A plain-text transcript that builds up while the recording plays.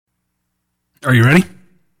Are you ready?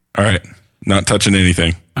 All right. Not touching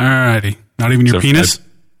anything. All righty. Not even your penis?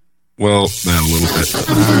 Well, a little bit.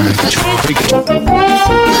 All right.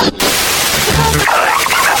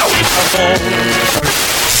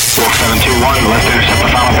 4721, let's intercept the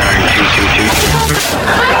final bearing 222.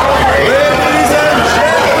 Ladies and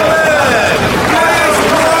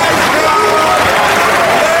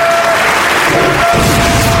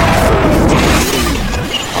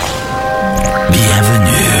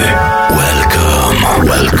Bienvenue. Welcome.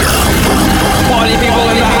 Party people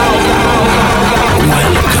in the house.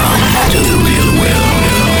 Welcome to the real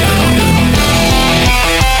world.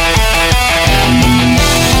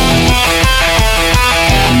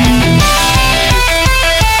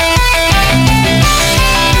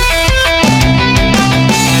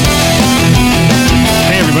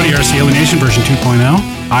 Hey everybody, RC Alienation version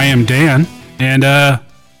 2.0. I am Dan, and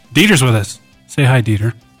Dieter's with us. Say hi,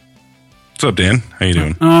 Dieter. What's up, Dan? How you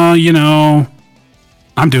doing?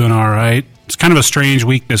 I'm doing all right. It's kind of a strange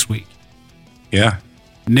week this week. Yeah.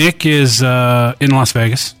 Nick is in Las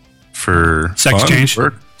Vegas. For Sex fun? change.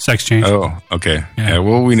 Work? Sex change. Oh, okay. Yeah. Yeah,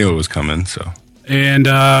 well, we knew it was coming, so. And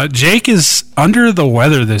Jake is under the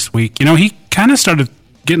weather this week. You know, he kind of started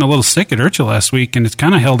getting a little sick at IRCHA last week, and it's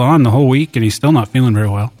kind of held on the whole week, and he's still not feeling very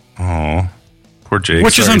well. Oh, poor Jake.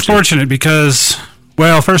 Which is Sorry, unfortunate because,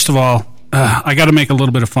 well, first of all, I got to make a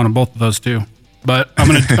little bit of fun of both of those two. But I'm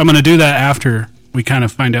gonna do that after we kind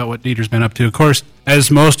of find out what Dieter's been up to. Of course,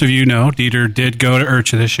 as most of you know, Dieter did go to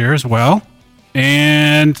IRCHA this year as well,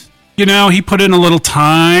 and you know he put in a little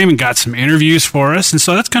time and got some interviews for us, and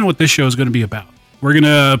so that's kind of what this show is going to be about. We're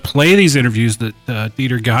gonna play these interviews that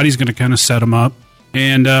Dieter got. He's gonna kind of set them up,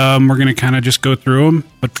 and we're gonna kind of just go through them.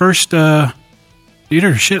 But first,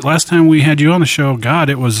 Dieter, shit, last time we had you on the show, God,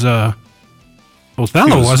 it was Othello,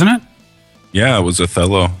 wasn't it? Yeah, it was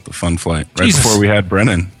Othello, the fun flight, right Jesus. before we had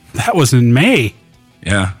Brennan. That was in May.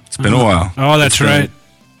 Yeah, it's been a while. Oh, that's right.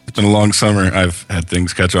 It's been a long summer. I've had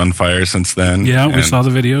things catch on fire since then. Yeah, we and saw the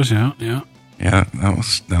videos. Yeah. Yeah, that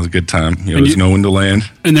was a good time. You always know when to land.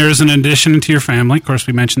 And there's an addition to your family. Of course,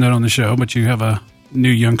 we mentioned that on the show, but you have a new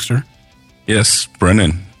youngster. Yes,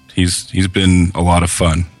 Brennan. He's been a lot of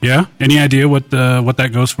fun. Yeah. Any idea what that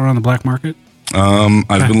goes for on the black market?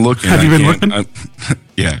 I've been looking. Have you been looking?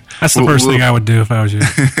 Yeah. That's the first thing I would do if I was you.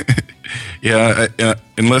 Yeah,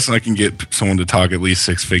 unless I can get someone to talk at least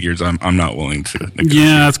six figures, I'm not willing to. Negotiate.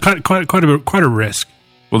 Yeah, it's quite a risk.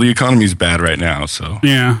 Well, the economy's bad right now, so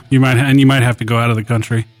Yeah, you might have to go out of the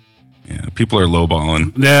country. yeah, people are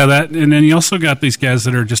lowballing. Yeah, and then you also got these guys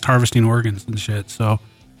that are just harvesting organs and shit. So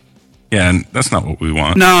Yeah, and that's not what we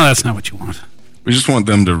want. no, that's not what you want. We just want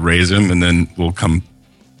them to raise him, and then we'll come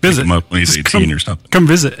Visit pick him up when he's Just 18 or something. Come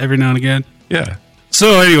visit every now and again. Yeah.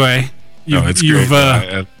 So anyway, It's great.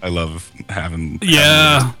 I love having.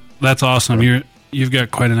 Yeah, that's awesome. You've got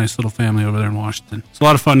quite a nice little family over there in Washington. It's a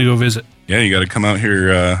lot of fun to go visit. Yeah, you got to come out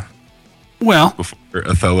here Well, before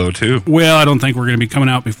Othello too. I don't think we're going to be coming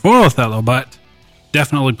out before Othello, but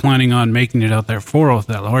definitely planning on making it out there for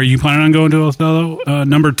Othello. Are you planning on going to Othello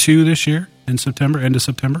number 2 this year in September, end of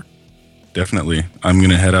September? Definitely. I'm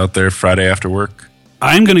going to head out there Friday after work.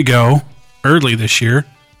 I'm going to go early this year,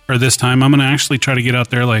 or this time. I'm going to actually try to get out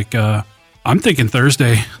there like, I'm thinking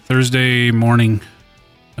Thursday morning.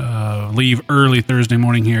 Leave early Thursday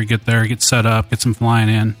morning here, get there, get set up, get some flying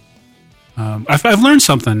in. I've learned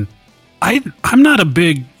something. I'm not a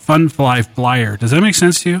big fun fly flyer. Does that make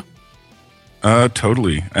sense to you?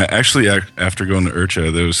 Totally. Actually, after going to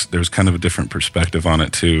IRCHA, there was kind of a different perspective on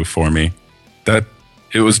it too for me. That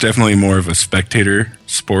it was definitely more of a spectator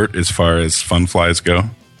sport as far as fun flies go.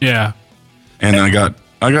 Yeah. And I got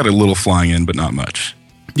a little flying in, but not much.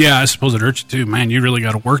 Yeah, I suppose at IRCHA too. Man, you really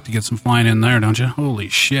got to work to get some flying in there, don't you? Holy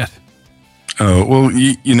shit. Oh, well,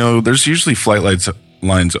 you know, there's usually flight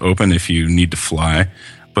lines open if you need to fly,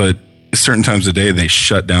 but certain times of day they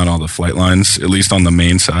shut down all the flight lines, at least on the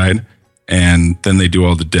main side, and then they do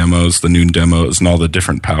all the demos, the noon demos, and all the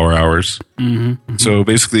different power hours. Mm-hmm. So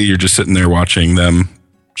basically, you're just sitting there watching them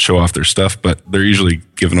show off their stuff, but they're usually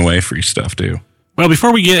giving away free stuff too. Well,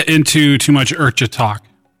 before we get into too much IRCHA talk,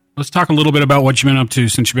 let's talk a little bit about what you've been up to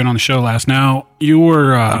since you've been on the show last. Now,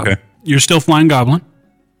 you're still flying Goblin.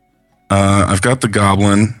 I've got the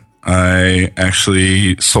Goblin. I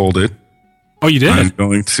actually sold it. Oh, you did? I'm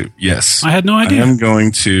going to, yes. I had no idea. I am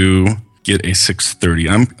going to get a 630.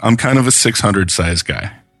 I'm kind of a 600 size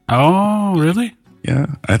guy. Oh, really? Yeah,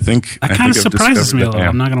 I think That kind of surprises me a little.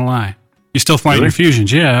 I'm not going to lie. You still flying Really? your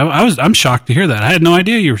Fusions? Yeah, I'm shocked to hear that. I had no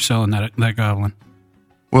idea you were selling that Goblin.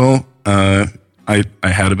 Well, I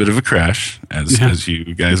had a bit of a crash, as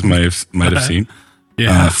you guys might have seen.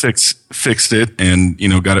 Yeah. Fixed it and,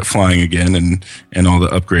 got it flying again and all the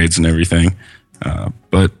upgrades and everything.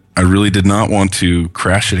 But I really did not want to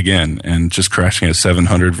crash it again, and just crashing a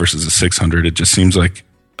 700 versus a 600, it just seems like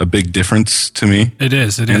a big difference to me. It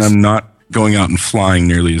is. And I'm not going out and flying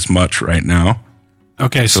nearly as much right now.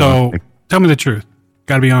 Okay, so tell me the truth.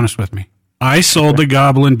 Got to be honest with me. I sold the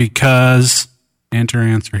Goblin because, enter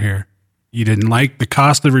answer here. You didn't like the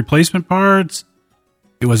cost of replacement parts.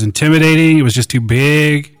 It was intimidating. It was just too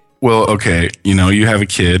big. Well, okay, you have a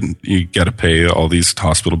kid. You got to pay all these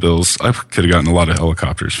hospital bills. I could have gotten a lot of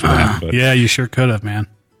helicopters for that. But yeah, you sure could have, man.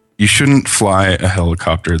 You shouldn't fly a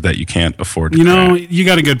helicopter that you can't afford to crash. You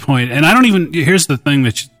got a good point. And I don't even, here's the thing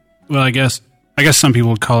that, I guess some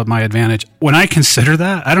people would call it my advantage. When I consider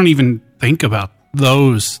that, I don't even think about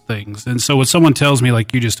those things. And so when someone tells me,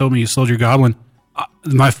 like you just told me you sold your Goblin,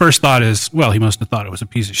 my first thought is, well, he must have thought it was a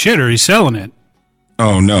piece of shit or he's selling it.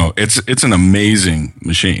 Oh no, it's an amazing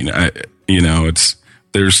machine.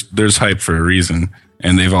 There's hype for a reason,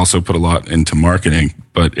 and they've also put a lot into marketing.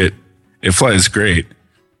 But it flies great,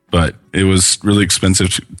 but it was really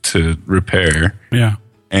expensive to repair. Yeah,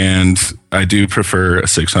 and I do prefer a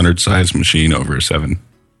 600 size machine over a 7.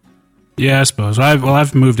 Yeah, I suppose.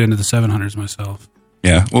 I've moved into the 700s myself.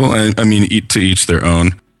 Yeah, well, I mean, to each their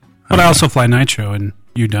own. But I also fly Nitro, and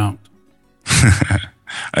you don't.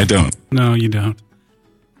 I don't. No, you don't.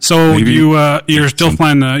 So Maybe you're still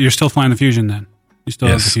flying the Fusion then? You still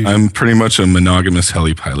have the Yes, Fusion. I'm pretty much a monogamous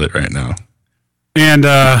heli pilot right now. And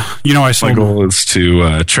I My sold. goal is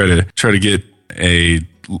to try to get a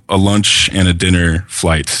lunch and a dinner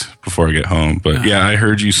flight before I get home. But yeah, I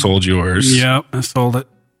heard you sold yours. Yeah, I sold it.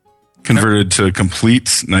 Converted to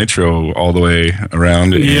complete Nitro all the way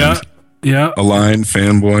around. And Yeah. Align,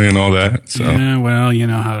 fanboy, and all that. So Yeah, well, you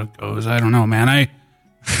know how it goes. I don't know, man.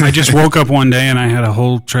 I just woke up one day and I had a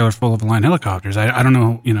whole trailer full of Align helicopters. I don't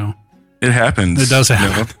know, it happens. It does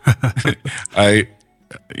happen.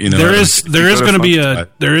 There is going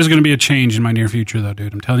to be a change in my near future, though,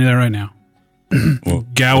 dude. I'm telling you that right now. Well,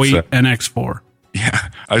 Gaui what's that? NX4. Yeah,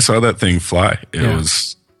 I saw that thing fly. It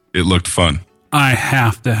looked fun. I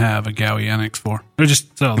have to have a Gaui NX4. There's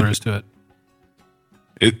just all there is to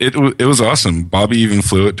it. It was awesome. Bobby even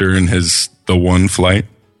flew it during the one flight.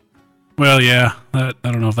 Well, yeah, I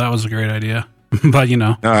don't know if that was a great idea, but he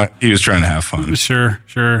was trying to have fun. Sure.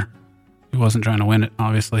 He wasn't trying to win it,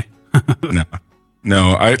 obviously.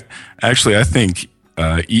 No. I think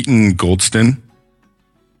Eaton Goldston,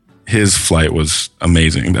 his flight was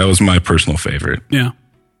amazing. That was my personal favorite. Yeah.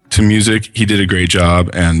 To music, he did a great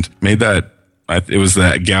job and made that. It was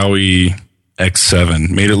that Gaui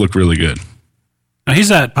X7 made it look really good. Now, he's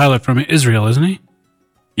that pilot from Israel, isn't he?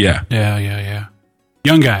 Yeah. Yeah.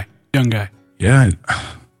 Young guy. Yeah.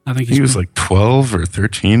 I think he was like 12 or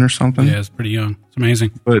 13 or something. Yeah, it's pretty young. It's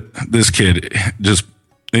amazing. But this kid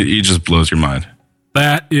he just blows your mind.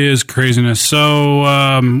 That is craziness.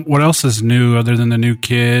 So, what else is new other than the new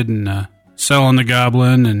kid and selling the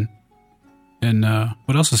Goblin and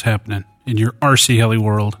what else is happening in your RC heli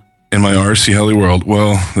world? In my RC heli world,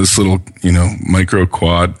 well, this little micro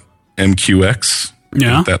quad MQX.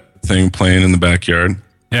 Yeah. That thing playing in the backyard.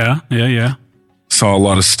 Yeah. Saw a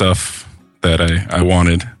lot of stuff that I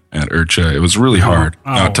wanted at IRCHA. It was really hard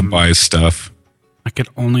not to buy stuff. I could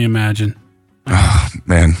only imagine. Oh,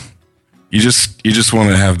 man. You just want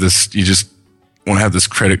to have this. You just want to have this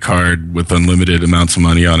credit card with unlimited amounts of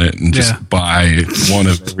money on it, and just buy one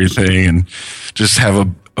of everything, and just have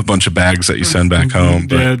a bunch of bags that you send back home.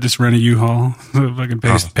 But, yeah, just rent a U-Haul. Fucking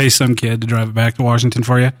pay some kid to drive it back to Washington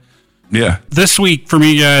for you. Yeah. This week for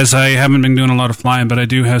me, guys, I haven't been doing a lot of flying, but I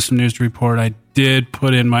do have some news to report. I did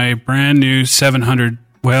put in my brand new 700.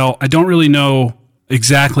 Well, I don't really know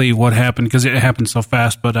exactly what happened because it happened so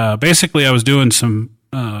fast, but basically I was doing some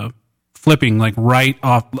flipping like right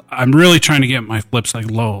off. I'm really trying to get my flips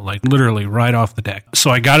like low, like literally right off the deck.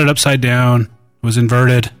 So I got it upside down, was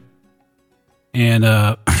inverted, and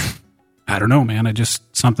I don't know, man.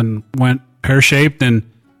 Something went pear-shaped, and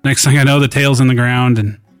next thing I know, the tail's in the ground,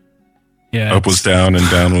 and yeah, up was down and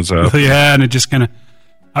down was up. Yeah, and it just kind of.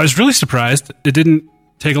 I was really surprised. It didn't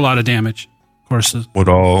take a lot of damage. Of course. What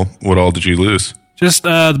all did you lose? Just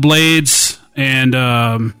the blades, and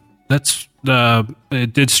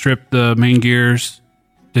it did strip the main gears.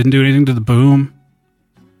 Didn't do anything to the boom.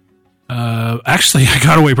 Actually, I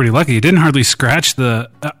got away pretty lucky. It didn't hardly scratch the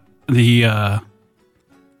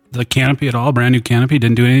canopy at all. Brand new canopy.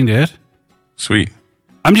 Didn't do anything to it. Sweet.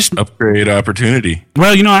 I'm just upgrade opportunity.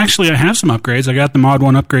 Well, actually, I have some upgrades. I got the Mod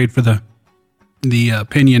 1 upgrade for the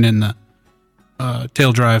pinion and the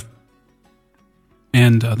tail drive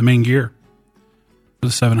and the main gear for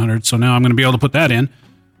the 700. So now I'm going to be able to put that in.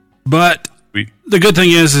 But Sweet. the good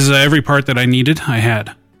thing is every part that I needed, I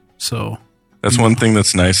had. So That's one thing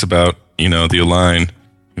that's nice about, the Align.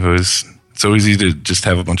 It's so easy to just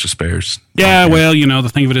have a bunch of spares. yeah, well, the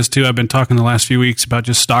thing of it is too, I've been talking the last few weeks about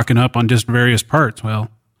just stocking up on just various parts. Well,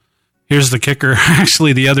 here's the kicker.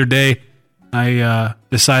 Actually, the other day, I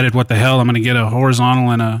decided, what the hell, I'm going to get a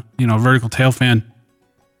horizontal and a vertical tail fin,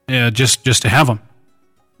 just to have them.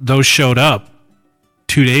 Those showed up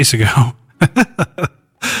 2 days ago,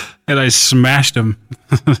 and I smashed them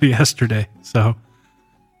yesterday. So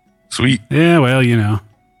Sweet. yeah, well,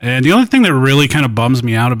 and the only thing that really kind of bums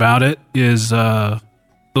me out about it is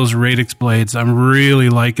those Radix blades. I'm really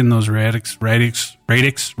liking those Radix. Radix.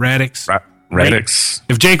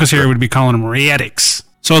 If Jake was here, we'd be calling them Radix.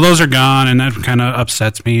 So those are gone, and that kind of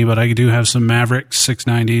upsets me. But I do have some Mavericks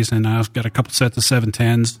 690s, and I've got a couple sets of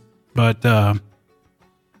 710s. But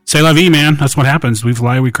c'est la vie, man. That's what happens. We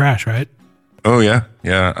fly, we crash, right? Oh, yeah.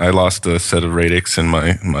 Yeah, I lost a set of Radix in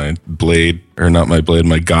my blade, or not my blade,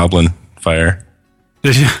 my Goblin fire.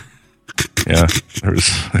 Did you? Yeah,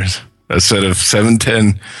 there's a set of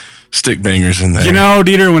 710 stick bangers in there.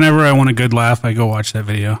 Dieter, whenever I want a good laugh, I go watch that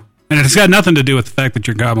video. And it's got nothing to do with the fact that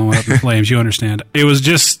your Goblin went up in flames. You understand. It was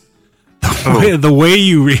just the way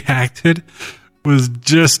you reacted was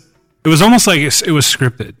just... It was almost like it was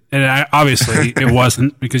scripted. And obviously it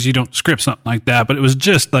wasn't, because you don't script something like that. But it was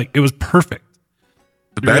just like, it was perfect.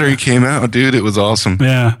 The battery came out, dude. It was awesome.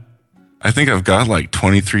 Yeah. I think I've got like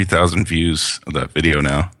 23,000 views of that video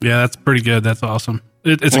now. Yeah, that's pretty good. That's awesome.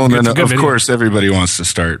 It's a then, good of video. course, everybody wants to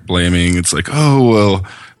start blaming. It's like, oh, well,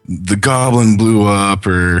 the Goblin blew up,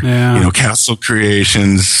 or, Castle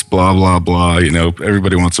Creations, blah, blah, blah.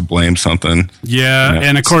 Everybody wants to blame something. Yeah,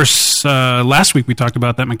 and of course, last week we talked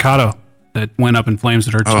about that Mikado that went up in flames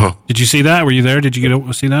at Urchin. Did you see that? Were you there? Did you get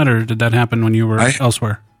to see that, or did that happen when you were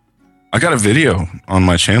elsewhere? I got a video on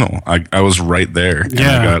my channel. I was right there. And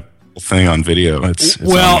I got the thing on video. It's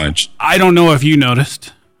well, on my I don't know if you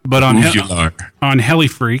noticed, but on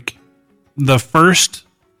HeliFreak, the first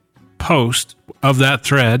post of that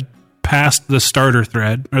thread past the starter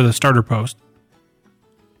thread, or the starter post.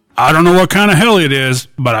 I don't know what kind of heli it is,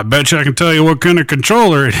 but I bet you I can tell you what kind of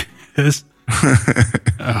controller it is.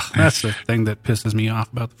 That's the thing that pisses me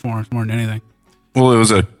off about the forums more than anything. Well, it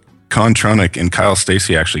was a Contronic, and Kyle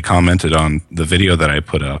Stacy actually commented on the video that I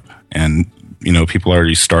put up, and people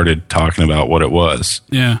already started talking about what it was.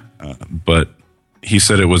 Yeah, but he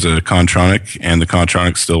said it was a Contronic, and the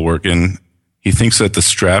Contronic's still working. He thinks that the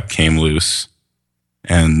strap came loose,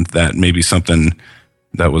 and that maybe something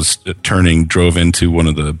that was turning drove into one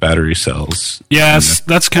of the battery cells. Yes,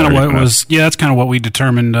 that's kind of what it was. Yeah, that's kind of what we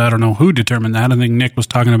determined. I don't know who determined that. I think Nick was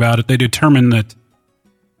talking about it. They determined that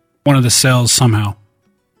one of the cells somehow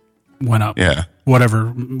went up. Yeah. Whether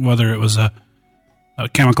it was a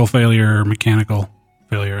chemical failure or mechanical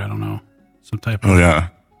failure, I don't know. Some type of... Oh, yeah.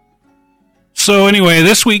 So anyway,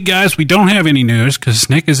 this week, guys, we don't have any news because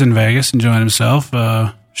Nick is in Vegas enjoying himself.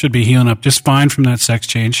 Should be healing up just fine from that sex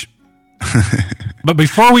change. But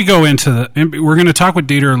before we go into we're going to talk with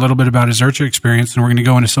Dieter a little bit about his Urcha experience, and we're going to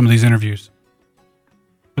go into some of these interviews.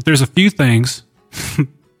 But there's a few things.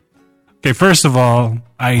 Okay, first of all,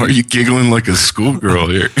 why are you giggling like a schoolgirl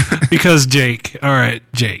here? Because Jake. All right,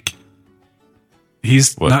 Jake.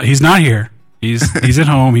 He's not here. He's at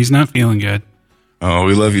home. He's not feeling good. Oh,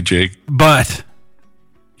 we love you, Jake. But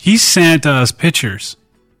he sent us pictures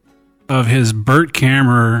of his Burt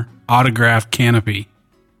Kammerer autograph canopy.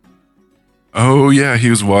 Oh, yeah.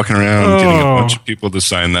 He was walking around getting a bunch of people to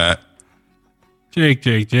sign that. Jake.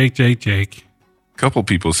 A couple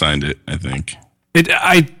people signed it, I think.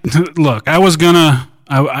 Look,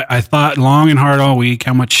 I thought long and hard all week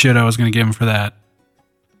how much shit I was going to give him for that.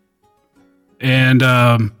 And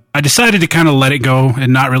I decided to kind of let it go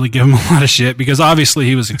and not really give him a lot of shit because obviously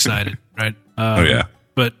he was excited, right? Oh, yeah.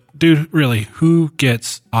 But, dude, really, who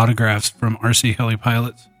gets autographs from RC Heli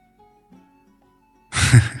pilots?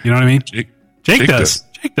 You know what I mean? Jake does.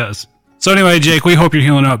 Jake does. So anyway, Jake, we hope you're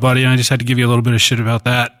healing up, buddy. I just had to give you a little bit of shit about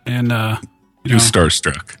that. And he was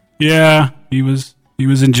starstruck. Yeah, he was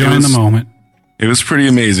enjoying the moment. It was pretty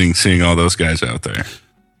amazing seeing all those guys out there.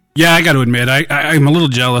 Yeah, I got to admit, I'm a little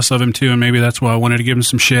jealous of him too, and maybe that's why I wanted to give him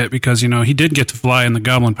some shit because he did get to fly in the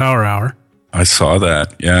Goblin Power Hour. I saw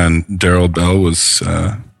that. Yeah, and Daryl Bell was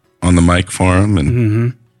on the mic for him,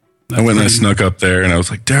 and I went and I snuck up there, and I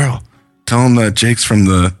was like, Daryl, tell him that Jake's from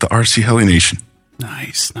the RC Heli Nation.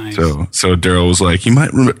 Nice. So Daryl was like, you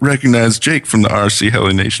might recognize Jake from the RC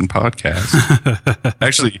Heli Nation podcast.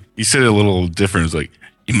 Actually, he said it a little different. It was like,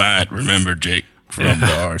 you might remember Jake from the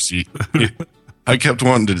RC. I kept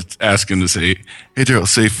wanting to ask him to say, "Hey, Daryl,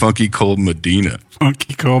 say Funky Cold Medina."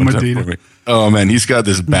 Funky Cold Medina. Oh man, he's got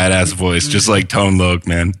this badass voice, just like Tone Loc,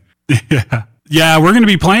 man. Yeah, we're going to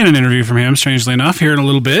be playing an interview from him, strangely enough, here in a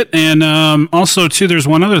little bit. And also, too, there's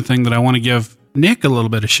one other thing that I want to give Nick a little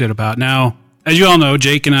bit of shit about. Now, as you all know,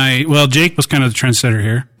 Jake and I, well, Jake was kind of the trendsetter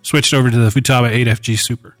here, switched over to the Futaba 8FG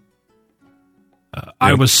Super.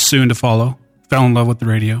 I was soon to follow, fell in love with the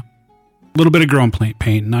radio. A little bit of growing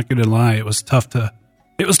pain, not going to lie. It was tough.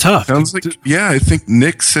 Sounds like, yeah, I think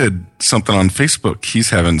Nick said something on Facebook.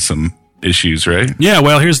 He's having some issues, right? Yeah,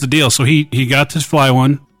 well, here's the deal. So he got to fly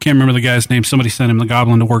one. Can't remember the guy's name. Somebody sent him the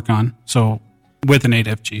Goblin to work on. So with an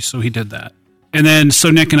 8FG. So he did that. And then, so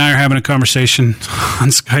Nick and I are having a conversation on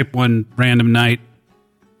Skype one random night.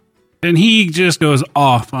 And he just goes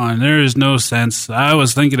off on, there is no sense. I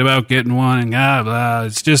was thinking about getting one and blah,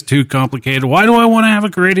 it's just too complicated. Why do I want to have a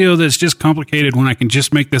radio that's just complicated when I can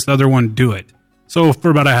just make this other one do it? So for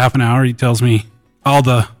about a half an hour, he tells me all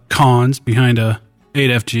the cons behind a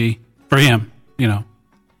 8FG for him, you know.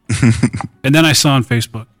 And then I saw on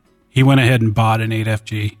Facebook, he went ahead and bought an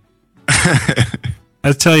 8FG.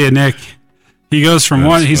 I tell you, Nick, he goes from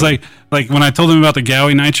one, he's like when I told him about the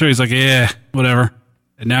Gowie Nitro, he's like, yeah, whatever.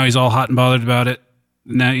 And now he's all hot and bothered about it.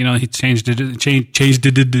 Now, you know, he changed his mind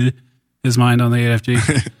on the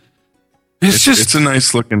 8FG. It's a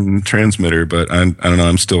nice looking transmitter, but I don't know,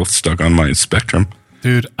 I'm still stuck on my Spectrum.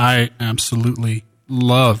 Dude, I absolutely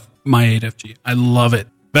love my 8FG. I love it.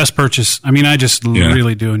 Best purchase. I mean, I just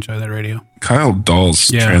really do enjoy that radio. Kyle Dahl's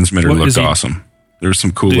transmitter looked awesome. There's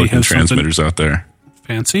some cool looking transmitters out there.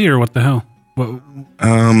 Fancy or what the hell? I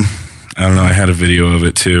don't know. I had a video of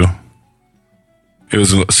it too. It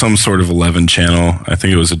was some sort of 11 channel. I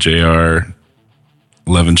think it was a JR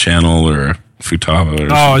 11 channel or a Futaba. Or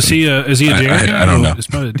something. Is he a JR? I don't know. It's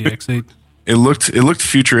probably a DX8. It looked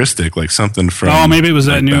futuristic, like something from. Oh, maybe it was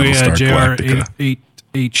that new Battlestar JR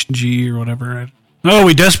 8HG or whatever. Oh,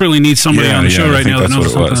 we desperately need somebody on the show right now that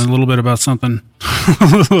knows something, a little bit about something,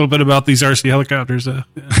 a little bit about these RC helicopters.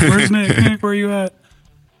 Where's Nick? Nick, where are you at?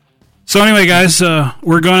 So anyway, guys,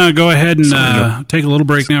 we're going to go ahead and take a little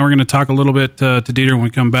break now. We're going to talk a little bit to Dieter when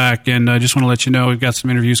we come back. And I just want to let you know we've got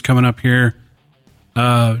some interviews coming up here.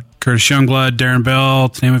 Curtis Youngblood, Darren Bell,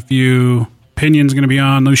 to name a few. Opinion's going to be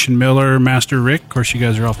on. Lucian Miller, Master Rick. Of course, you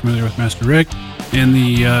guys are all familiar with Master Rick. And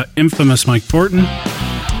the infamous Mike Fortin.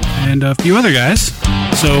 And a few other guys.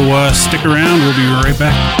 So stick around. We'll be right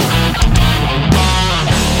back.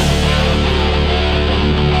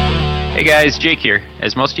 Hey guys, Jake here.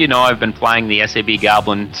 As most of you know, I've been flying the SAB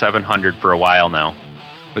Goblin 700 for a while now.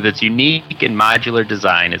 With its unique and modular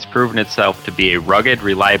design, it's proven itself to be a rugged,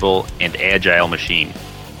 reliable, and agile machine.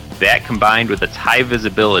 That combined with its high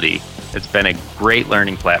visibility, it's been a great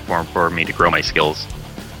learning platform for me to grow my skills.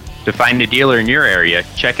 To find a dealer in your area,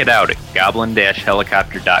 check it out at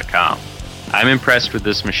goblin-helicopter.com. I'm impressed with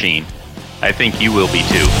this machine. I think you will be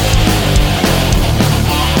too.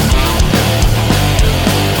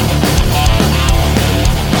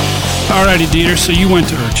 Alrighty, Dieter, so you went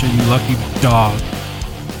to IRCHA, you lucky dog.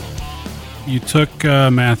 You took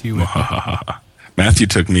Matthew with you. Matthew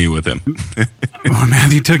took me with him.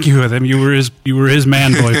 Matthew took you with him. You were his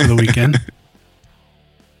man boy for the weekend.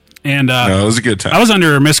 And no, it was a good time. I was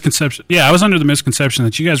under a misconception. Yeah, I was under the misconception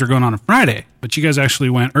that you guys were going on a Friday, but you guys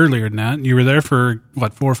actually went earlier than that. You were there for,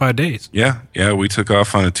 4 or 5 days? Yeah, we took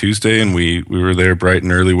off on a Tuesday, and we were there bright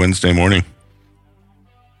and early Wednesday morning.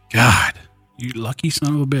 God, you lucky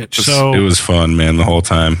son of a bitch. It was fun, man, the whole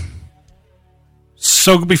time.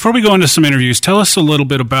 So before we go into some interviews, tell us a little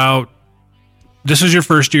bit about, this is your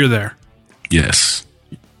first year there. Yes.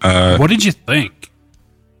 What did you think?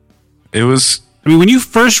 It was... I mean, when you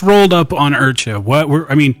first rolled up on IRCHA,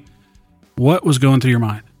 what was going through your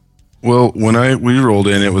mind? Well, when we rolled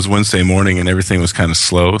in, it was Wednesday morning and everything was kind of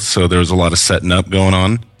slow, so there was a lot of setting up going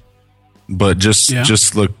on. But just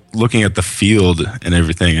looking at the field and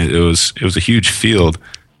everything, it was a huge field.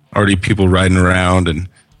 Already people riding around, and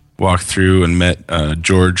walked through and met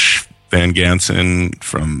George Van Gansen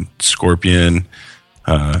from Scorpion,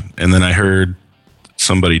 and then I heard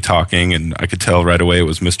somebody talking, and I could tell right away it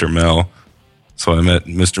was Mr. Mel. So I met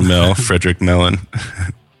Mr. Mel, Frederick Mellon,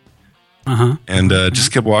 and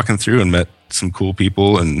just kept walking through and met some cool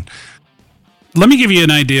people. And let me give you an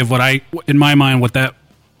idea of in my mind, what that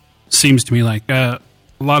seems to me like. A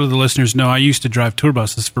lot of the listeners know I used to drive tour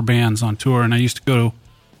buses for bands on tour, and I used to go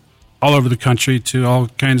all over the country to all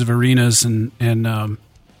kinds of arenas. And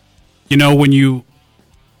you know, when you've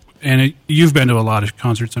been to a lot of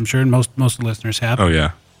concerts, I'm sure, and most of the listeners have. Oh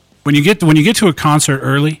yeah. When you get to a concert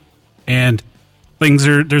early, and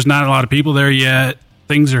there's not a lot of people there yet.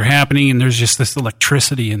 things are happening, and there's just this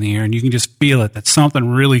electricity in the air, and you can just feel it, that something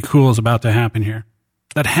really cool is about to happen here.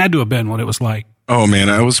 That had to have been what it was like. Oh man,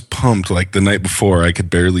 I was pumped. Like the night before, I could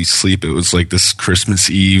barely sleep. It was like this Christmas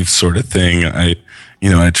Eve sort of thing. I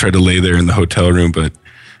tried to lay there in the hotel room,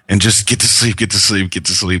 and just get to sleep. The sooner you get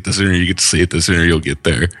to sleep, the sooner you'll get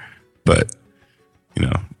there. But,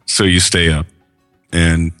 so you stay up.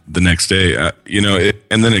 And the next day,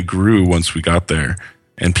 and then it grew once we got there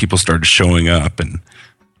and people started showing up. And,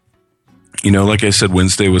 like I said,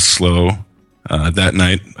 Wednesday was slow. That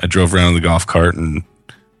night, I drove around in the golf cart and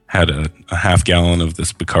had a half gallon of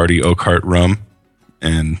this Bacardi Oak Heart rum.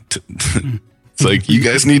 And it's like, you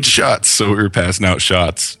guys need shots. So we were passing out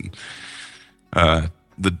shots.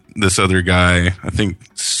 This other guy, I think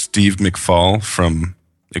Steve McFall from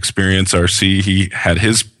Experience RC, he had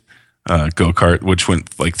his go-kart, which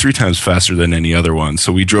went like 3 times faster than any other one.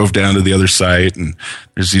 So we drove down to the other site, and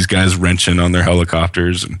there's these guys wrenching on their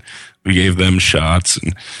helicopters, and we gave them shots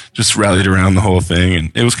and just rallied around the whole thing.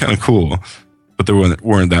 And it was kind of cool, but there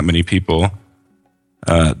weren't that many people.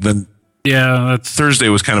 Then Thursday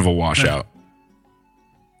was kind of a washout.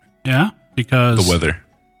 Yeah, because the weather.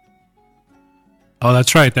 Oh,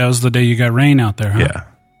 that's right. That was the day you got rain out there, huh? Yeah.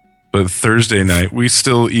 But Thursday night, we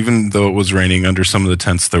still, even though it was raining, under some of the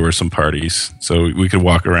tents, there were some parties. So we could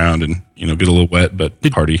walk around and, get a little wet, but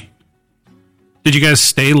party. Did you guys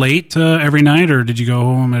stay late every night, or did you go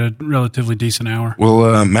home at a relatively decent hour?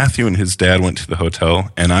 Well, Matthew and his dad went to the hotel,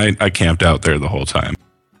 and I camped out there the whole time.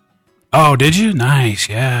 Oh, did you? Nice.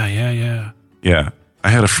 Yeah. Yeah. I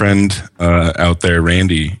had a friend out there,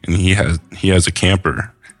 Randy, and he has a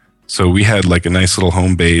camper. So we had like a nice little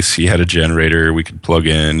home base. He had a generator we could plug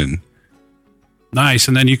in, and nice.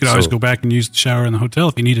 And then you could always go back and use the shower in the hotel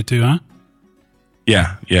if you needed to, huh?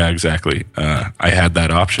 Yeah, exactly. I had that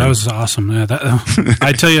option. That was awesome. Yeah,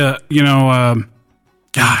 I tell you,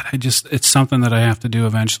 God, it's something that I have to do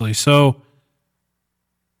eventually. So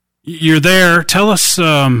you're there. Tell us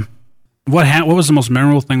what was the most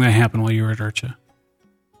memorable thing that happened while you were at IRCHA?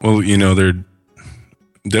 Well, they're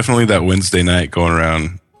definitely that Wednesday night going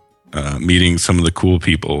around. Meeting some of the cool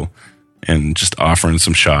people and just offering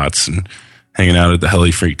some shots and hanging out at the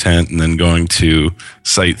Heli Freak tent, and then going to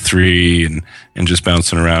Site 3 and just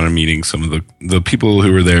bouncing around and meeting some of the people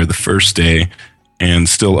who were there the first day and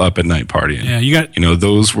still up at night partying. Yeah, you got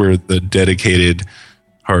those were the dedicated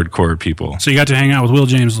hardcore people. So you got to hang out with Will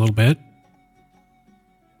James a little bit.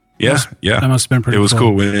 Yeah. That must have been pretty cool. It was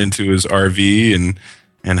cool. Went into his RV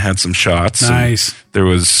and had some shots. Nice. There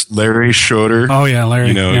was Larry Schroeder. Oh yeah,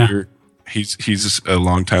 Larry. He's a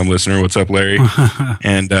longtime listener. What's up, Larry?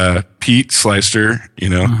 And Pete Sleister,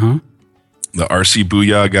 the RC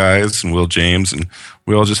Booyah guys, and Will James, and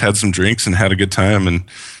we all just had some drinks and had a good time,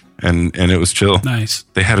 and it was chill. Nice.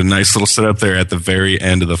 They had a nice little setup there at the very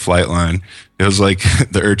end of the flight line. It was like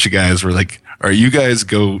the IRCHA guys were like, "Are you guys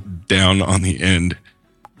go down on the end?"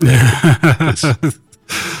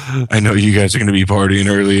 I know you guys are going to be partying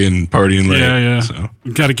early and partying late. Yeah. So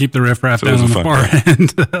you got to keep the riffraff down on the far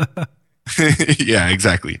end. Yeah,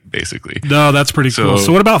 exactly. Basically. No, that's pretty cool.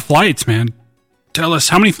 So what about flights, man? Tell us,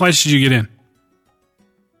 how many flights did you get in?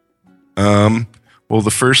 Well,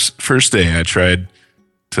 the first day I tried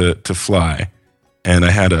to fly, and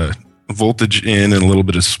I had a voltage in and a little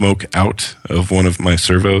bit of smoke out of one of my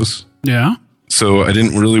servos. Yeah. So I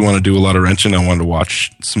didn't really want to do a lot of wrenching. I wanted to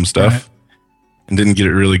watch some stuff. Right. And didn't get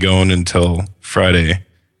it really going until Friday.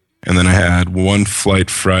 And then I had one flight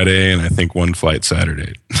Friday and I think one flight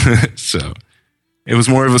Saturday. So it was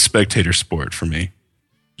more of a spectator sport for me.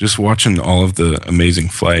 Just watching all of the amazing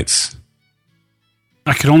flights.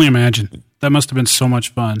 I could only imagine. That must have been so much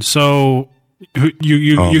fun. So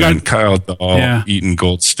you got Kyle Dahl, Eaton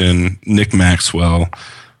Goldston, Nick Maxwell,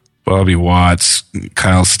 Bobby Watts,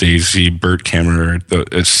 Kyle Stacey, Bert Kammerer.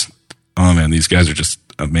 Oh man, these guys are just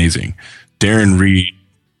amazing. Darren Reed.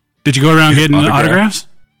 Did you go around getting autographs?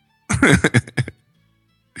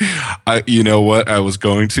 You know what? I was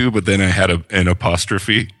going to, but then I had an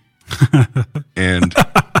apostrophe. And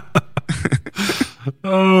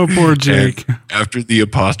oh, poor Jake. After the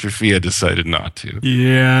apostrophe, I decided not to.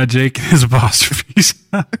 Yeah, Jake and his apostrophes.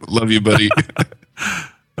 Love you, buddy.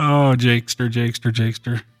 Oh,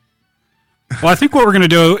 Jakester. Well, I think what we're going to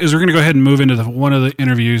do is we're going to go ahead and move into one of the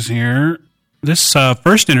interviews here. This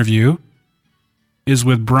first interview is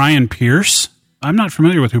with Brian Pierce. I'm not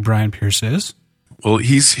familiar with who Brian Pierce is. Well,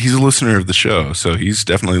 he's a listener of the show, so he's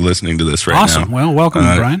definitely listening to this right now. Awesome. Well, welcome,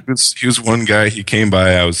 Brian. He was one guy. He came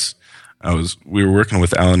by. We were working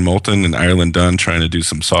with Alan Moulton and Ireland Dunn trying to do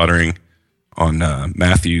some soldering on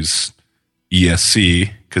Matthew's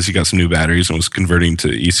ESC because he got some new batteries and was converting to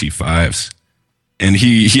EC5s. and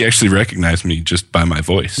he actually recognized me just by my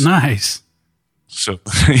voice. Nice. So,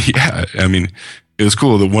 yeah, I mean, it was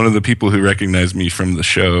cool that one of the people who recognized me from the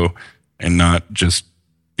show and not just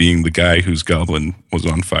being the guy whose goblin was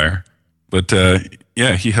on fire. But,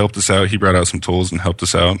 yeah, he helped us out. He brought out some tools and helped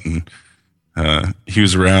us out. And he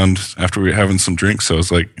was around after we were having some drinks. So I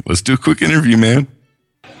was like, let's do a quick interview, man.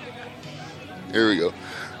 Here we go.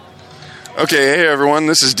 Okay, hey everyone,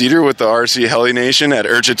 this is Dieter with the RC Heli Nation at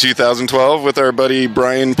IRCHA 2012 with our buddy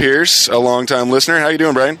Brian Pierce, a longtime listener. How you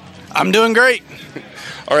doing, Brian? I'm doing great.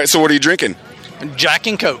 All right, so what are you drinking? Jack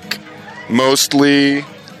and Coke. Mostly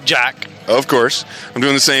Jack. Of course. I'm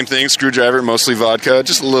doing the same thing, screwdriver, mostly vodka,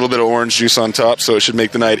 just a little bit of orange juice on top, so it should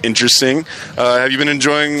make the night interesting. Have you been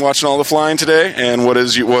enjoying watching all the flying today? And what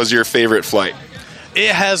was your favorite flight?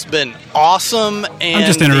 It has been awesome. And I'm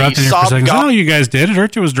just interrupting here for a second. Oh, you guys did it?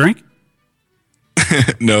 IRCHA was drink?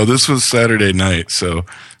 No, this was Saturday night. So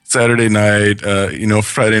Saturday night,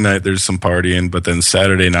 Friday night there's some partying, but then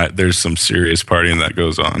Saturday night there's some serious partying that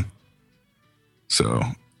goes on. So,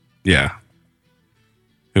 yeah,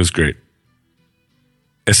 it was great.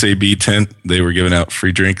 SAB tent, they were giving out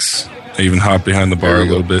free drinks. I even hopped behind the bar a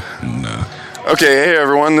little bit. And, okay, hey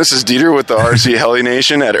everyone, this is Dieter with the RC Heli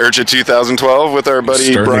Nation at IRCHA 2012 with our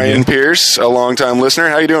buddy Brian Pierce, a longtime listener.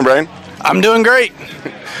 How you doing, Brian? I'm doing great.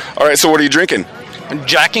 All right, so what are you drinking?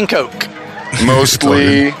 Jack and Coke.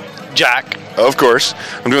 Mostly Jack. Of course.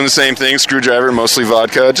 I'm doing the same thing, screwdriver, mostly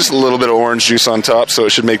vodka, just a little bit of orange juice on top, so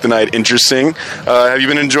it should make the night interesting. Have you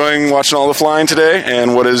been enjoying watching all the flying today?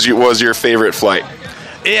 And what was your favorite flight?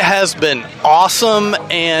 It has been awesome,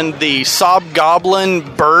 and the Saab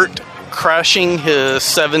Goblin Bert crashing his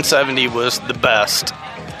 770 was the best.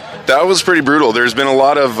 That was pretty brutal. There's been a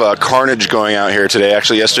lot of carnage going out here today.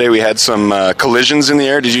 Actually, yesterday we had some collisions in the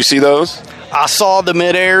air. Did you see those? I saw the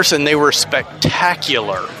mid-airs, and they were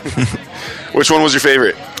spectacular. Which one was your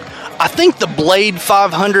favorite? I think the Blade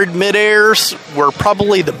 500 mid-airs were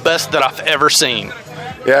probably the best that I've ever seen.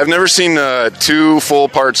 Yeah, I've never seen 2 full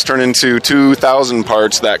parts turn into 2,000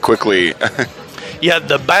 parts that quickly. Yeah,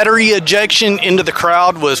 the battery ejection into the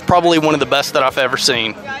crowd was probably one of the best that I've ever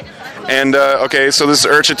seen. And, okay, so this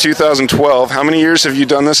is IRCHA 2012. How many years have you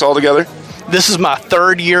done this all together? This is my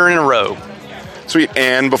 3rd year in a row. Sweet.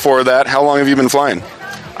 And before that, how long have you been flying?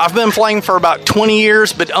 I've been flying for about 20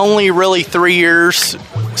 years, but only really 3 years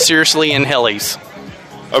seriously in helis.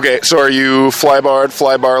 Okay, so are you flybarred,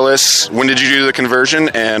 flybarless? When did you do the conversion,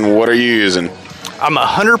 and what are you using? I'm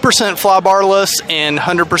 100% flybarless and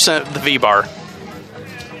 100% the V-bar.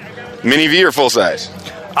 Mini V or full size?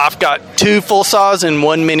 I've got 2 full size and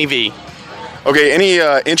 1 mini V. Okay, any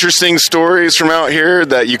interesting stories from out here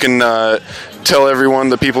that you can tell everyone,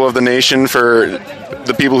 the people of the nation, for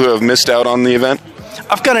the people who have missed out on the event?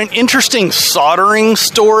 I've got an interesting soldering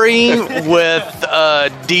story with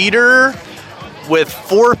Dieter, with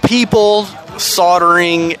 4 people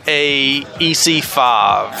soldering a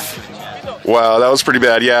EC5. Wow, that was pretty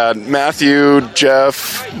bad. Yeah, Matthew,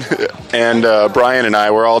 Jeff, and Brian and I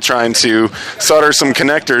were all trying to solder some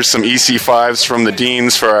connectors, some EC5s from the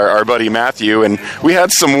Deans for our buddy Matthew, and we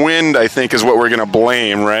had some wind, I think, is what we're going to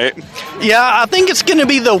blame, right? Yeah, I think it's going to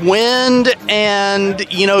be the wind and,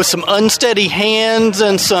 some unsteady hands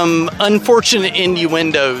and some unfortunate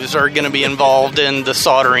innuendos are going to be involved in the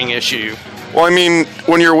soldering issue. Well, I mean,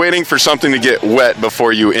 when you're waiting for something to get wet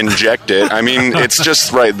before you inject it, I mean, it's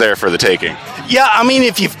just right there for the taking. Yeah, I mean,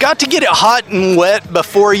 if you've got to get it hot and wet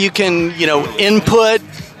before you can, input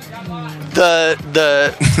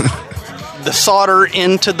the solder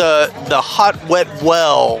into the hot wet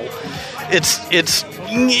well, it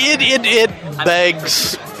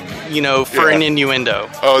begs, for an innuendo.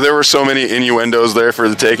 Oh, there were so many innuendos there for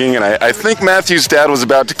the taking, and I think Matthew's dad was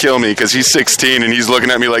about to kill me because he's 16 and he's looking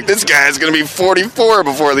at me like, this guy's going to be 44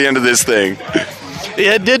 before the end of this thing.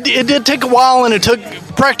 It did take a while, and it took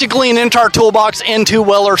practically an entire toolbox and 2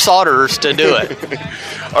 Weller solders to do it.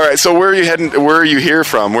 All right, so where are you heading? Where are you here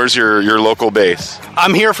from? Where's your local base?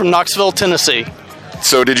 I'm here from Knoxville, Tennessee.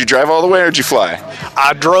 So did you drive all the way, or did you fly?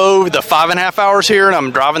 I drove the 5.5 hours here, and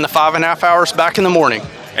I'm driving the 5.5 hours back in the morning.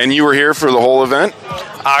 And you were here for the whole event?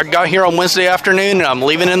 I got here on Wednesday afternoon, and I'm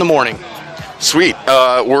leaving in the morning. Sweet.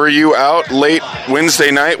 Were you out late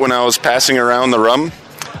Wednesday night when I was passing around the rum?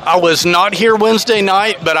 I was not here Wednesday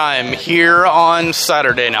night, but I am here on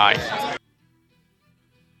Saturday night.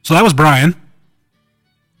 So that was Brian.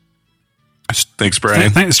 Thanks,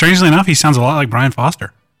 Brian. Strangely enough, he sounds a lot like Brian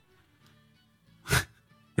Foster.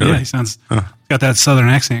 Really? Yeah, he sounds got that southern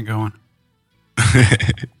accent going.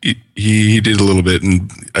 he did a little bit,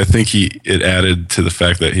 and I think it added to the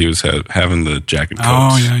fact that he was having the Jack and Cokes.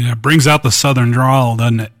 Oh, yeah. Brings out the southern drawl,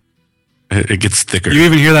 doesn't it? It gets thicker. You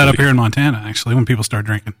even hear that up here in Montana, actually, when people start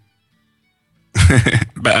drinking.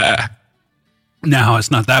 Bah. No, it's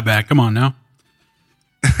not that bad. Come on now.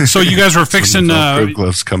 So you guys were fixing. Velcro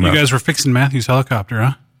gloves come you out. guys were fixing Matthew's helicopter,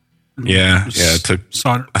 huh? Yeah. It took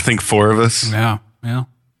Solder. I think 4 of us. Yeah.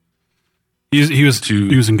 He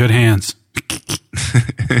was in good hands.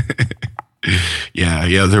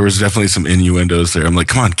 Yeah. There was definitely some innuendos there. I'm like,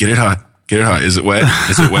 come on, get it hot. Is it wet?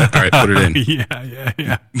 All right, put it in.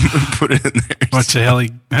 Yeah. Put it in there. Bunch of heli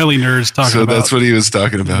nerds talking So about. that's what he was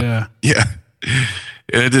talking about. Yeah.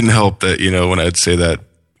 And it didn't help that, when I'd say that,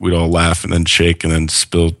 we'd all laugh and then shake and then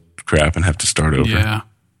spill crap and have to start over. Yeah.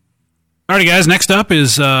 Alrighty, guys. Next up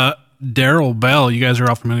is Daryl Bell. You guys are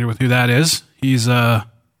all familiar with who that is. He's that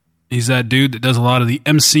dude that does a lot of the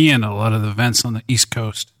MCing and a lot of the events on the East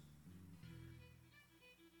Coast.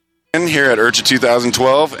 Here at IRCHA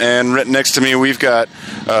 2012, and right next to me we've got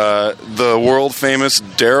the world famous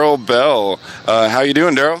Daryl Bell. How you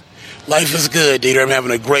doing, Daryl? Life is good, Dieter. I'm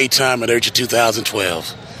having a great time at IRCHA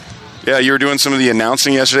 2012. Yeah, you were doing some of the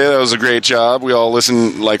announcing yesterday. That was a great job. We all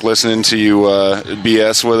listening to you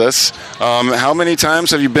BS with us. How many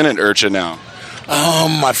times have you been at IRCHA now?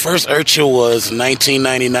 My first IRCHA was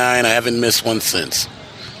 1999. I haven't missed one since.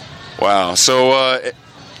 Wow. So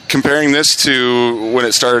comparing this to when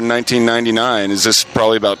it started in 1999, is this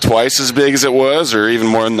probably about twice as big as it was, or even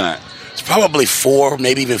more than that? It's probably 4,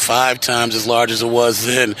 maybe even 5 times as large as it was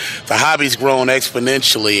then. The hobby's grown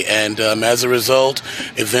exponentially, and as a result,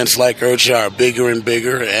 events like IRCHA are bigger and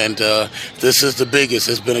bigger, and this is the biggest.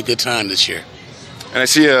 It's been a good time this year. And I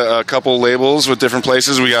see a couple labels with different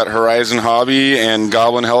places. We got Horizon Hobby and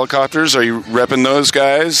Goblin Helicopters. Are you repping those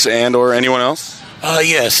guys and or anyone else?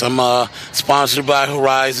 Yes, I'm sponsored by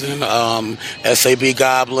Horizon, SAB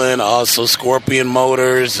Goblin, also Scorpion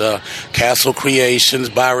Motors, Castle Creations,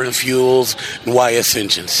 Byron Fuels, and YS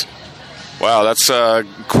Engines. Wow, that's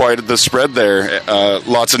quite the spread there.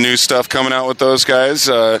 Lots of new stuff coming out with those guys.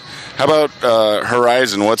 How about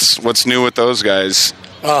Horizon? What's new with those guys?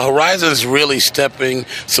 Horizon's really stepping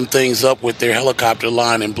some things up with their helicopter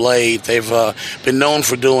line and blade. They've been known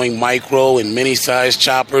for doing micro and mini-sized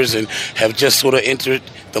choppers and have just sort of entered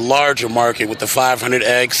the larger market with the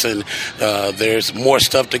 500X, and there's more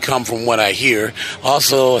stuff to come from what I hear.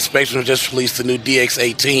 Also, Spectrum just released the new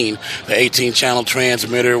DX18, the 18-channel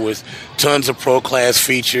transmitter with tons of pro-class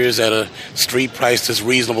features at a street price that's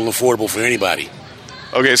reasonable and affordable for anybody.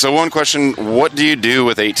 Okay, so one question, what do you do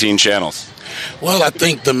with 18 channels? Well, I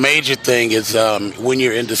think the major thing is when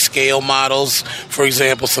you're into scale models, for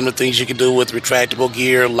example, some of the things you can do with retractable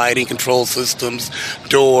gear, lighting control systems,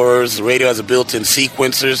 doors, the radio has a built-in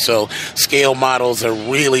sequencer, so scale models are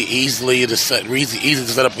really easy to set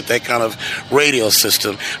up with that kind of radio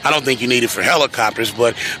system. I don't think you need it for helicopters,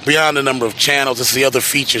 but beyond the number of channels, it's the other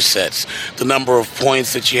feature sets, the number of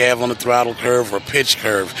points that you have on the throttle curve or pitch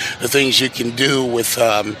curve, the things you can do with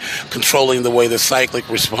controlling the way the cyclic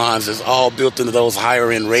responds is all built into those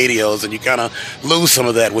higher-end radios, and you kind of lose some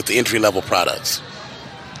of that with the entry-level products.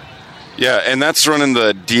 Yeah, and that's running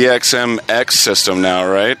the DXM-X system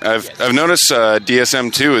now, right? I've noticed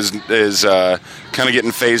DSM-2 is kind of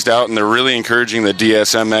getting phased out, and they're really encouraging the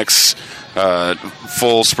DSM-X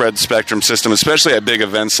full spread spectrum system, especially at big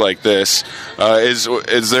events like this.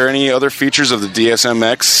 Is there any other features of the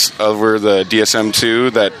DSM-X over the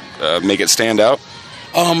DSM-2 that make it stand out?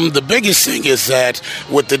 The biggest thing is that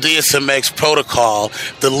with the DSM-X protocol,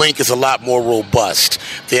 the link is a lot more robust.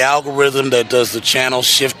 The algorithm that does the channel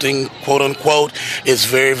shifting, quote-unquote, is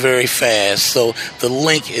very, very fast. So the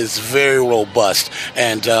link is very robust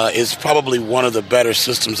and is probably one of the better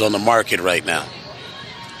systems on the market right now.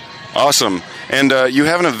 Awesome. And you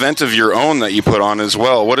have an event of your own that you put on as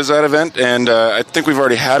well. What is that event? And I think we've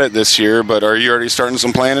already had it this year, but are you already starting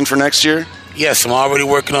some planning for next year? Yes, I'm already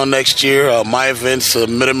working on next year. My event's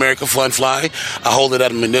Mid-America Fun Fly. I hold it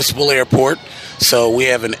at a municipal airport. So we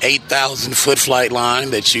have an 8,000-foot flight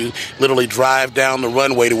line that you literally drive down the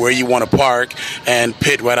runway to where you want to park and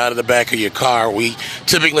pit right out of the back of your car. We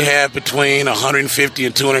typically have between 150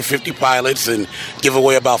 and 250 pilots and give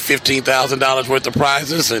away about $15,000 worth of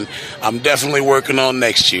prizes, and I'm definitely working on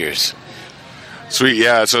next year's. Sweet,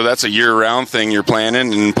 yeah. So that's a year-round thing you're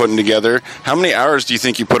planning and putting together. How many hours do you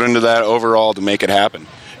think you put into that overall to make it happen?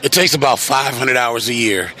 It takes about 500 hours a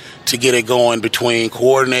year to get it going, between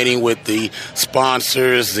coordinating with the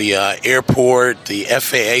sponsors, the airport, the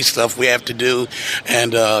FAA stuff we have to do,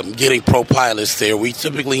 and getting pro pilots there. We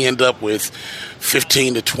typically end up with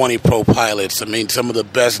 15 to 20 pro pilots. I mean, some of the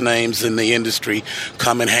best names in the industry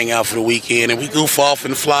come and hang out for the weekend, and we goof off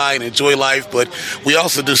and fly and enjoy life, but we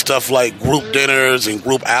also do stuff like group dinners and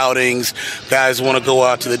group outings. Guys want to go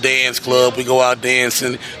out to the dance club, we go out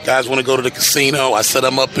dancing. Guys want to go to the casino, I set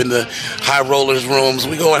them up in the high rollers rooms.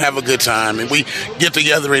 We go and have a good time, and we get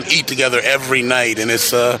together and eat together every night, and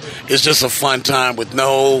it's just a fun time with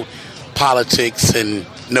no politics and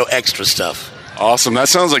no extra stuff. Awesome. That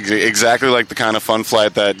sounds like exactly like the kind of fun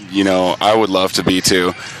flight that, I would love to be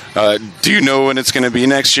to. Do you know when it's going to be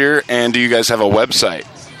next year? And do you guys have a website?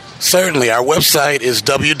 Certainly. Our website is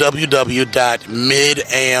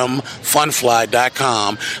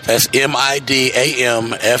www.midamfunfly.com. That's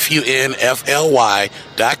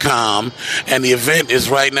midamfunfly.com. And the event is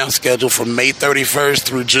right now scheduled for May 31st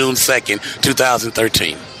through June 2nd,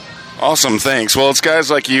 2013. Awesome, thanks. Well, it's guys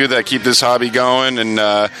like you that keep this hobby going, and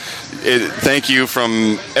thank you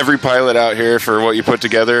from every pilot out here for what you put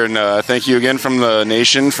together, and thank you again from the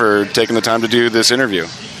nation for taking the time to do this interview.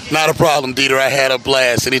 Not a problem, Dieter. I had a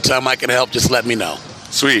blast. Anytime I can help, just let me know.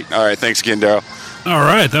 Sweet. All right, thanks again, Daryl. All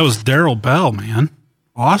right, that was Daryl Bell, man.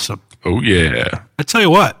 Awesome. Oh, yeah. I tell you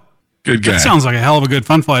what. Good guy. That sounds like a hell of a good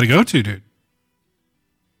fun fly to go to, dude.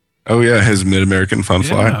 Oh, yeah, his Mid-American Fun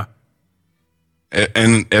Fly. Yeah.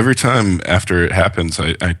 And every time after it happens,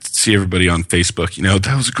 I see everybody on Facebook,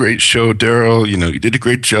 that was a great show, Daryl. You did a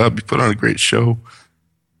great job. You put on a great show.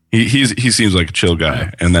 He seems like a chill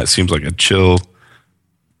guy, and that seems like a chill,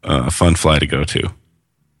 fun fly to go to.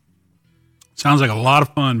 Sounds like a lot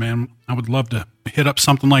of fun, man. I would love to hit up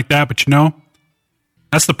something like that, but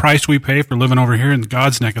that's the price we pay for living over here in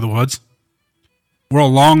God's neck of the woods. We're a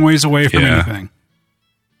long ways away from anything.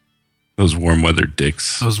 Those warm weather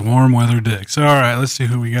dicks. All right, let's see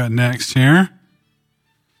who we got next here.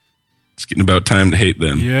 It's getting about time to hate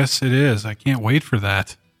them. Yes, it is. I can't wait for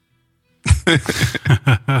that.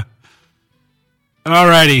 All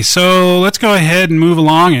righty, so let's go ahead and move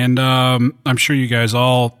along. And I'm sure you guys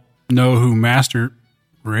all know who Master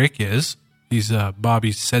Rick is. He's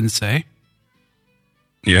Bobby's sensei.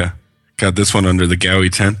 Yeah, got this one under the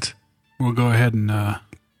Gowie tent. We'll go ahead and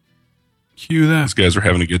cue that. Those guys were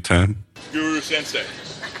having a good time. Guru Sensei.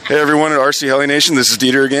 Hey everyone at RC Heli Nation, this is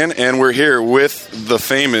Dieter again, and we're here with the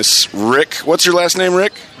famous Rick. What's your last name,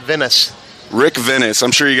 Rick? Venice. Rick Venice.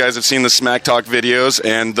 I'm sure you guys have seen the Smack Talk videos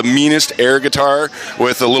and the meanest air guitar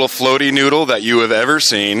with a little floaty noodle that you have ever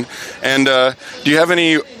seen. And do you have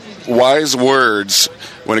any wise words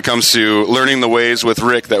when it comes to learning the ways with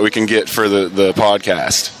Rick that we can get for the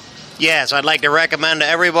podcast? Yes, I'd like to recommend to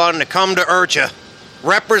everyone to come to IRCHA.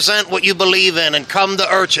 Represent what you believe in and come to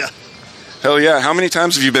IRCHA. Hell yeah. How many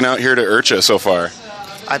times have you been out here to IRCHA so far?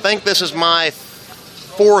 I think this is my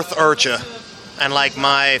fourth IRCHA and like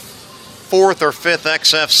my fourth or fifth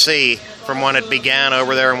XFC from when it began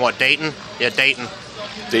over there in Dayton? Yeah, Dayton.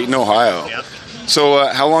 Dayton, Ohio. Yep. So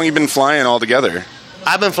how long you been flying altogether?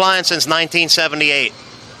 I've been flying since 1978.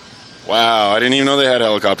 Wow, I didn't even know they had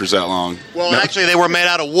helicopters that long. Well, actually, they were made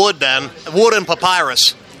out of wood then. Wood and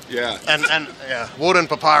papyrus. Yeah. And wood and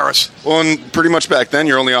papyrus. Well, and pretty much back then,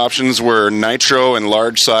 your only options were nitro and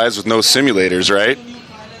large size with no simulators, right?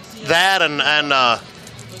 That and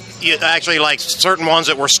you actually, like certain ones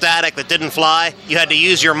that were static that didn't fly, you had to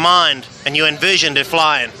use your mind and you envisioned it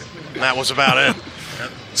flying. And that was about it.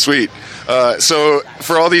 Sweet. So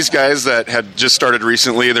for all these guys that had just started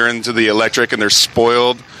recently, they're into the electric and they're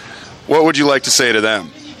spoiled, what would you like to say to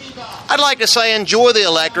them? I'd like to say enjoy the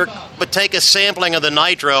electric, but take a sampling of the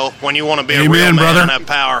nitro when you want to be a Amen, real man brother. and have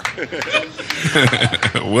power.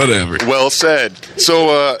 Whatever. Well said.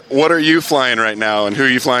 So what are you flying right now, and who are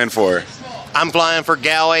you flying for? I'm flying for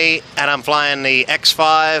Gowie, and I'm flying the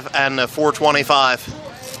X5 and the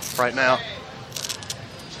 425 right now.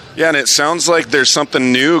 Yeah, and it sounds like there's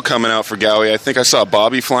something new coming out for Gowie. I think I saw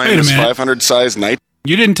Bobby flying Wait a his minute. 500 size nitro.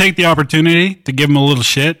 You didn't take the opportunity to give him a little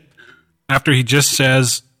shit after he just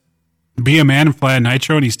says, be a man and fly a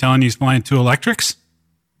nitro, and he's telling you he's flying two electrics?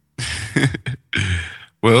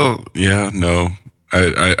 Well, yeah, no.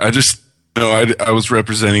 I just, no, I was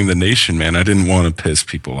representing the nation, man. I didn't want to piss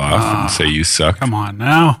people off and say you suck. Come on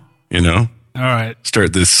now. All right.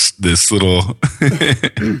 Start this little.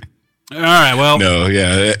 All right, well. No,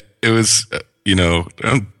 yeah, it was,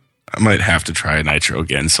 I might have to try a nitro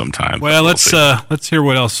again sometime. Well, let's hear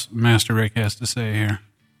what else Master Rick has to say here.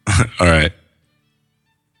 All right.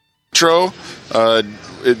 Nitro,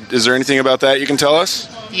 is there anything about that you can tell us?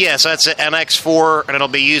 Yes, that's an NX4, and it'll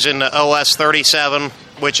be using the OS37,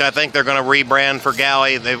 which I think they're going to rebrand for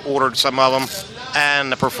Gowie. They've ordered some of them, and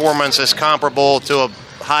the performance is comparable to a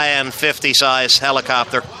high-end 50-size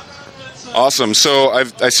helicopter. Awesome. So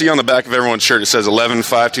I see on the back of everyone's shirt it says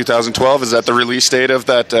 11/5/2012. Is that the release date of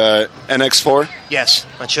that NX4? Yes,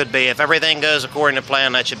 that should be. If everything goes according to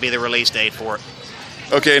plan, that should be the release date for it.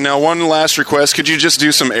 Okay, now one last request. Could you just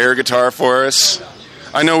do some air guitar for us?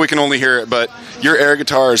 I know we can only hear it, but your air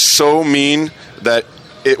guitar is so mean that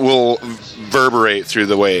it will reverberate through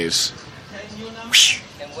the waves.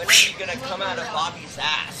 And when are you going to come out of Bobby's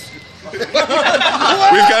ass? We've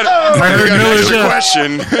got another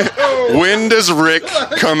question. When does Rick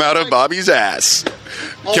come out of Bobby's ass?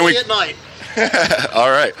 Only at night.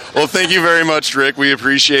 All right. Well, thank you very much, Rick. We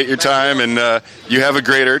appreciate your time, and you have a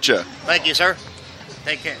great IRCHA. Thank you, sir.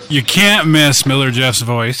 Take care. You can't miss Miller Jeff's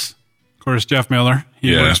voice. Of course, Jeff Miller.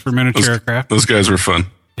 He works for Miniature Aircraft. Those guys were fun.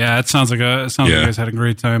 Yeah, it sounds like you guys had a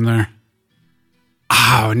great time there.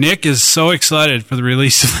 Oh, Nick is so excited for the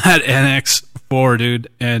release of that NX4, dude.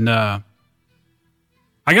 And I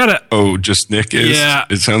gotta. Oh, just Nick is? Yeah.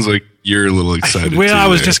 It sounds like you're a little excited. Well, too, I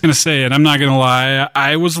was there. just gonna say it. I'm not gonna lie.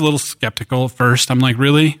 I was a little skeptical at first. I'm like,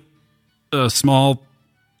 really? A small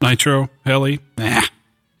nitro heli? Nah.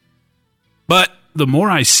 But the more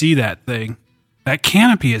I see that thing, that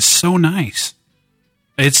canopy is so nice.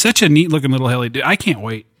 It's such a neat looking little heli. Dude, I can't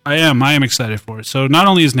wait. I am excited for it. So not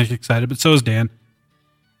only is Nick excited, but so is Dan.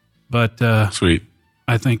 But sweet.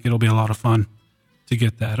 I think it'll be a lot of fun to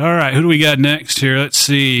get that. All right, who do we got next here? Let's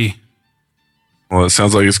see. Well, it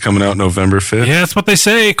sounds like it's coming out November 5th. Yeah, that's what they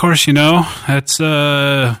say. Of course, that's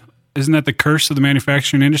isn't that the curse of the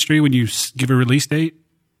manufacturing industry when you give a release date?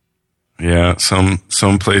 Yeah, some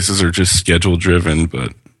places are just schedule driven,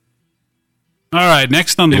 but all right,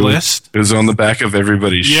 next on the list. It was on the back of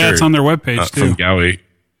everybody's shirt. Yeah, it's on their webpage too. From Gowie.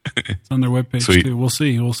 It's on their webpage Sweet. too. We'll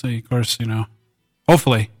see. Of course,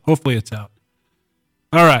 hopefully it's out.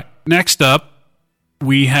 All right, next up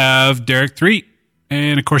we have Derek Threet,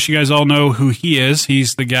 and of course, you guys all know who he is.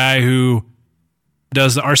 He's the guy who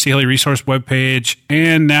does the RC Heli Resource webpage,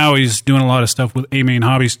 and now he's doing a lot of stuff with A-Main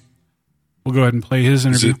Hobbies. We'll go ahead and play his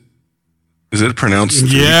interview. Is it pronounced?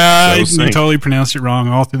 Yeah, I totally pronounced it wrong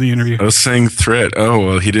all through the interview. I was saying threat. Oh,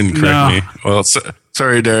 well, he didn't correct me. Well,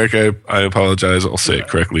 sorry, Derek. I apologize. I'll say it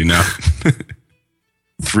correctly now.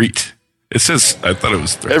 Threat. It says, I thought it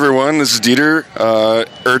was threat. Hey everyone, this is Dieter,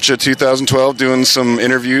 IRCHA 2012, doing some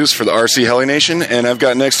interviews for the RC Heli Nation, and I've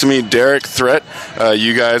got next to me Derek Threat.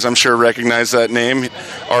 You guys, I'm sure, recognize that name,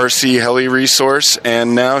 RC Heli Resource,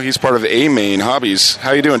 and now he's part of A-Main Hobbies.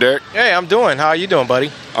 How you doing, Derek? Hey, I'm doing. How are you doing, buddy?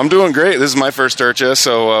 I'm doing great. This is my first IRCHA,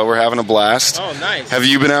 so we're having a blast. Oh, nice. Have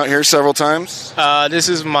you been out here several times? This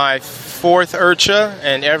is my fourth IRCHA,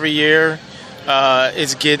 and every year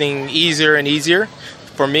it's getting easier and easier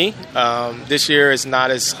for me. This year is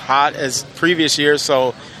not as hot as previous years,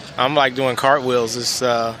 so I'm like doing cartwheels. It's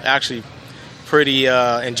actually pretty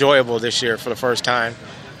enjoyable this year for the first time.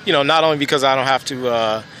 Not only because I don't have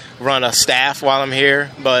to run a staff while I'm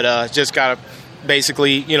here, but just got to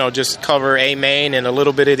basically, just cover A-Main and a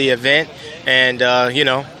little bit of the event. And,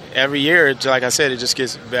 every year, like I said, it just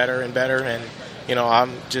gets better and better. And,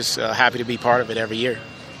 I'm just happy to be part of it every year.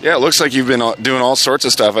 Yeah, it looks like you've been doing all sorts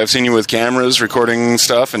of stuff. I've seen you with cameras, recording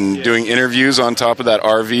stuff, and doing interviews on top of that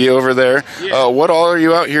RV over there. Yeah. What all are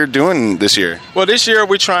you out here doing this year? Well, this year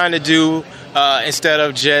we're trying to do, instead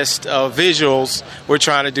of just visuals, we're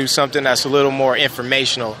trying to do something that's a little more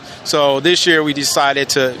informational. So this year we decided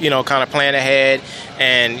to, kind of plan ahead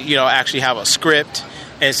and, actually have a script.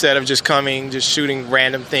 Instead of just shooting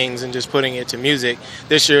random things and just putting it to music,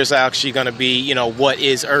 this year is actually going to be, what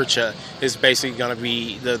is IRCHA? Is basically going to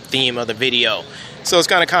be the theme of the video. So it's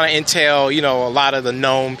going to kind of entail, a lot of the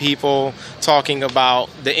known people talking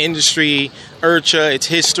about the industry, IRCHA, its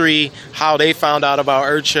history, how they found out about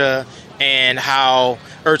IRCHA, and how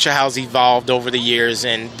IRCHA has evolved over the years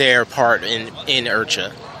and their part in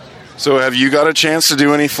IRCHA. So have you got a chance to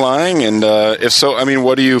do any flying? And if so,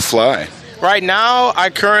 what do you fly? Right now, I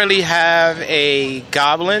currently have a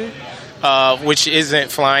Goblin, which isn't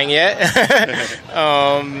flying yet.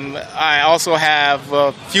 I also have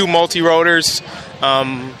a few multi-rotors,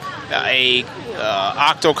 a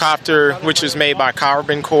Octocopter, which is made by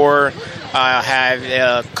Carbon Core. I have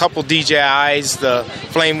a couple DJIs, the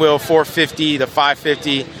Flamewheel 450, the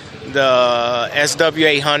 550, the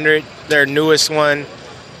SW800, their newest one.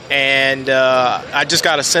 And I just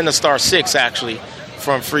got a Cinestar 6, actually,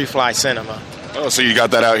 from Free Fly Cinema. Oh, so you got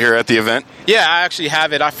that out here at the event? Yeah, I actually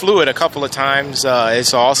have it. I flew it a couple of times.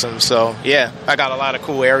 It's awesome. So, yeah, I got a lot of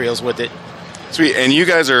cool aerials with it. Sweet. And you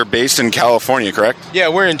guys are based in California, correct? Yeah,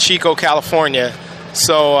 we're in Chico, California.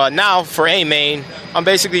 So now for A-Main, I'm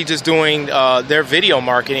basically just doing their video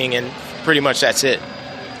marketing, and pretty much that's it.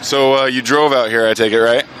 So you drove out here, I take it,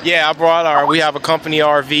 right? Yeah, we have a company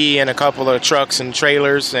RV and a couple of trucks and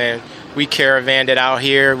trailers, and we caravanned it out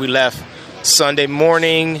here. We left Sunday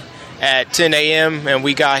morning at 10 a.m. and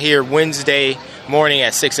we got here Wednesday morning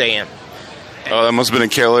at 6 a.m. Oh, that must have been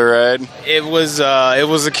a killer ride. It was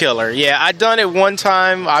a killer. Yeah, I done it one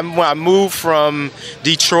time. I moved from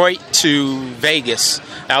Detroit to Vegas.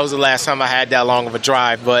 That was the last time I had that long of a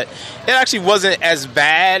drive, but it actually wasn't as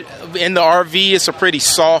bad in the RV. It's a pretty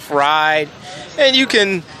soft ride, and you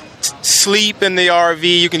can sleep in the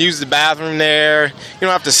RV. You can use the bathroom there. You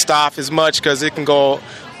don't have to stop as much because it can go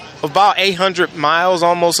about 800 miles,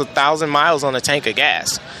 almost 1,000 miles on a tank of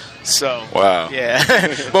gas. So wow,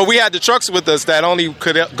 yeah. But we had the trucks with us that only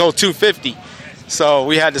could go 250, so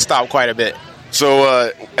we had to stop quite a bit.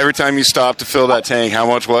 So every time you stopped to fill that tank, how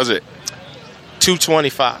much was it?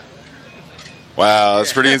 $225. Wow,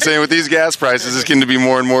 that's pretty insane. With these gas prices, it's going to be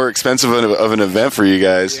more and more expensive of an event for you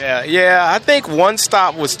guys. Yeah. I think one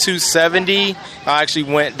stop was $270. I actually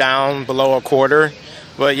went down below a quarter,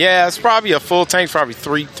 but yeah, it's probably a full tank, probably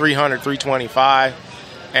 $300, $325.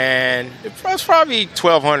 And it's probably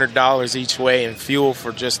 $1,200 each way in fuel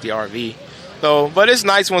for just the RV. So, but it's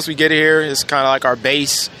nice once we get here. It's kind of like our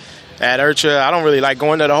base at IRCHA. I don't really like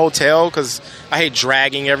going to the hotel because I hate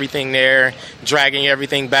dragging everything there, dragging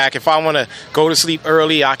everything back. If I want to go to sleep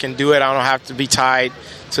early, I can do it. I don't have to be tied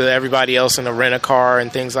to everybody else in the rent-a-car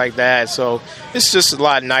and things like that. So it's just a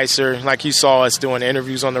lot nicer. Like you saw us doing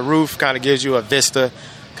interviews on the roof, kind of gives you a vista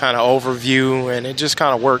kind of overview, and it just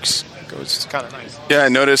kind of works. It's kind of nice. Yeah, I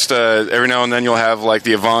noticed every now and then you'll have like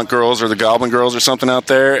the Avant girls or the Goblin girls or something out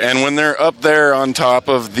there, and when they're up there on top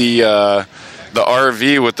of the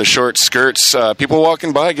RV with the short skirts, people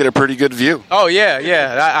walking by get a pretty good view. Oh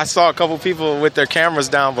yeah. I saw a couple people with their cameras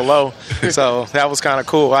down below, so that was kind of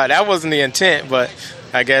cool. That wasn't the intent, but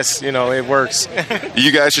I guess, it works.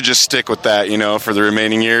 You guys should just stick with that, for the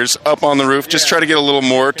remaining years. Up on the roof, just try to get a little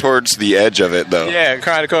more towards the edge of it, though. Yeah,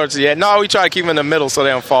 kind of towards the edge. No, we try to keep them in the middle so they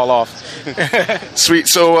don't fall off. Sweet.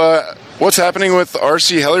 So what's happening with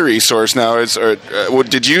RC Heli Resource now?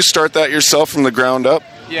 Did you start that yourself from the ground up?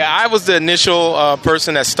 Yeah, I was the initial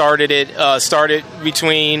person that started it. Started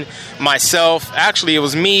between myself. Actually, it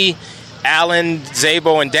was me, Alan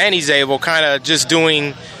Zabel, and Danny Zabel kind of just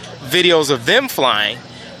doing videos of them flying,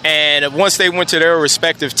 and once they went to their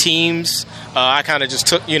respective teams, I kind of just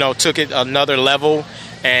took it another level,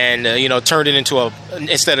 and turned it into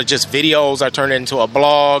instead of just videos, I turned it into a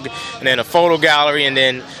blog, and then a photo gallery, and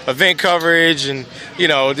then event coverage, and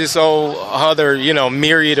this whole other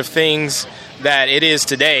myriad of things that it is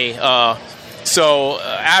today. So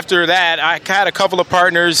after that, I had a couple of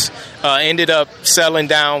partners, ended up settling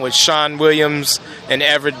down with Sean Williams and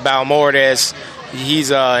Everett Balmordes.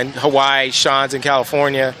 He's in Hawaii, Sean's in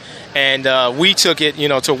California, and we took it,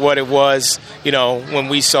 to what it was, when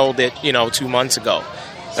we sold it, 2 months ago.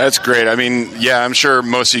 That's great. I mean, yeah, I'm sure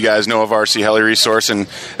most of you guys know of RC Heli Resource, and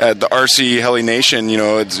the RC Heli Nation,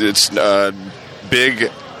 it's a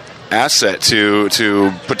big asset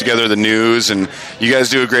to put together the news, and you guys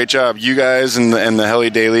do a great job. You guys and the Heli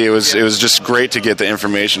Daily, it was just great to get the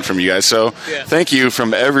information from you guys. So thank you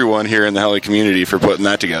from everyone here in the Heli community for putting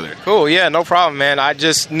that together. Cool. Yeah, no problem, man. I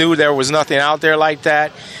just knew there was nothing out there like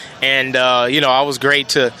that, and I was great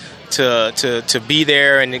to be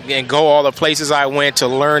there and go all the places I went to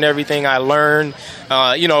learn everything I learned.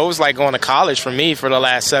 It was like going to college for me for the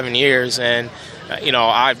last 7 years, and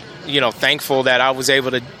thankful that I was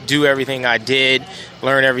able to do everything I did,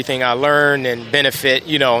 learn everything I learned, and benefit,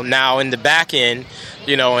 now in the back end,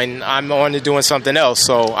 and I'm on to doing something else.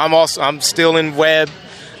 So I'm still in web.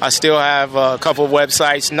 I still have a couple of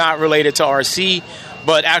websites not related to RC,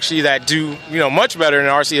 but actually that do, much better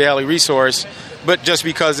than RC Heli Resource, but just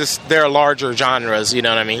because they're larger genres, you know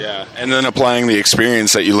what I mean? Yeah, and then applying the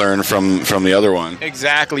experience that you learned from the other one.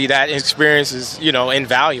 Exactly, that experience is,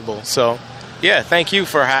 invaluable. So yeah, thank you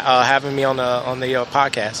for having me on the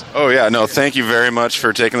podcast. Oh yeah, no, thank you very much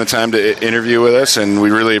for taking the time to interview with us, and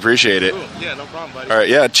we really appreciate it. Cool. Yeah, no problem, buddy. All right,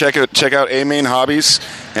 yeah, check out A-Main Hobbies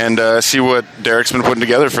and see what Derek's been putting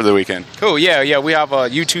together for the weekend. Cool. Yeah, we have a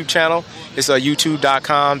YouTube channel. It's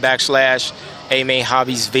youtube.com/A-Main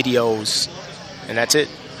Hobbies videos, and that's it.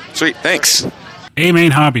 Sweet, thanks.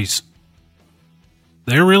 A-Main Hobbies.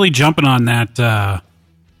 They're really jumping on that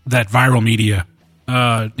viral media.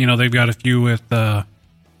 They've got a few with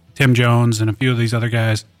Tim Jones and a few of these other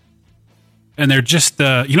guys. And they're just,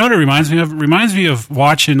 what it reminds me of? It reminds me of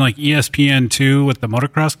watching like ESPN2 with the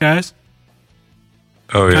motocross guys.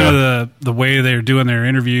 Oh, yeah. Kind of the way they're doing their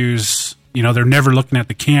interviews. They're never looking at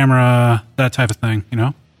the camera, that type of thing,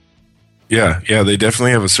 Yeah, they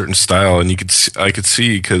definitely have a certain style, and I could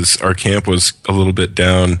see because our camp was a little bit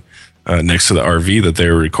down next to the RV that they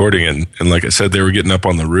were recording in, and like I said, they were getting up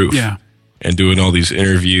on the roof, and doing all these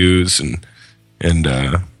interviews, and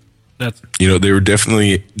they were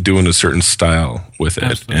definitely doing a certain style with it.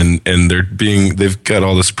 Absolutely. and they've got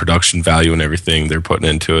all this production value and everything they're putting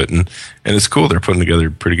into it, and it's cool. They're putting together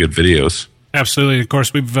pretty good videos. Absolutely. Of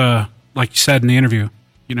course, we've like you said in the interview,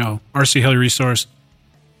 RC Heli Resource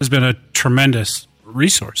has been a tremendous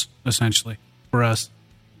resource essentially for us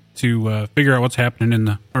to figure out what's happening in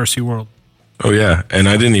the RC world. Oh yeah, and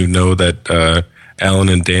I didn't even know that Alan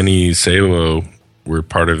and Danny Salo were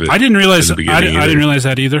part of it. I didn't realize. I didn't realize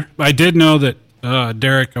that either. I did know that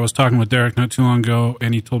Derek. I was talking with Derek not too long ago,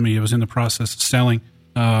 and he told me he was in the process of selling.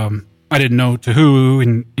 I didn't know to who,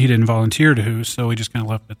 and he didn't volunteer to who, so we just kind of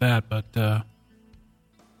left it at that. But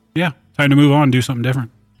yeah, time to move on and do something different.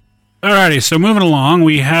 Alrighty, so moving along,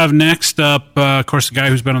 we have next up, of course, the guy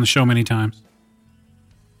who's been on the show many times,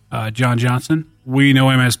 John Johnson. We know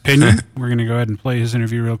him as Pinion. We're going to go ahead and play his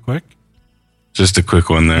interview real quick. Just a quick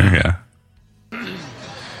one there, yeah.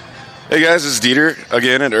 Hey guys, it's Dieter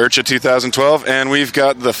again at IRCHA 2012, and we've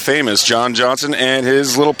got the famous John Johnson and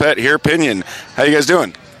his little pet here, Pinion. How you guys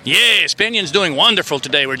doing? Yes, Pinion's doing wonderful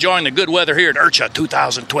today. We're enjoying the good weather here at IRCHA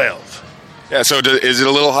 2012. Yeah, so is it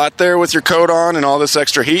a little hot there with your coat on and all this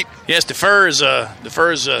extra heat? Yes, the fur is getting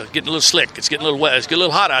a little slick. It's getting a little wet. It's getting a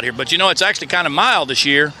little hot out here, but it's actually kind of mild this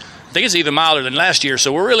year. I think it's even milder than last year,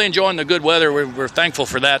 so we're really enjoying the good weather. We're thankful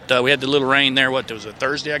for that. We had the little rain there. What was it,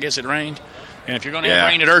 Thursday? I guess it rained. And if you're going to have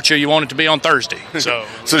rain at IRCHA, you want it to be on Thursday. So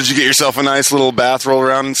did you get yourself a nice little bath, roll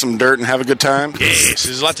around in some dirt, and have a good time? Yes,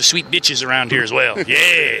 there's lots of sweet bitches around here as well.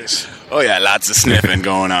 Yes. Oh, yeah, lots of sniffing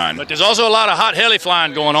going on. But there's also a lot of hot heli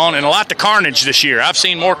flying going on and a lot of carnage this year. I've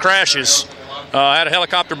seen more crashes. I had a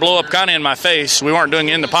helicopter blow up kind of in my face. We weren't doing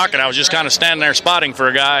it in the pocket. I was just kind of standing there spotting for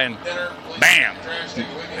a guy, and bam,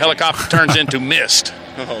 helicopter turns into mist.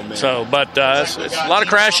 Oh, man. So, but it's a lot of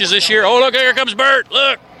crashes this year. Oh, look, here comes Bert.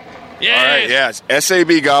 Look. Yes. All right, yes.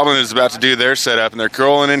 SAB Goblin is about to do their setup, and they're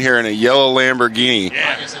rolling in here in a yellow Lamborghini.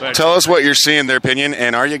 Yeah, tell us what you're seeing there, Pinion,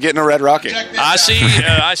 and are you getting a red rocket? I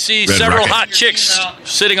see several hot chicks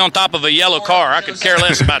sitting on top of a yellow car. I could care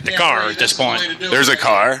less about the car at this point. There's a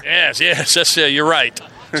car? Yes, that's, you're right.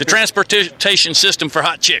 It's a transportation system for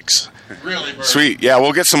hot chicks. Sweet. Yeah,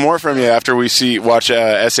 we'll get some more from you after we watch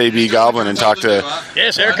SAB Goblin and talk to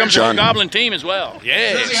Yes, there comes John. the Goblin team as well.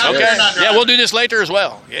 Yes. Okay. Yeah, we'll do this later as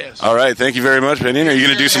well. Yes. All right. Thank you very much, Pinion. Are you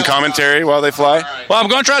going to do some commentary while they fly? Well, I'm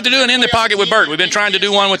going to try to do an in the pocket with Bert. We've been trying to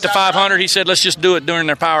do one with the 500. He said, let's just do it during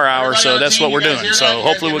their power hour. So that's what we're doing. So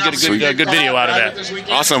hopefully we'll get a good video out of that.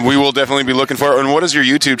 Awesome. We will definitely be looking for it. And what is your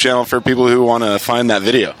YouTube channel for people who want to find that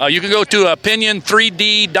video? You can go to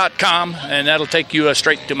pinion3d.com, and that'll take you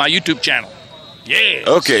straight to my YouTube channel. Yeah.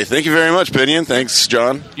 Okay, thank you very much, Pinion. Thanks,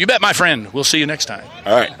 John. You bet, my friend. We'll see you next time.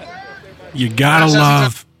 All right. You gotta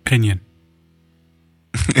love Pinion.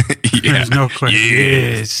 There's no question.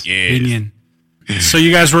 Yes. Pinion. So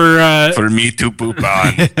you guys were for me to poop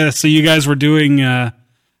on. So you guys were doing an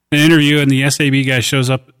interview, and the SAB guy shows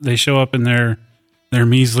up. They show up in their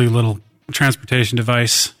measly little transportation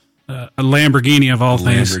device. A Lamborghini of all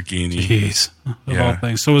things. Lamborghini. Jeez. Of all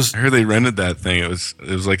things. So I heard they rented that thing. It was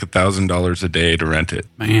like $1,000 a day to rent it.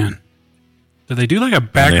 Man. Did they do like a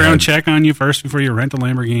background check on you first before you rent a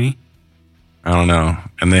Lamborghini? I don't know.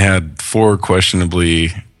 And they had 4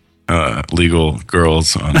 questionably legal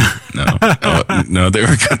girls on. No, they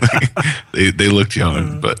were kind of, they looked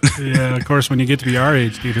young, but yeah, of course, when you get to be our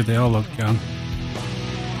age, dude, they all look young.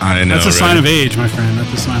 I know. That's a sign of age, my friend.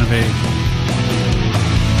 That's a sign of age.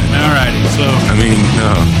 Alrighty, so I mean,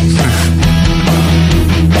 no.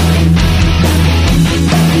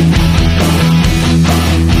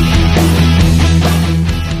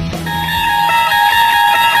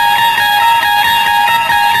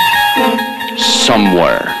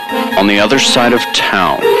 Somewhere on the other side of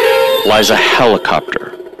town lies a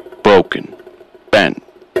helicopter, broken, bent,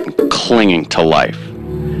 and clinging to life.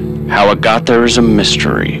 How it got there is a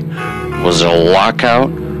mystery. Was it a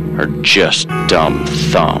lockout or just dumb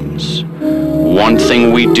thumbs? One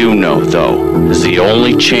thing we do know, though, is the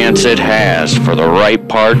only chance it has for the right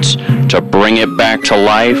parts to bring it back to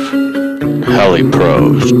life,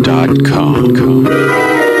 helipros.com.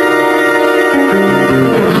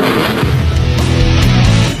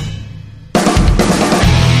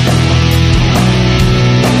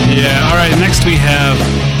 Next we have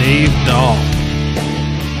Dave Dahl.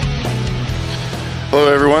 Hello,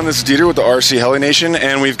 everyone. This is Dieter with the RC Heli Nation,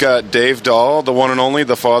 and we've got Dave Dahl, the one and only,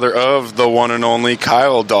 the father of the one and only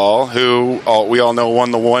Kyle Dahl, who we all know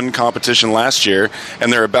won the one competition last year, and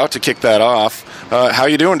they're about to kick that off. How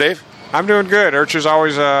you doing, Dave? I'm doing good. IRCHA's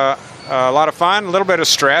always a lot of fun, a little bit of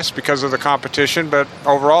stress because of the competition, but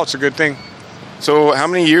overall it's a good thing. So how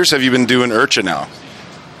many years have you been doing IRCHA now?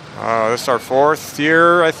 This is our 4th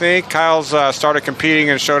year, I think. Kyle's started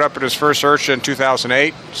competing and showed up at his first IRCHA in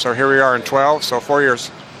 2008, so here we are in 12, so 4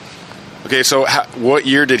 years. Okay, so what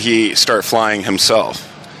year did he start flying himself?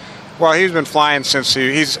 Well, he's been flying since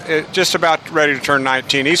he's just about ready to turn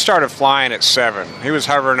 19. He started flying at 7. He was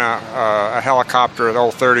hovering a helicopter, the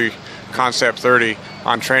old 30, Concept 30,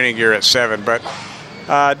 on training gear at 7, but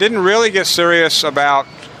didn't really get serious about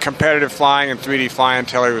competitive flying and 3D flying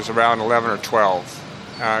until he was around 11 or 12.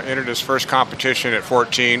 Entered his first competition at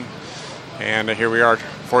 14, and here we are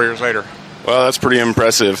 4 years later. Well, that's pretty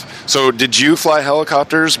impressive. So did you fly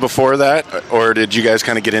helicopters before that, or did you guys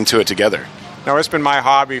kind of get into it together? No, it's been my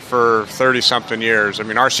hobby for 30-something years. I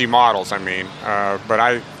mean, RC models, but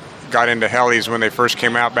I got into helis when they first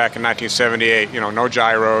came out back in 1978. No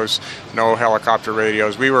gyros, no helicopter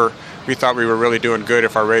radios. We thought we were really doing good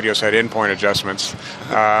if our radios had endpoint adjustments.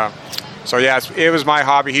 So yeah, it was my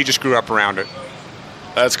hobby. He just grew up around it.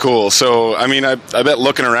 That's cool. So, I bet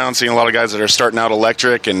looking around, seeing a lot of guys that are starting out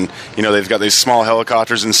electric and, they've got these small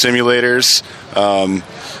helicopters and simulators.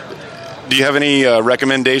 Do you have any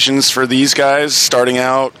recommendations for these guys starting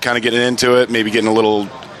out, kind of getting into it, maybe get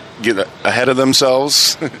ahead of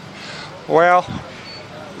themselves? Well,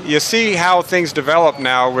 you see how things develop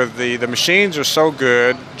now with the machines are so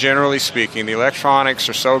good, generally speaking. The electronics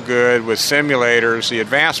are so good with simulators. The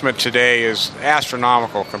advancement today is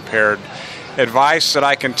astronomical compared. Advice that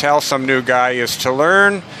I can tell some new guy is to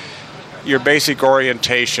learn your basic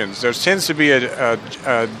orientations. There tends to be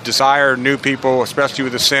a desire, new people, especially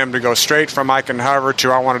with the sim, to go straight from I can hover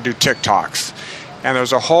to I want to do TikToks. And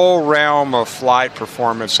there's a whole realm of flight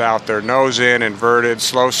performance out there, nose in, inverted,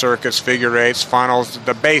 slow circuits, figure eights, funnels,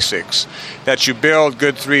 the basics that you build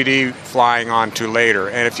good 3D flying onto later.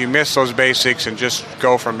 And if you miss those basics and just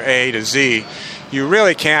go from A to Z, you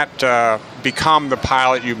really can't become the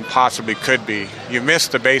pilot you possibly could be. You miss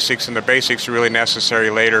the basics, and the basics are really necessary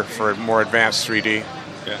later for more advanced 3D.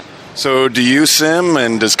 Yeah. So do you sim,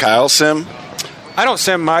 and does Kyle sim? I don't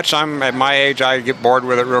sim much. I'm at my age, I get bored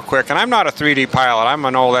with it real quick. And I'm not a 3D pilot. I'm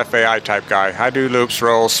an old FAI type guy. I do loops,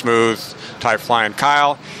 rolls, smooth type flying.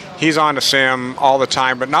 Kyle, he's on to sim all the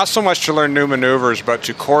time, but not so much to learn new maneuvers, but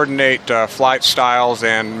to coordinate flight styles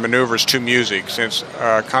and maneuvers to music, since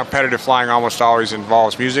competitive flying almost always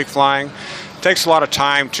involves music flying. It takes a lot of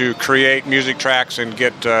time to create music tracks and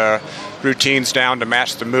get routines down to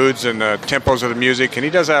match the moods and the tempos of the music, and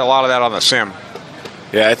he does a lot of that on the sim.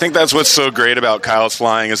 Yeah, I think that's what's so great about Kyle's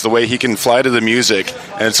flying is the way he can fly to the music,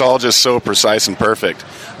 and it's all just so precise and perfect.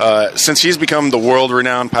 Since he's become the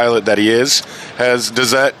world-renowned pilot that he is,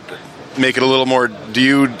 does that make it a little more, do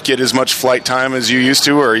you get as much flight time as you used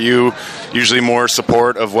to, or are you usually more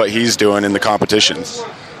support of what he's doing in the competitions?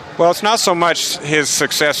 Well, it's not so much his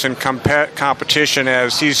success in competition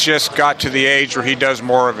as he's just got to the age where he does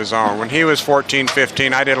more of his own. When he was 14,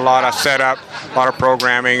 15, I did a lot of setup, a lot of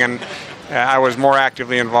programming, and I was more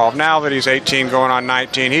actively involved. Now that he's 18, going on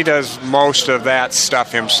 19, he does most of that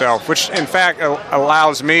stuff himself, which in fact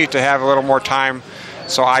allows me to have a little more time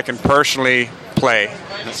so I can personally play.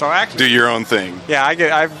 So actually, do your own thing. Yeah,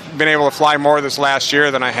 I've been able to fly more this last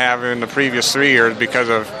year than I have in the previous 3 years because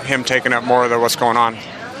of him taking up more of what's going on.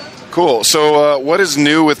 Cool. So what is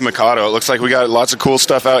new with Mikado? It looks like we got lots of cool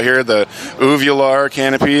stuff out here, the Uvular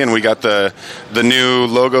canopy, and we got the new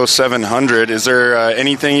Logo 700. Is there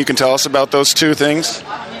anything you can tell us about those two things?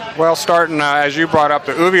 Well, starting, as you brought up,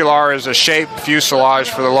 the Uvular is a shaped fuselage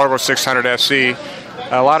for the Logo 600 SC.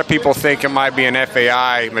 A lot of people think it might be an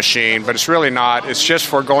FAI machine, but it's really not. It's just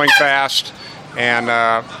for going fast and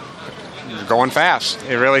going fast.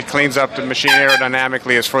 It really cleans up the machine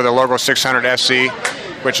aerodynamically. It's for the Logo 600 SC,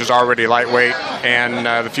 which is already lightweight, and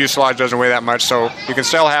the fuselage doesn't weigh that much, so you can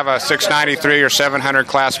still have a 693 or 700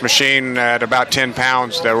 class machine at about 10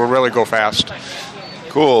 pounds that will really go fast.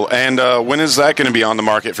 Cool. And when is that going to be on the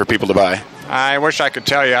market for people to buy? I wish I could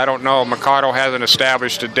tell you. I don't know. Mikado hasn't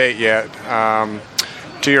established a date yet.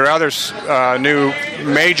 To your other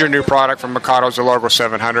major new product from Mikado is the Logo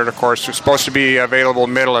 700. Of course, it's supposed to be available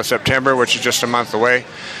middle of September, which is just a month away.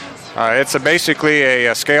 It's basically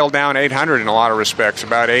a scaled-down 800 in a lot of respects.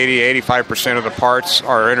 About 80-85% of the parts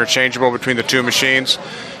are interchangeable between the two machines.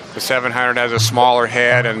 The 700 has a smaller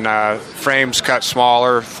head and frames cut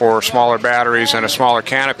smaller for smaller batteries and a smaller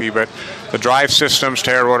canopy, but the drive systems,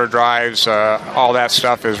 tail rotor drives, all that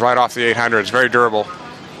stuff is right off the 800. It's very durable.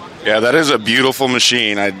 Yeah, that is a beautiful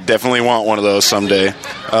machine. I definitely want one of those someday.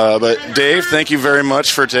 But Dave, thank you very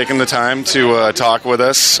much for taking the time to talk with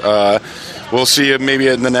us. We'll see you maybe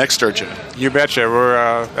in the next IRCHA. You betcha. We're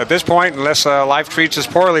at this point, unless life treats us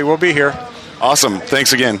poorly, we'll be here. Awesome.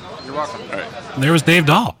 Thanks again. You're welcome. All right. There was Dave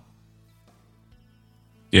Dahl.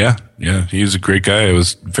 Yeah, he was a great guy. It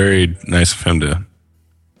was very nice of him to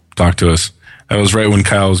talk to us. That was right when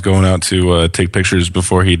Kyle was going out to take pictures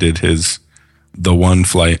before he did the one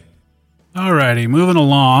flight. Alrighty, moving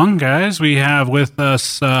along, guys. We have with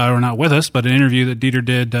us, or not with us, but an interview that Dieter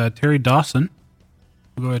did, Terry Dawson.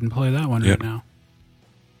 We'll go ahead and play that one right now.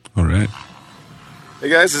 All right. Hey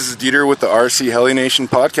guys, this is Dieter with the RC Heli Nation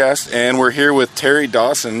podcast, and we're here with Terry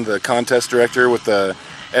Dawson, the contest director with the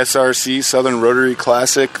SRC Southern Rotary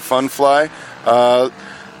Classic Fun Fly.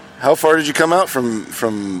 How far did you come out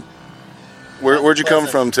from where'd you come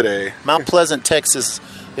from today? Mount Pleasant, Texas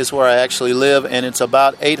is where I actually live, and it's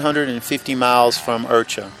about 850 miles from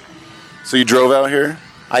IRCHA. So you drove out here?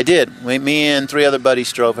 I did. Me and 3 other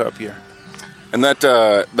buddies drove up here. And that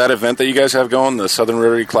event that you guys have going, the Southern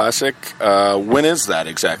Rotary Classic, when is that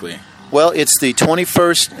exactly? Well, it's the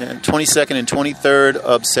 21st, 22nd, and 23rd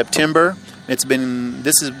of September.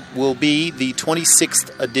 Will be the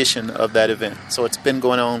 26th edition of that event. So it's been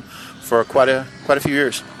going on for quite a few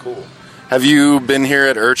years. Cool. Have you been here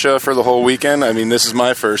at IRCHA for the whole weekend? I mean, this is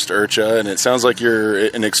my first IRCHA, and it sounds like you're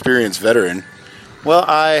an experienced veteran. Well,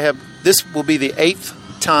 this will be the 8th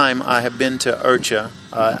time I have been to IRCHA.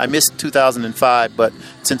 I missed 2005, but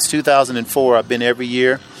since 2004, I've been every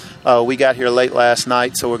year. We got here late last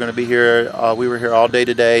night, so we're going to be here. We were here all day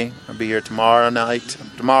today. I'll be here tomorrow night.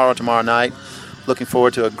 Looking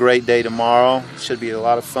forward to a great day tomorrow. Should be a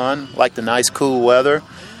lot of fun. Like the nice, cool weather.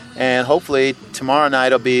 And hopefully tomorrow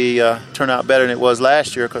night will turn out better than it was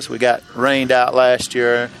last year, because we got rained out last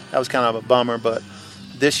year. That was kind of a bummer, but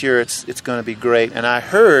this year it's going to be great. And I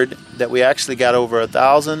heard that we actually got over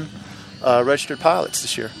 1,000 registered pilots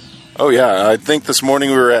this year. Oh, yeah. I think this morning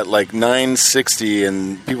we were at like 960,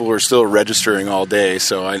 and people were still registering all day.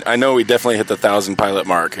 So I know we definitely hit the 1,000 pilot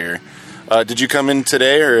mark here. Did you come in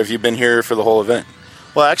today, or have you been here for the whole event?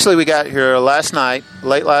 Well, actually, we got here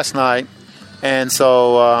late last night. And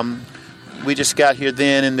so we just got here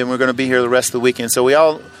then, and then we're going to be here the rest of the weekend. So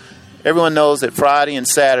everyone knows that Friday and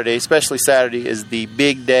Saturday, especially Saturday, is the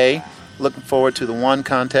big day. Looking forward to the one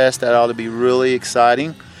contest. That ought to be really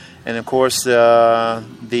exciting. And, of course, the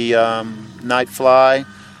night fly,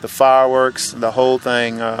 the fireworks, the whole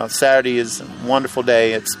thing. Saturday is a wonderful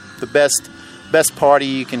day. It's the best party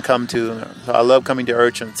you can come to. I love coming to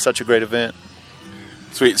IRCHA. It's such a great event.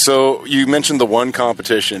 Sweet. So you mentioned the one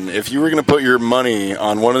competition. If you were going to put your money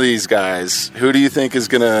on one of these guys, who do you think is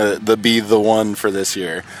going to be the one for this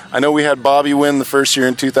year? I know we had Bobby win the first year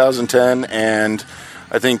in 2010, and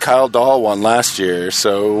I think Kyle Dahl won last year.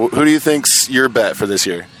 So who do you think's your bet for this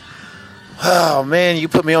year? Oh, man, you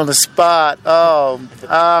put me on the spot.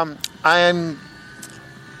 I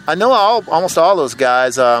know almost all those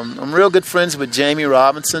guys. I'm real good friends with Jamie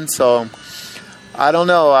Robinson, so I don't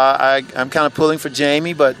know. I'm kind of pulling for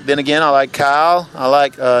Jamie, but then again, I like Kyle. I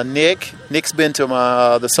like Nick. Nick's been to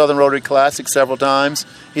the Southern Rotary Classic several times.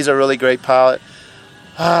 He's a really great pilot.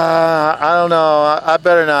 I don't know. I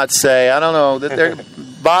better not say. I don't know.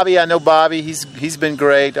 Bobby, I know Bobby. He's been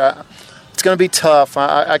great. It's going to be tough.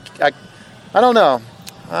 I don't know.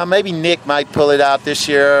 Maybe Nick might pull it out this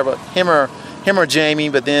year, but him or Jamie.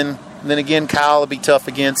 But then again, Kyle will be tough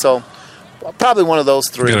again. So probably one of those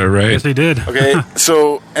 3. Got it right. Yes, he did. Okay.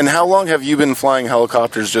 So, and how long have you been flying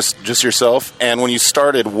helicopters? Just yourself? And when you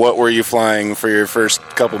started, what were you flying for your first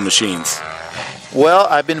couple machines? Well,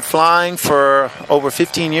 I've been flying for over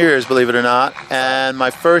 15 years, believe it or not. And my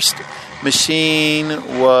first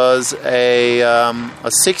machine was a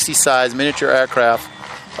 60 size miniature aircraft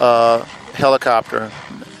helicopter,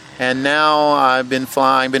 and now I've been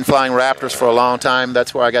flying Raptors for a long time.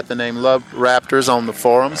 That's where I got the name Love Raptors on the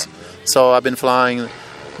forums. So I've been flying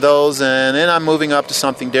those, and then I'm moving up to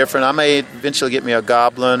something different. I may eventually get me a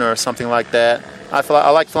Goblin or something like that. I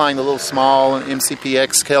like flying the little small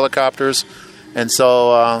MCPX helicopters, and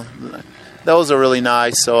so those are really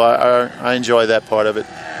nice. So I enjoy that part of it.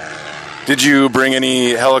 Did you bring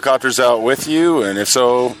any helicopters out with you? And if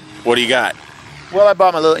so, what do you got? Well, I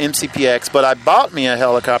bought my little MCPX, but I bought me a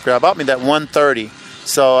helicopter. I bought me that 130.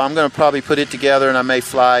 So I'm going to probably put it together, and I may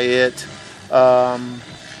fly it. I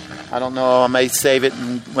don't know. I may save it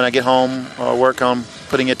when I get home or work on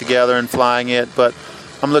putting it together and flying it. But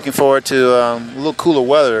I'm looking forward to a little cooler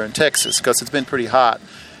weather in Texas because it's been pretty hot.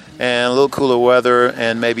 and a little cooler weather,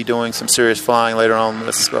 and maybe doing some serious flying later on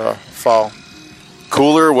this fall.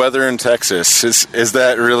 Cooler weather in Texas. Is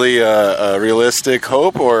that really a realistic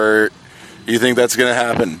hope, or do you think that's going to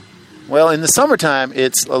happen? Well, in the summertime,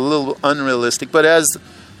 it's a little unrealistic, but as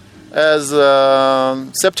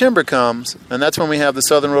September comes, and that's when we have the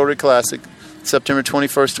Southern Rotary Classic, September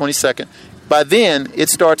 21st, 22nd, by then it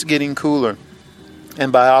starts getting cooler.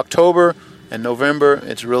 And by October and November,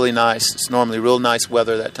 it's really nice. It's normally real nice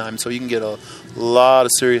weather that time, so you can get a lot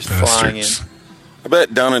of serious flying in. I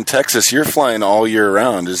bet down in Texas, you're flying all year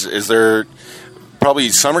round. Is there probably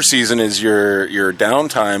summer season is your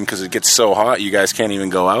downtime because it gets so hot you guys can't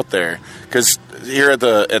even go out there? Because here at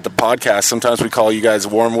the podcast, sometimes we call you guys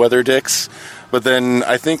warm weather dicks, but then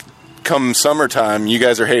I think come summertime, you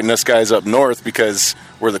guys are hating us guys up north because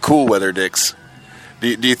we're the cool weather dicks. Do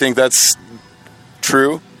you think that's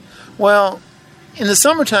true? Well, in the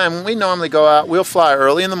summertime, we normally go out. We'll fly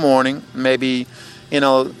early in the morning, maybe.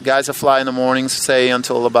 Guys that fly in the mornings, say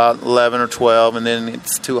until about 11 or 12, and then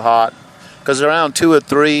it's too hot. Because around 2 or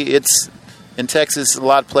 3, it's in Texas, a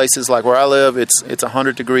lot of places like where I live, it's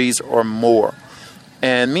 100 degrees or more.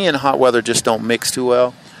 And me and hot weather just don't mix too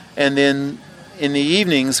well. And then in the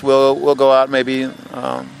evenings, we'll go out maybe,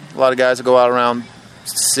 a lot of guys will go out around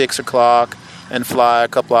 6 o'clock and fly a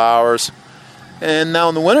couple of hours. And now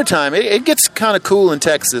in the wintertime, it gets kind of cool in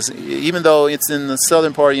Texas, even though it's in the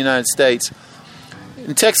southern part of the United States.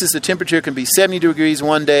 In Texas, the temperature can be 70 degrees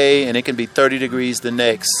one day, and it can be 30 degrees the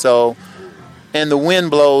next. So, and the wind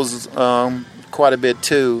blows quite a bit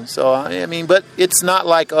too. So, I mean, but it's not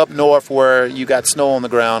like up north where you got snow on the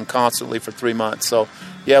ground constantly for 3 months. So,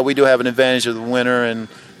 yeah, we do have an advantage of the winter, and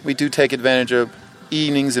we do take advantage of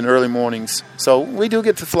evenings and early mornings. So we do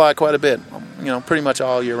get to fly quite a bit, pretty much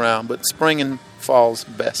all year round. But spring and fall's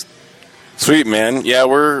best. Sweet, man. Yeah,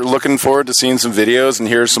 we're looking forward to seeing some videos and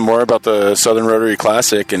hear some more about the Southern Rotary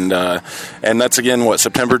Classic. And that's, again,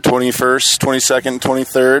 September 21st, 22nd,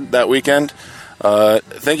 23rd, that weekend.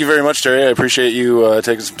 Thank you very much, Terry. I appreciate you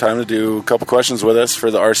taking some time to do a couple questions with us for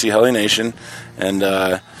the RC Heli Nation. And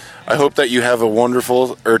I hope that you have a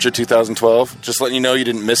wonderful IRCHA 2012. Just letting you know you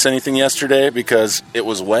didn't miss anything yesterday because it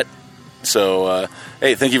was wet. So,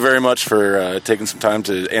 hey, thank you very much for taking some time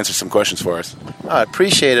to answer some questions for us. I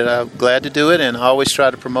appreciate it. I'm glad to do it, and I always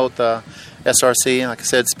try to promote the SRC. Like I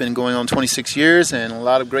said, it's been going on 26 years, and a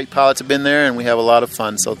lot of great pilots have been there, and we have a lot of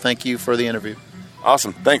fun. So thank you for the interview.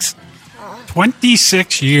 Awesome. Thanks.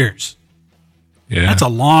 26 years. Yeah. That's a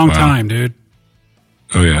long time, dude.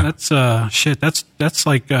 Oh, yeah. That's, that's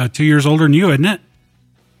like 2 years older than you, isn't it?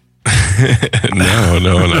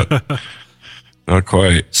 No. Not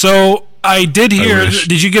quite. So I did hear.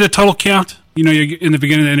 Did you get a total count? In the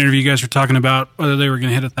beginning of the interview, you guys were talking about whether they were going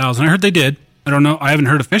to hit 1,000. I heard they did. I don't know. I haven't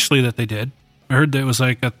heard officially that they did. I heard that it was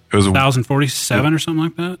like 1,047 or something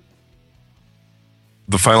like that.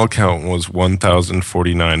 The final count was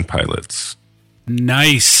 1,049 pilots.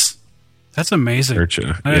 Nice. That's amazing.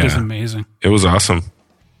 IRCHA. That is amazing. It was awesome.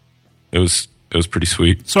 It was pretty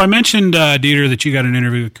sweet. So I mentioned, Dieter, that you got an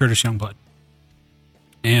interview with Curtis Youngblood.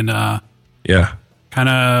 And yeah, kind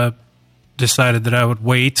of decided that I would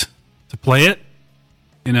wait to play it.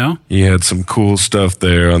 He had some cool stuff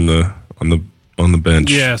there on the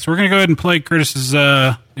bench. Yeah, so we're gonna go ahead and play Curtis's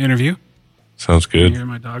interview. Sounds good. You hear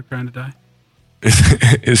my dog trying to die?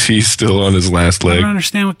 Is he still on his last leg? I don't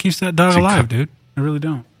understand what keeps that dog alive, dude. I really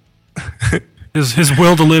don't. His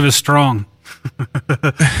will to live is strong. All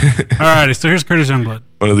righty, so here's Curtis Youngblood.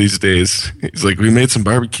 One of these days, he's like, we made some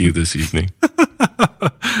barbecue this evening.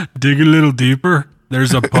 Dig a little deeper.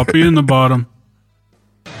 There's a puppy in the bottom.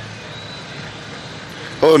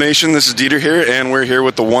 Hello, Nation. This is Dieter here, and we're here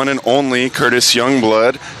with the one and only Curtis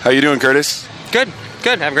Youngblood. How you doing, Curtis? Good.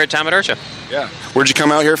 Have a great time at IRCHA. Yeah. Where'd you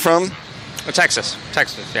come out here from? Texas,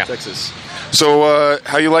 yeah. Texas. So,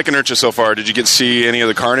 how you liking IRCHA so far? Did you get to see any of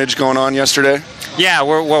the carnage going on yesterday? Yeah,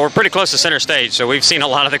 we're pretty close to center stage, so we've seen a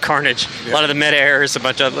lot of the carnage, a lot of the mid-airs, a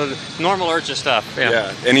bunch of normal IRCHA stuff.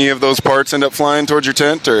 Yeah. Any of those parts end up flying towards your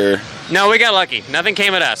tent, or? No, we got lucky. Nothing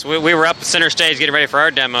came at us. We were up at center stage getting ready for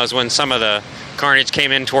our demos when some of the carnage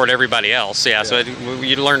came in toward everybody else. Yeah. So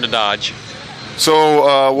you learn to dodge.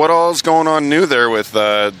 So, what all is going on new there with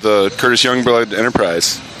the Curtis Youngblood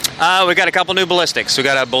Enterprise? We got a couple new ballistics. We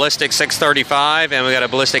got a ballistic 635 and we got a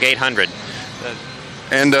ballistic 800.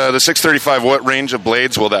 And the 635, what range of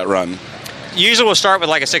blades will that run? Usually we'll start with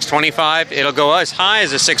like a 625. It'll go as high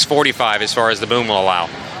as a 645 as far as the boom will allow.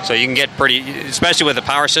 So you can get pretty, especially with the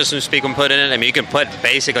power systems people can put in it. I mean, you can put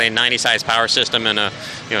basically a 90 size power system in a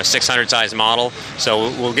 600 size model. So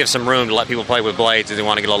we'll give some room to let people play with blades if they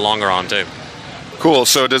want to get a little longer on too. Cool.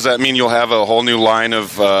 So does that mean you'll have a whole new line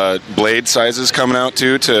of blade sizes coming out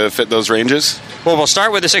too to fit those ranges? Well, we'll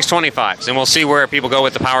start with the 625s, and we'll see where people go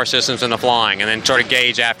with the power systems and the flying, and then sort of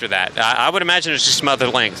gauge after that. I would imagine it's just some other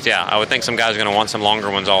lengths, yeah. I would think some guys are going to want some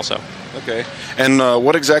longer ones also. Okay. And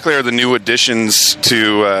what exactly are the new additions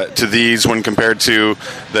to these when compared to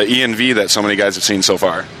the ENV that so many guys have seen so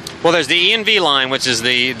far? Well, there's the ENV line, which is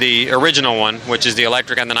the original one, which is the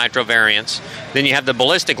electric and the nitro variants. Then you have the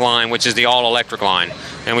ballistic line, which is the all-electric line.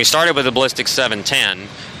 And we started with the ballistic 710,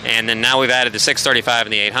 and then now we've added the 635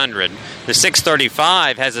 and the 800. The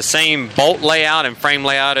 635 has the same bolt layout and frame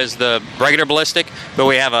layout as the regular ballistic, but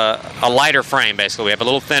we have a lighter frame, basically. We have a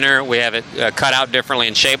little thinner. We have it cut out differently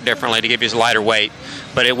and shaped differently to give you a lighter weight.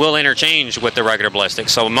 But it will interchange with the regular ballistic,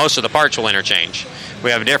 so most of the parts will interchange.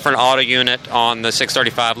 We have a different auto unit on the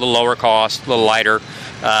 635, a little lower cost, a little lighter.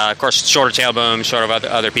 Of course, shorter tail boom, short of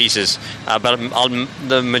other pieces. But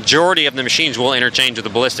the majority of the machines will interchange with the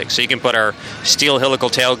ballistic. So you can put our steel helical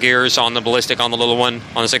tail gears on the ballistic on the little one,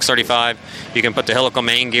 on the 635. You can put the helical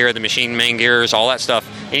main gear, the machine main gears, all that stuff.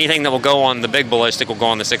 Anything that will go on the big ballistic will go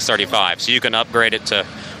on the 635. So you can upgrade it to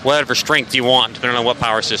whatever strength you want, depending on what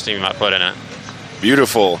power system you might put in it.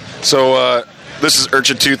 Beautiful. So this is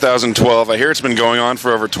IRCHA 2012. I hear it's been going on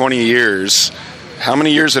for over 20 years. How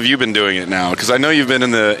many years have you been doing it now? Because I know you've been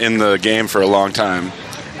in the game for a long time.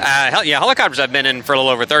 Helicopters I've been in for a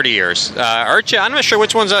little over 30 years. IRCHA, I'm not sure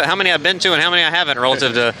which ones, how many I've been to and how many I haven't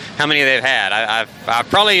relative to how many they've had. I've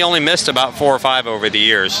probably only missed about 4 or 5 over the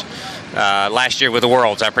years. Last year with the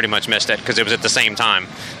Worlds, I pretty much missed it because it was at the same time.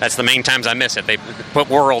 That's the main times I miss it. They put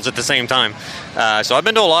Worlds at the same time. So I've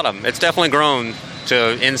been to a lot of them. It's definitely grown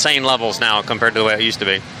to insane levels now compared to the way it used to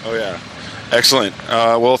be. Oh, yeah. Excellent.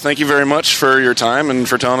 Well, thank you very much for your time and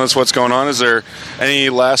for telling us what's going on. Is there any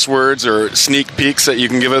last words or sneak peeks that you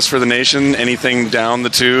can give us for the nation? Anything down the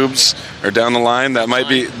tubes or down the line that might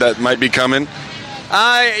be coming?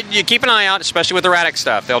 You keep an eye out, especially with the Radix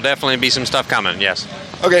stuff. There'll definitely be some stuff coming, yes.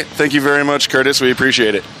 Okay. Thank you very much, Curtis. We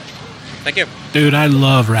appreciate it. Thank you. Dude, I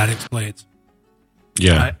love Radix blades.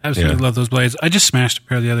 Yeah. I absolutely love those blades. I just smashed a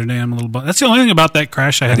pair the other day. I'm a little bummed. That's the only thing about that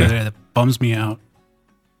crash I had the other day that bums me out.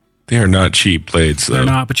 They are not cheap blades, though. They're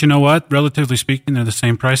not, but you know what? Relatively speaking, they're the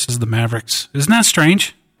same price as the Mavericks. Isn't that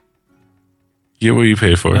strange? Get what you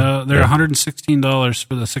pay for. They're $116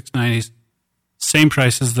 for the 690s. Same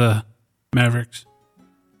price as the Mavericks.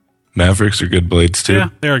 Mavericks are good blades, too. Yeah,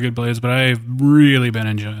 they are good blades, but I've really been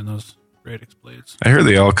enjoying those Radix blades. I heard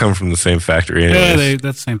they all come from the same factory anyways. Yeah,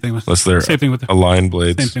 that's the same thing with the Align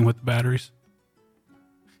blades. Same thing with the batteries.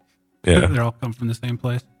 Yeah. They all come from the same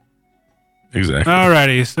place. Exactly.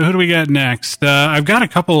 Alrighty, so who do we got next? I've got a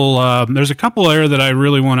couple, there's a couple there that I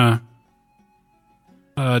really want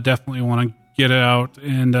to, definitely want to get out,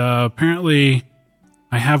 and apparently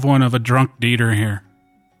I have one of a drunk Dieter here.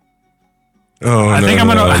 I think I'm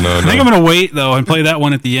gonna wait though and play that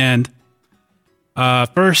one at the end.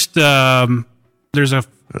 First, there's a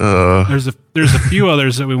few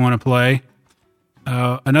others that we want to play.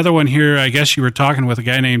 Another one here, I guess you were talking with a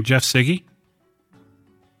guy named Jeff Siggy.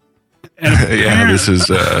 Yeah, this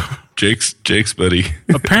is Jake's buddy.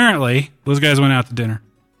 Apparently, those guys went out to dinner,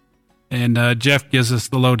 and Jeff gives us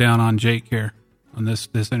the lowdown on Jake here on this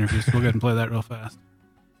interview. So we'll go ahead and play that real fast.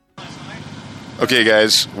 Okay,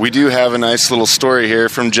 guys, we do have a nice little story here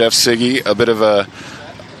from Jeff Siggy, a bit of a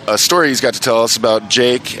story he's got to tell us about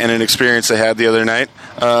Jake and an experience they had the other night.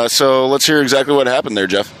 So let's hear exactly what happened there,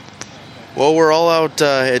 Jeff. Well, we're all out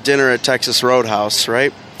at dinner at Texas Roadhouse,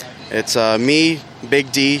 right? It's me,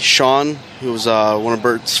 Big D, Sean, who's one of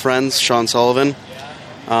Bert's friends, Sean Sullivan,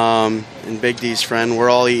 and Big D's friend. We're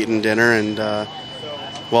all eating dinner, and,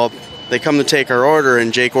 well, they come to take our order,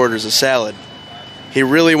 and Jake orders a salad. He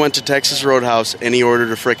really went to Texas Roadhouse, and he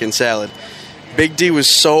ordered a frickin' salad. Big D was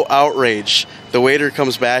so outraged. The waiter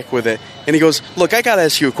comes back with it, and he goes, "Look, I gotta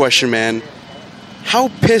ask you a question, man. How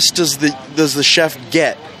pissed does the chef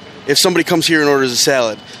get if somebody comes here and orders a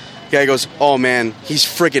salad?" The guy goes, "Oh, man, he's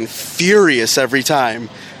friggin' furious every time."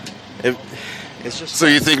 It's just so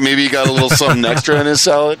you think maybe he got a little something extra in his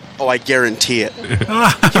salad? Oh, I guarantee it.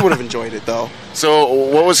 He would have enjoyed it, though. So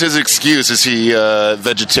what was his excuse? Is he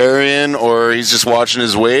vegetarian, or he's just watching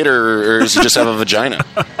his weight, or does he just have a vagina?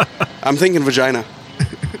 I'm thinking vagina.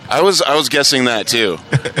 I was guessing that, too.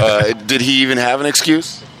 Did he even have an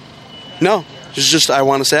excuse? No. It's just, I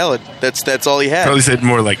want a salad. That's all he had. Probably said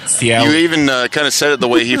more like salad. You even kind of said it the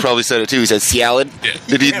way he probably said it too. He said salad.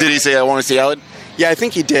 Yeah. Did he say I want a salad? Yeah, I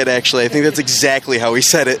think he did actually. I think that's exactly how he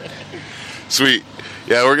said it. Sweet.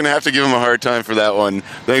 Yeah, we're gonna have to give him a hard time for that one.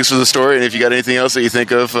 Thanks for the story. And if you got anything else that you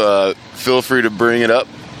think of, feel free to bring it up.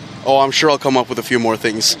 Oh, I'm sure I'll come up with a few more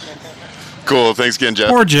things. Cool. Thanks again, Jeff.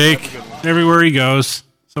 Poor Jake. Everywhere he goes,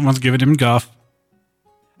 someone's giving him guff.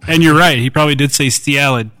 And you're right. He probably did say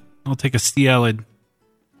stealid. I'll take a stealid.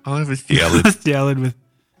 I'll have a stealid. Stealid with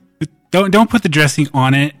don't put the dressing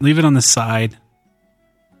on it. Leave it on the side.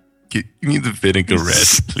 Give me the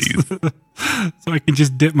vinaigrette, please. So I can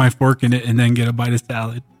just dip my fork in it and then get a bite of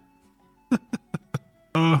salad.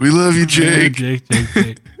 We love you, Jake. Jake.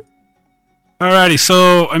 Alrighty,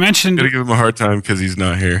 so I mentioned... Gotta give him a hard time because he's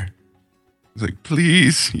not here. He's like,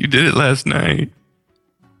 please, you did it last night.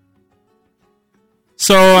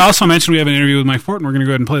 So I also mentioned we have an interview with Mike Fortin. We're going to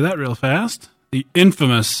go ahead and play that real fast. The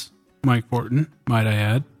infamous Mike Fortin, might I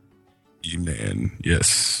add. Man,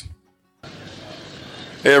 yes.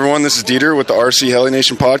 Hey everyone, this is Dieter with the RC Heli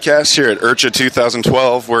Nation podcast here at IRCHA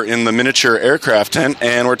 2012. We're in the miniature aircraft tent,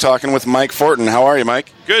 and we're talking with Mike Fortin. How are you,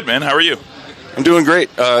 Mike? Good, man. How are you? I'm doing great.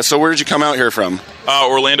 So where did you come out here from?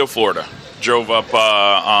 Orlando, Florida. Drove up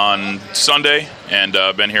on Sunday and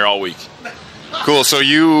been here all week. Cool. So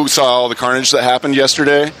you saw all the carnage that happened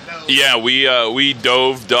yesterday? Yeah, we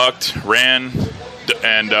dove, ducked, ran,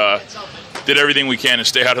 and did everything we can to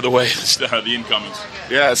stay out of the way of the incomings.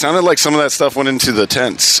 Yeah, it sounded like some of that stuff went into the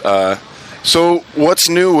tents. So what's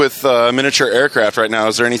new with miniature aircraft right now?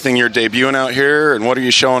 Is there anything you're debuting out here, and what are you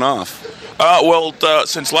showing off?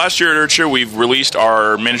 Since last year at IRCHA, we've released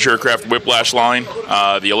our miniature aircraft Whiplash line.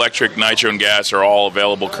 The electric, nitro, and gas are all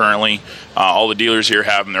available currently. All the dealers here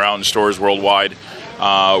have them. They're out in stores worldwide.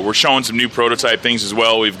 We're showing some new prototype things as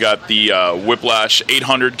well. We've got the Whiplash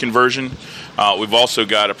 800 conversion. We've also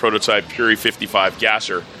got a prototype Curie 55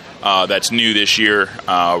 gasser that's new this year.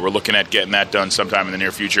 We're looking at getting that done sometime in the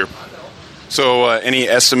near future. So any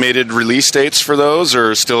estimated release dates for those,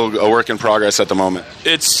 or still a work in progress at the moment?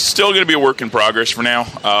 It's still going to be a work in progress for now.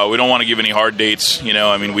 We don't want to give any hard dates.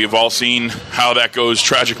 We've all seen how that goes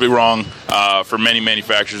tragically wrong for many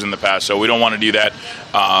manufacturers in the past, so we don't want to do that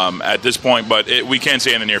at this point, but we can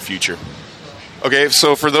say in the near future. Okay,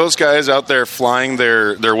 so for those guys out there flying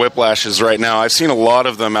their Whiplashes right now, I've seen a lot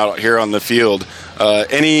of them out here on the field.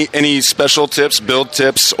 Any special tips, build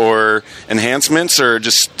tips, or enhancements, or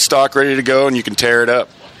just stock ready to go and you can tear it up?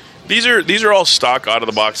 These are all stock out of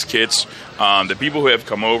the box kits. The people who have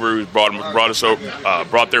come over, who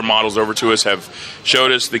brought their models over to us, have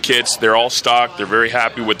showed us the kits. They're all stock. They're very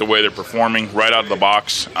happy with the way they're performing right out of the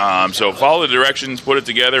box. So follow the directions, put it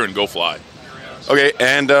together, and go fly. Okay,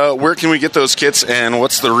 and where can we get those kits, and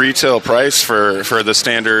what's the retail price for the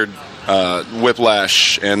standard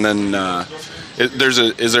Whiplash? And then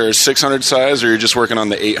is there a 600 size, or you're just working on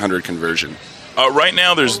the 800 conversion? Right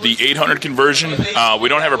now, there's the 800 conversion. We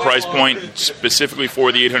don't have a price point specifically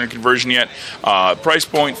for the 800 conversion yet. Price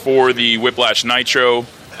point for the Whiplash Nitro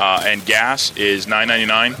and gas is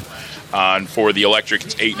 $999, and for the electric,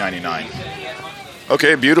 it's $899.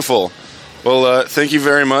 Okay, beautiful. Well, thank you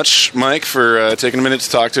very much, Mike, for taking a minute to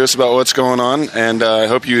talk to us about what's going on, and I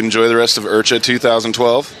hope you enjoy the rest of IRCHA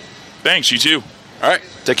 2012. Thanks, you too. All right,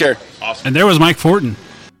 take care. Awesome. And there was Mike Fortin.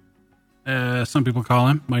 Some people call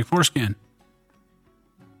him Mike Foreskin.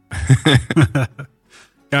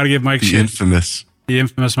 Gotta give Mike shit. The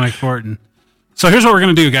infamous Mike Fortin. So here's what we're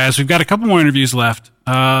going to do, guys. We've got a couple more interviews left.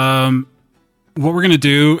 What we're going to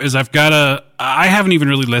do is I haven't even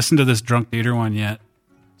really listened to this Drunk Dieter one yet.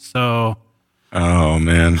 So... Oh,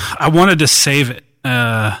 man. I wanted to save it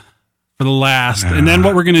for the last. And then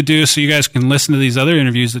what we're going to do, so you guys can listen to these other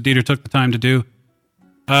interviews that Dieter took the time to do,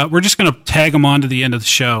 we're just going to tag them on to the end of the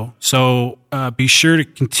show. So be sure to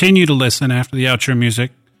continue to listen after the outro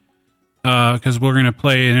music, because we're going to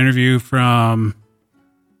play an interview from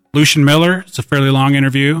Lucian Miller. It's a fairly long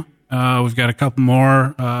interview. We've got a couple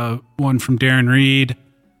more, one from Darren Reed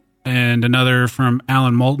and another from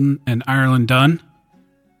Alan Moulton and Ireland Dunn.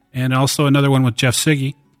 And also another one with Jeff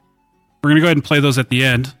Siggy. We're going to go ahead and play those at the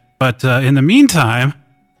end. But in the meantime,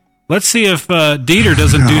 let's see if Dieter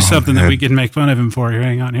doesn't do something that we can make fun of him for. Here,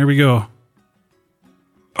 hang on. Here we go.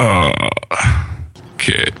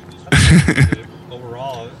 Okay.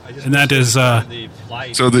 And that is...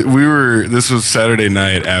 this was Saturday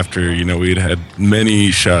night after, we'd had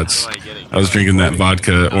many shots. I was drinking that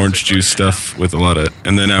vodka orange juice stuff with a lot of,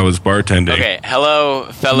 and then I was bartending. Okay, hello,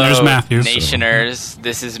 fellow Nationers.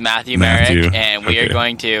 This is Matthew Merrick, and we are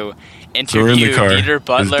going to interview Dieter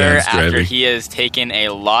Butler after he has taken a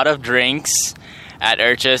lot of drinks at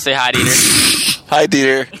IRCHA. Say hi, Dieter. Hi,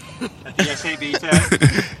 Dieter. SAB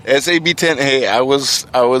tent. SAB tent. Hey, I was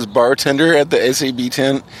bartender at the SAB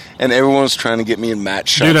tent, and everyone was trying to get me in match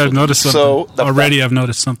shots. Dude, I've noticed something. I've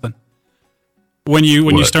noticed something. When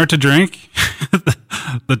you start to drink,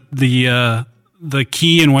 the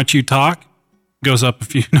key in what you talk goes up a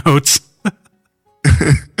few notes.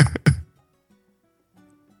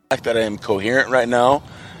 fact that I am coherent right now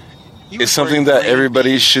is something that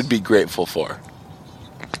everybody should be grateful for.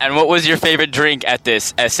 And what was your favorite drink at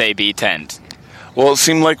this SAB tent? Well, it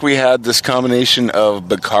seemed like we had this combination of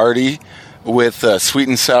Bacardi with sweet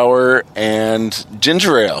and sour and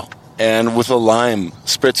ginger ale and with a lime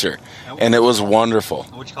spritzer. And it was wonderful.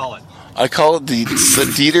 What'd you call it? I call it the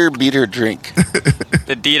Dieter Beater drink.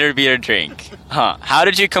 The Dieter Beater drink. Huh. How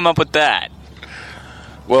did you come up with that?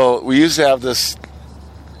 Well, we used to have this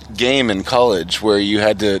game in college where you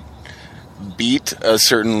had to beat a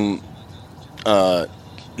certain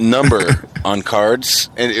number on cards,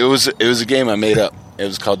 and it was a game I made up. It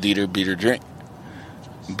was called Dieter Beater Drink.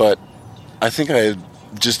 But I think I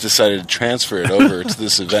just decided to transfer it over to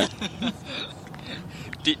this event.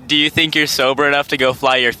 Do you think you're sober enough to go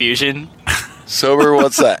fly your Fusion? Sober?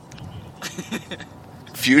 What's that?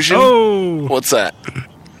 Fusion? Oh! What's that?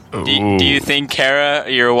 Do you think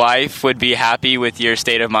Kara, your wife, would be happy with your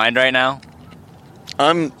state of mind right now?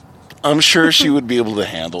 I'm sure she would be able to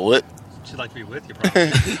handle it. She'd like to be with you,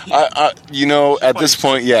 probably. At this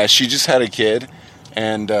point, yeah, she just had a kid,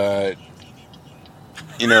 and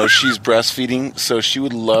she's breastfeeding, so she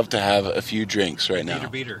would love to have a few drinks right now.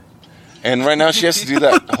 Beater. And right now she has to do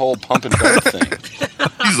that whole pump and dump thing.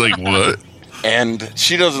 He's like, what? And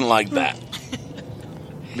she doesn't like that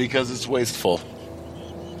because it's wasteful.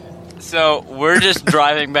 So we're just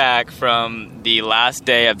driving back from the last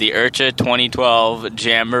day of the IRCHA 2012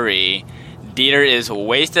 Jamboree. Dieter is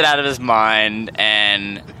wasted out of his mind,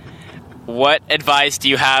 and what advice do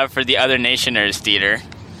you have for the other nationers, Dieter?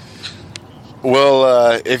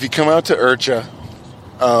 Well, if you come out to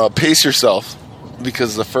IRCHA, pace yourself,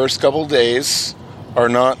 because the first couple days are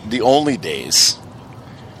not the only days.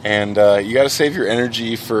 And you got to save your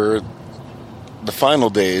energy for the final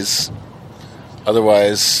days.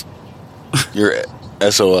 Otherwise, you're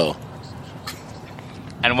SOL.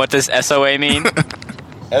 And what does SOA mean?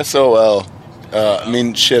 SOL.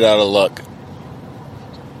 Mean shit out of luck.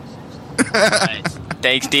 Nice.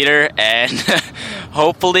 Thanks, Dieter. And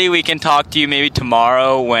hopefully we can talk to you maybe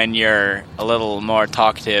tomorrow when you're a little more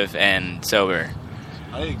talkative and sober.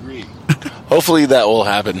 I agree. Hopefully that will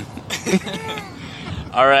happen.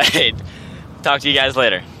 All right. Talk to you guys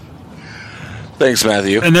later. Thanks,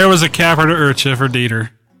 Matthew. And there was a capper to IRCHA for Dieter.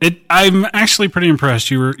 I'm actually pretty impressed.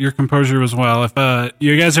 Your composure was well. If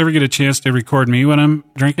you guys ever get a chance to record me when I'm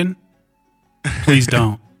drinking, please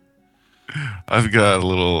don't. I've got a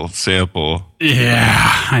little sample.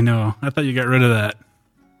 Yeah, I know. I thought you got rid of that.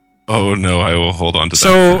 Oh, no, I will hold on to that.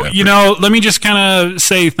 So, let me just kind of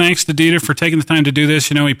say thanks to Dieter for taking the time to do this.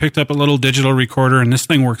 He picked up a little digital recorder, and this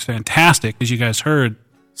thing works fantastic. As you guys heard,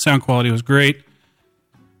 sound quality was great.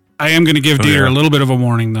 I am going to give Dieter a little bit of a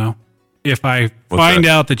warning, though. If I find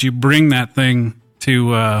out that you bring that thing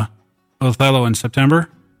to Othello in September,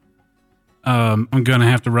 I'm going to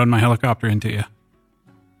have to run my helicopter into you.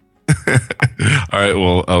 All right,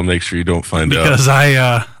 well, I'll make sure you don't find out. Because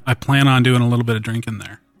I plan on doing a little bit of drinking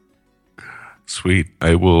there. Sweet.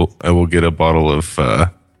 I will get a bottle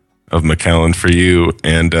of Macallan for you.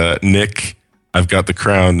 And Nick, I've got the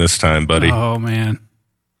crown this time, buddy. Oh, man.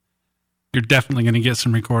 You're definitely going to get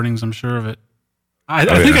some recordings, I'm sure of it. I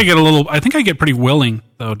think I get pretty willing,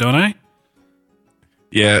 though, don't I?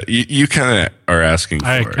 Yeah, you kind of are asking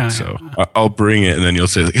for it. So I'll bring it, and then you'll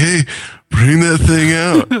say, like, hey, bring that thing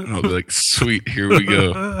out. And I'll be like, sweet, here we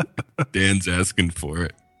go. Dan's asking for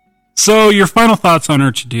it. So your final thoughts on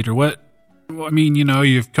IRCHA, Dieter.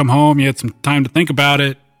 You've come home, you had some time to think about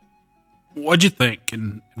it. What'd you think?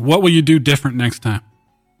 And what will you do different next time?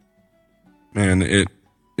 Man,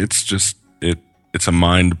 it's a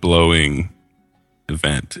mind-blowing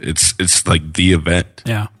event. It's like the event.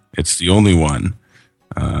 Yeah. It's the only one.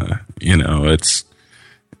 I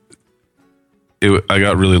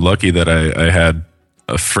got really lucky that I had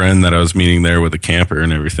a friend that I was meeting there with a camper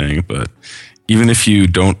and everything. But even if you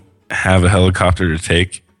don't have a helicopter to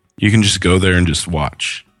take, you can just go there and just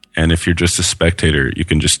watch. And if you're just a spectator, you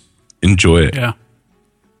can just enjoy it. Yeah.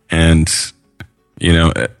 And,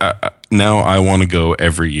 now I want to go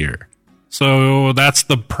every year. So that's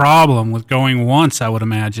the problem with going once, I would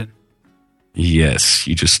imagine. Yes,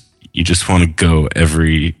 you just want to go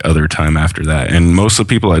every other time after that. And most of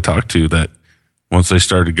the people I talked to that once they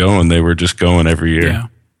started going, they were just going every year. Yeah.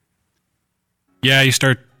 Yeah, you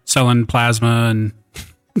start selling plasma and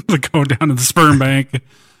go down to the sperm bank.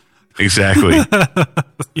 Exactly.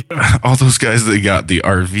 Yeah. All those guys that got the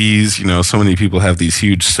RVs, so many people have these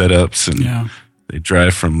huge setups and they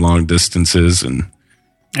drive from long distances. And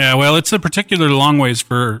yeah, well, it's a particular long ways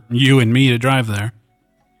for you and me to drive there.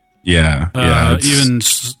 Yeah,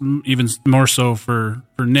 even more so for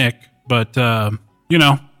Nick. But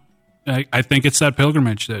I think it's that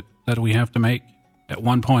pilgrimage that we have to make at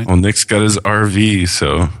one point. Well, Nick's got his RV,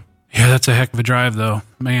 so yeah, that's a heck of a drive, though.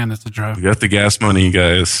 Man, that's a drive. We got the gas money,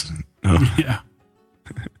 guys. Oh. Yeah.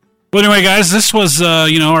 Well, anyway, guys, this was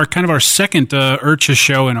our second IRCHA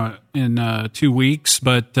show in 2 weeks,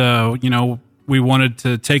 but we wanted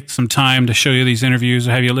to take some time to show you these interviews,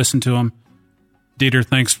 have you listen to them. Dieter,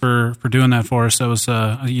 thanks for doing that for us. That was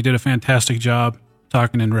you did a fantastic job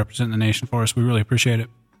talking and representing the nation for us. We really appreciate it.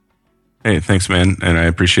 Hey, thanks, man, and I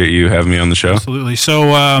appreciate you having me on the show. Absolutely.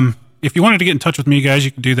 So, if you wanted to get in touch with me, guys,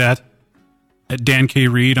 you can do that at Dan K.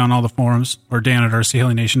 Reed on all the forums, or Dan at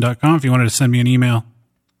rchellynation.com if you wanted to send me an email.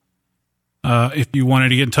 If you wanted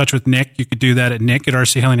to get in touch with Nick, you could do that at Nick at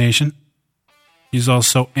rchellynation. He's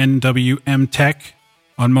also NWM Tech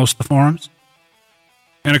on most of the forums.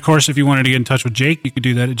 And, of course, if you wanted to get in touch with Jake, you could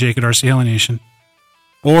do that at Jake at rchellynation.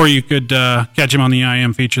 Or you could catch him on the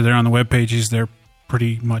IM feature there on the webpage. He's there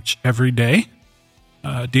pretty much every day.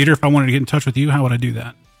 Dieter, if I wanted to get in touch with you, how would I do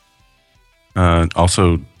that?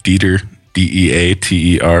 Also, Dieter,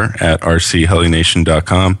 DEATER, at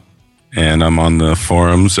rchellynation.com. And I'm on the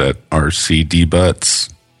forums at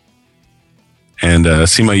RCDButts. And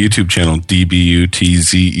see my YouTube channel,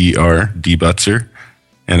 DBUTZER, Dbutzer.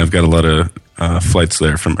 And I've got a lot of flights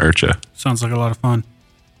there from IRCHA. Sounds like a lot of fun.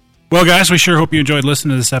 Well, guys, we sure hope you enjoyed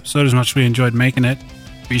listening to this episode as much as we enjoyed making it.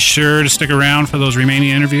 Be sure to stick around for those remaining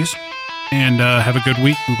interviews. And have a good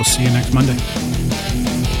week. We will see you next Monday.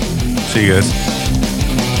 See you guys.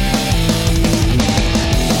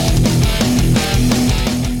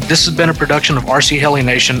 This has been a production of RC Heli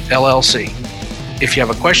Nation, LLC. If you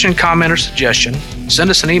have a question, comment, or suggestion, send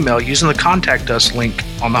us an email using the Contact Us link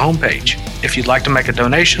on the homepage. If you'd like to make a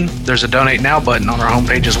donation, there's a Donate Now button on our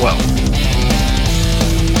homepage as well.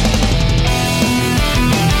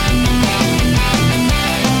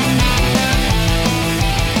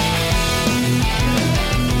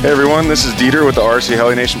 Hey everyone, this is Dieter with the RC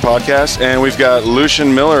Heli Nation podcast, and we've got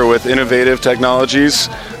Lucian Miller with Innovative Technologies.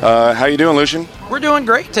 How you doing, Lucian? We're doing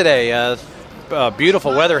great today.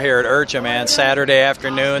 Beautiful weather here at IRCHA, man. Saturday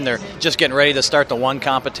afternoon, they're just getting ready to start the one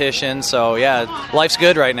competition, so yeah, life's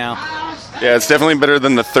good right now. Yeah, it's definitely better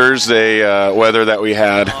than the Thursday weather that we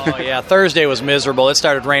had. Oh, yeah, Thursday was miserable. It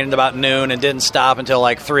started raining about noon and didn't stop until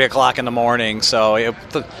like 3 o'clock in the morning. So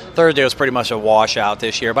Thursday was pretty much a washout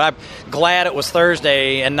this year. But I'm glad it was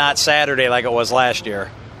Thursday and not Saturday like it was last year.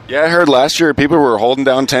 Yeah, I heard last year people were holding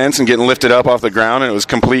down tents and getting lifted up off the ground, and it was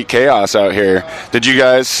complete chaos out here. Did you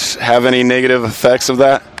guys have any negative effects of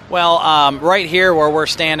that? Well, right here where we're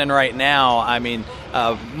standing right now, I mean,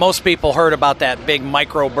 most people heard about that big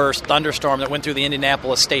microburst thunderstorm that went through the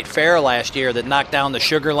Indianapolis State Fair last year that knocked down the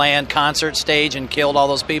Sugarland concert stage and killed all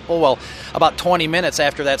those people. Well, about 20 minutes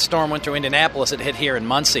after that storm went through Indianapolis, it hit here in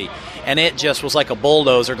Muncie, and it just was like a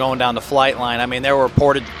bulldozer going down the flight line. I mean, there were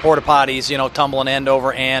porta potties, tumbling end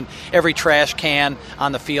over end. Every trash can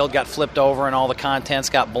on the field got flipped over, and all the contents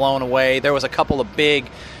got blown away. There was a couple of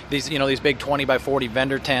these big 20 by 40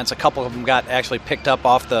 vendor tents. A couple of them got actually picked up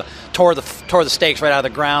tore the stakes right out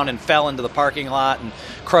of the ground and fell into the parking lot and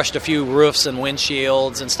crushed a few roofs and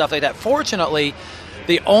windshields and stuff like that. Fortunately,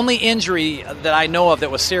 the only injury that I know of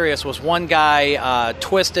that was serious was one guy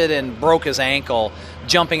twisted and broke his ankle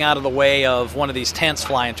jumping out of the way of one of these tents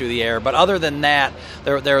flying through the air. But other than that,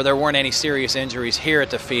 there weren't any serious injuries here at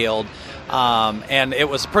the field. And it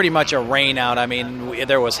was pretty much a rain out. I mean,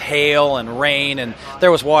 there was hail and rain, and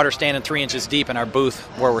there was water standing 3 inches deep in our booth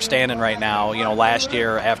where we're standing right now, last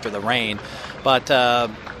year after the rain. But,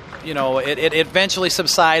 it eventually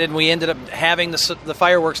subsided, and we ended up having the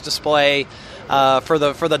fireworks display for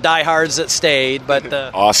the diehards that stayed. But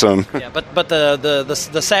awesome. Yeah, but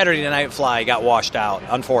the Saturday night fly got washed out,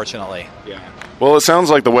 unfortunately. Yeah. Well, it sounds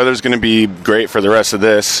like the weather's going to be great for the rest of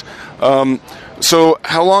this. So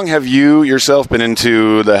how long have you yourself been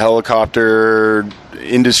into the helicopter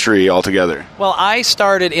industry altogether? Well, I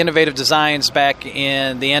started Innovative Designs back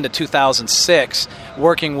in the end of 2006,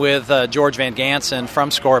 working with George Van Gansen from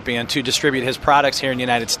Scorpion to distribute his products here in the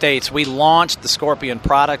United States. We launched the Scorpion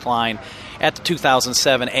product line at the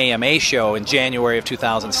 2007 AMA show in January of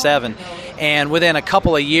 2007. And within a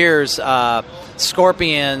couple of years,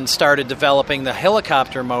 Scorpion started developing the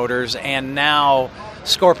helicopter motors, and now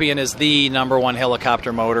Scorpion is the number one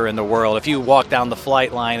helicopter motor in the world. If you walk down the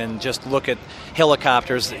flight line and just look at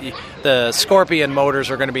helicopters, the Scorpion motors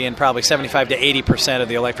are going to be in probably 75 to 80% of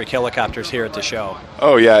the electric helicopters here at the show.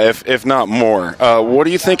 Oh yeah, if not more. What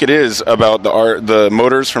do you think it is about the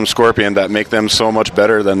motors from Scorpion that make them so much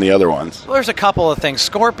better than the other ones? Well, there's a couple of things.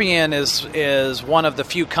 Scorpion is one of the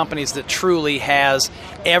few companies that truly has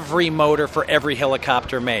every motor for every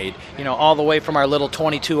helicopter made. You know, all the way from our little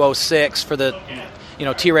 2206 for the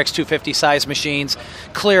T-Rex 250 size machines,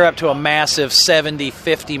 clear up to a massive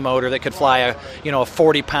 70-50 motor that could fly a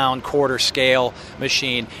 40-pound quarter scale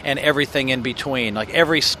machine, and everything in between. Like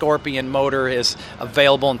every Scorpion motor is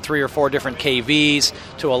available in 3 or 4 different KVs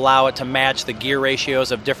to allow it to match the gear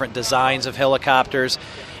ratios of different designs of helicopters.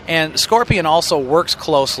 And Scorpion also works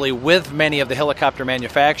closely with many of the helicopter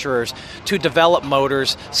manufacturers to develop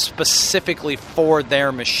motors specifically for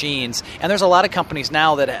their machines. And there's a lot of companies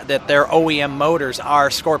now that their OEM motors are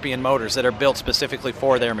Scorpion motors that are built specifically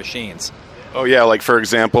for their machines. Oh yeah, like for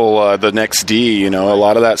example, the Next D, a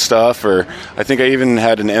lot of that stuff, or I think I even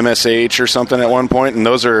had an MSH or something at one point, and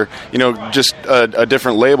those are, just a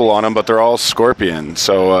different label on them, but they're all Scorpion.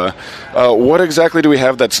 So what exactly do we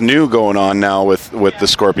have that's new going on now with the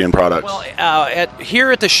Scorpion products? Well,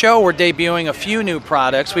 here at the show, we're debuting a few new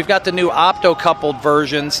products. We've got the new opto-coupled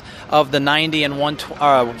versions of the 90 and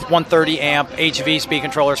 130 amp HV speed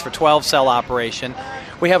controllers for 12-cell operation.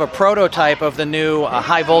 We have a prototype of the new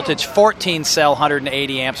high-voltage 14-cell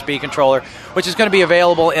 180 amp speed controller, which is going to be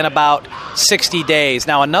available in about 60 days.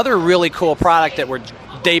 Now, another really cool product that we're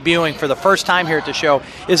debuting for the first time here at the show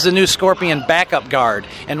is the new Scorpion Backup Guard.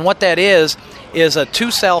 And what that is a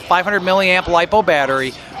 2-cell 500 milliamp LiPo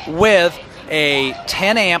battery with a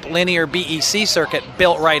 10 amp linear BEC circuit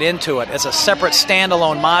built right into it as a separate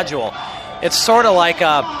standalone module. It's sort of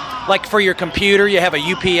like for your computer, you have a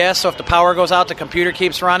UPS, so if the power goes out, the computer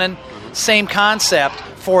keeps running. Same concept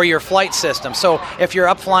for your flight system. So if you're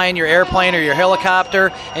up flying your airplane or your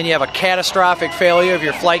helicopter and you have a catastrophic failure of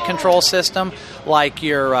your flight control system, like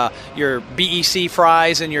your BEC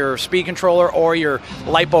fries in your speed controller, or your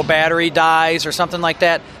LiPo battery dies or something like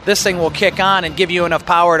that, this thing will kick on and give you enough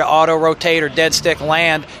power to auto-rotate or dead stick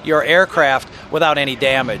land your aircraft without any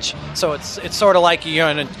damage. So it's sort of like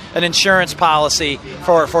an insurance policy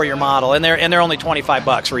for your model, and they're only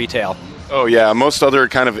 $25 retail. Oh yeah, most other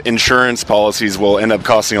kind of insurance policies will end up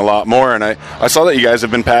costing a lot more, and I saw that you guys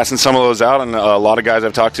have been passing some of those out, and a lot of guys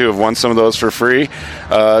I've talked to have won some of those for free.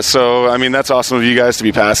 So I mean, that's awesome of you guys to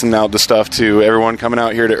be passing out the stuff to everyone coming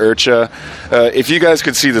out here to IRCHA. If you guys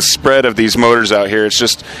could see the spread of these motors out here,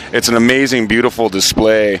 it's an amazing, beautiful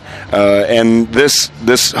display. And this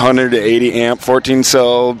 180 amp 14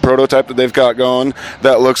 cell prototype that they've got going,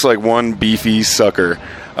 that looks like one beefy sucker.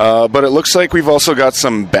 But it looks like we've also got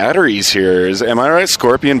some batteries here. Am I right?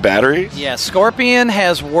 Scorpion batteries? Yeah, Scorpion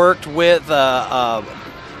has worked with,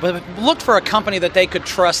 looked for a company that they could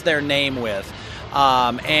trust their name with.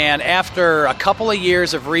 And after a couple of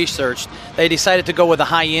years of research, they decided to go with a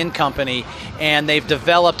high-end company, and they've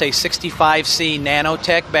developed a 65C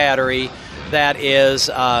Nanotech battery that is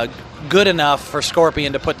good enough for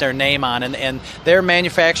Scorpion to put their name on, and they're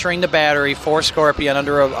manufacturing the battery for Scorpion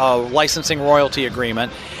under a licensing royalty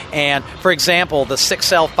agreement. And for example, the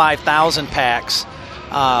 6L 5000 packs,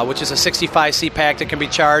 which is a 65C pack that can be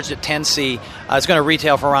charged at 10C, is going to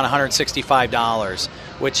retail for around $165,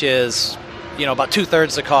 which is about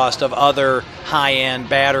 2/3 the cost of other high-end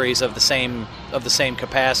batteries of the same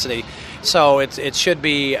capacity. So it should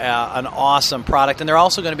be an awesome product, and they're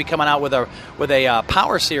also going to be coming out with a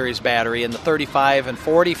Power Series battery in the 35 and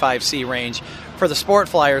 45C range for the sport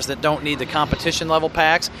flyers that don't need the competition level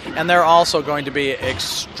packs, and they're also going to be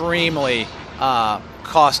extremely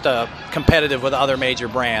cost competitive with other major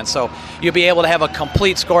brands. So you'll be able to have a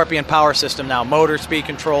complete Scorpion power system now: motor, speed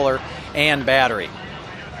controller, and battery.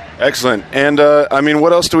 Excellent. And,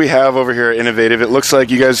 what else do we have over here at Innovative? It looks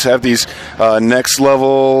like you guys have these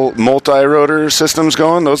next-level multi-rotor systems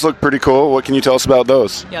going. Those look pretty cool. What can you tell us about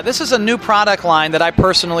those? Yeah, this is a new product line that I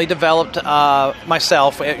personally developed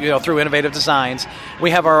myself, through Innovative Designs.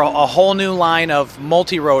 We have a whole new line of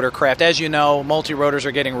multi-rotor craft. As you know, multi-rotors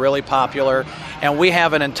are getting really popular, and we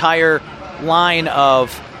have an entire line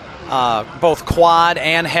of both quad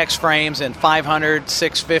and hex frames in 500,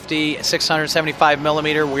 650, 675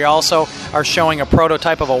 millimeter. We also are showing a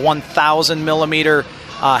prototype of a 1,000 millimeter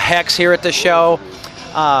hex here at the show.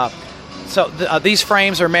 These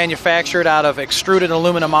frames are manufactured out of extruded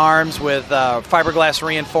aluminum arms with fiberglass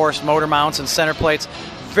reinforced motor mounts and center plates.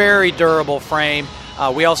 Very durable frame.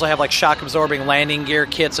 We also have shock absorbing landing gear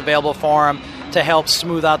kits available for them to help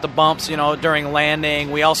smooth out the bumps, during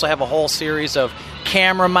landing. We also have a whole series of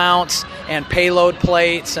camera mounts and payload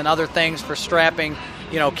plates and other things for strapping,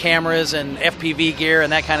 cameras and FPV gear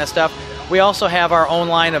and that kind of stuff. We also have our own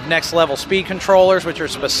line of next level speed controllers, which are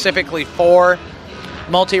specifically for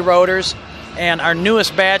multi-rotors. And our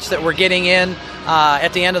newest batch that we're getting in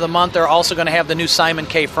at the end of the month, they're also going to have the new Simon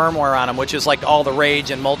K firmware on them, which is like all the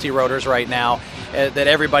rage in multi-rotors right now that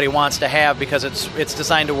everybody wants to have because it's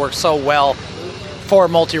designed to work so well for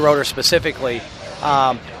multi-rotor specifically.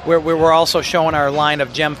 We're also showing our line of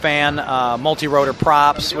GemFan multi-rotor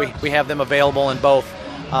props. We have them available in both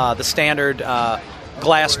the standard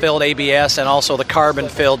glass-filled ABS and also the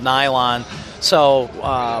carbon-filled nylon. So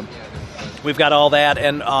we've got all that,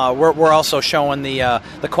 and we're also showing the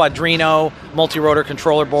Quadrino multi-rotor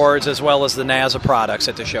controller boards as well as the NASA products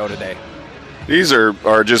at the show today. These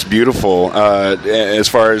are just beautiful. As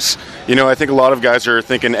far as, I think a lot of guys are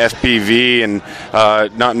thinking FPV and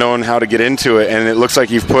not knowing how to get into it, and it looks like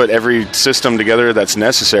you've put every system together that's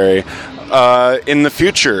necessary. In the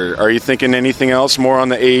future, are you thinking anything else more on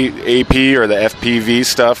the AP or the FPV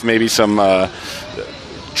stuff, maybe some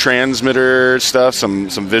transmitter stuff, some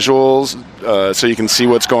visuals, so you can see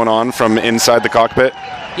what's going on from inside the cockpit?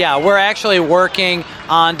 Yeah, we're actually working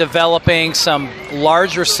on developing some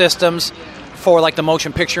larger systems for like the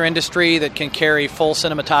motion picture industry that can carry full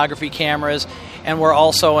cinematography cameras, and we're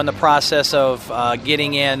also in the process of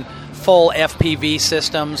getting in full FPV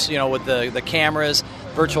systems, with the cameras,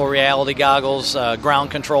 virtual reality goggles,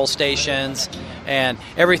 ground control stations, and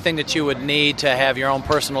everything that you would need to have your own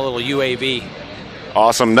personal little UAV.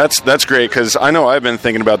 Awesome. That's great, because I know I've been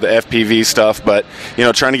thinking about the FPV stuff, but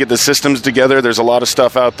trying to get the systems together, there's a lot of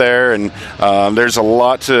stuff out there, and there's a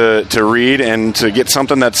lot to read, and to get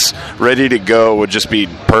something that's ready to go would just be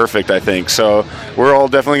perfect, I think. So we're all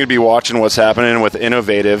definitely going to be watching what's happening with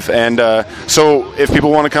Innovative. And so if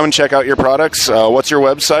people want to come and check out your products, what's your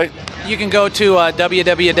website? You can go to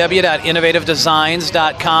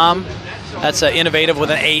www.innovativedesigns.com. That's innovative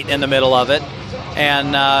with an 8 in the middle of it.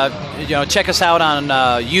 And check us out on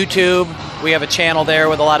YouTube. We have a channel there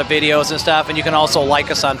with a lot of videos and stuff, and you can also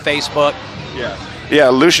like us on Facebook. Yeah,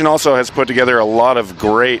 Lucian also has put together a lot of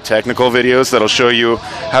great technical videos that'll show you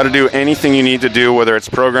how to do anything you need to do, whether it's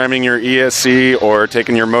programming your ESC or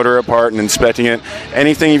taking your motor apart and inspecting it.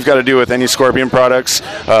 Anything you've got to do with any Scorpion products,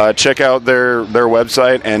 check out their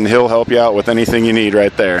website, and he'll help you out with anything you need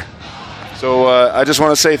right there. So I just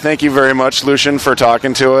want to say thank you very much, Lucian, for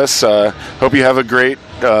talking to us. Hope you have a great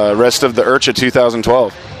rest of the IRCHA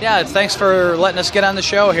 2012. Yeah, thanks for letting us get on the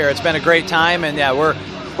show here. It's been a great time, and yeah, we're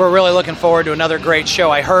really looking forward to another great show.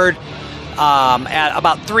 I heard at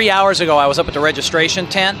about 3 hours ago, I was up at the registration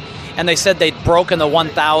tent, and they said they'd broken the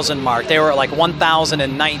 1,000 mark. They were at like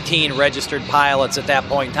 1,019 registered pilots at that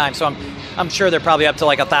point in time. So I'm sure they're probably up to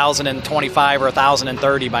like 1,025 or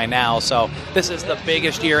 1,030 by now. So this is the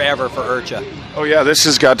biggest year ever for IRCHA. Oh yeah, this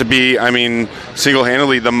has got to be,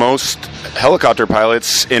 single-handedly the most helicopter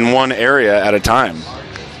pilots in one area at a time.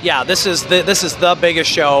 Yeah, this is the biggest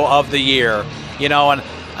show of the year, and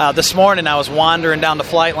this morning I was wandering down the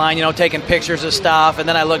flight line, taking pictures of stuff, and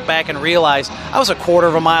then I looked back and realized I was a quarter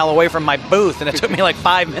of a mile away from my booth, and it took me like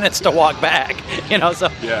 5 minutes to walk back, so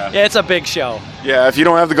yeah, it's a big show. Yeah, if you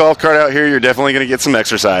don't have the golf cart out here, you're definitely going to get some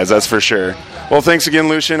exercise, that's for sure. Well, thanks again,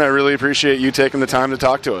 Lucian. I really appreciate you taking the time to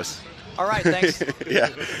talk to us. All right, thanks.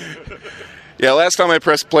 Yeah, last time I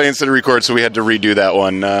pressed play instead of record, so we had to redo that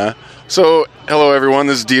one. So, hello everyone,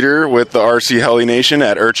 this is Dieter with the RC Heli Nation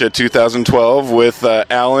at IRCHA 2012 with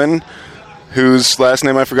Alan, whose last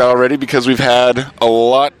name I forgot already because we've had a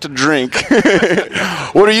lot to drink.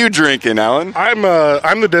 What are you drinking, Alan? I'm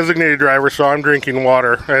the designated driver, so I'm drinking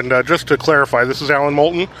water. And just to clarify, this is Alan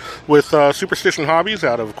Moulton with Superstition Hobbies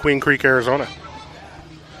out of Queen Creek, Arizona.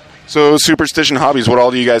 So, Superstition Hobbies, what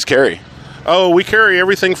all do you guys carry? Oh, we carry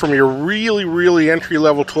everything from your really, really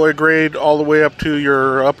entry-level toy grade all the way up to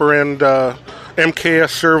your upper-end MKS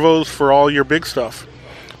servos for all your big stuff.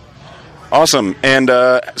 Awesome. And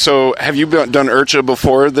so have you done IRCHA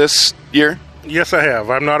before this year? Yes, I have.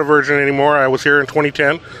 I'm not a virgin anymore. I was here in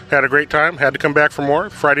 2010, had a great time, had to come back for more.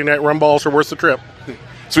 Friday night rum balls are worth the trip.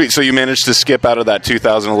 Sweet. So you managed to skip out of that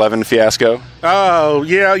 2011 fiasco? Oh,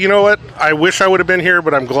 yeah. You know what? I wish I would have been here,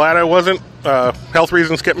 but I'm glad I wasn't. Health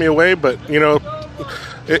reasons kept me away, but,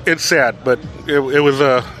 it's sad. But it was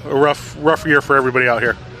a rough year for everybody out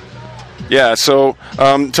here. Yeah, so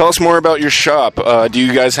tell us more about your shop. Do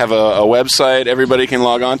you guys have a website everybody can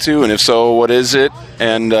log on to? And if so, what is it?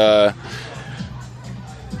 And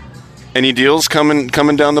any deals coming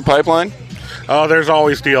down the pipeline? Oh, there's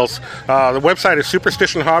always deals. The website is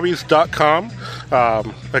superstitionhobbies.com.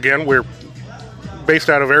 Again, we're based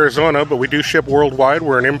out of Arizona, but we do ship worldwide.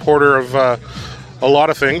 We're an importer of a lot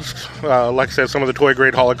of things. Like I said, some of the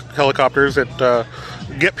toy-grade helicopters that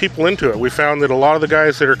get people into it. We found that a lot of the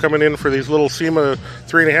guys that are coming in for these little SEMA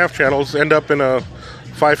 3.5 channels end up in a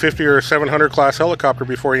 550 or 700 class helicopter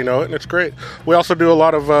before you know it, and it's great. We also do a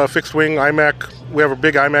lot of fixed-wing IMAC. We have a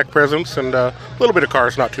big IMAC presence, and a little bit of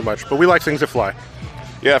cars, not too much, but we like things that fly.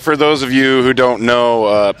 Yeah, for those of you who don't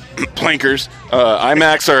know, plankers,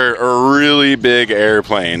 IMACs are really big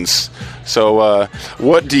airplanes. So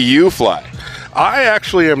what do you fly? I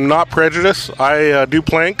actually am not prejudiced. I do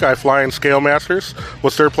plank. I fly in Scale Masters.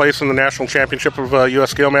 Was third place in the national championship of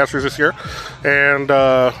U.S. Scale Masters this year. And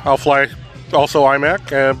I'll fly also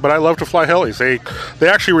IMAC, but I love to fly helis. They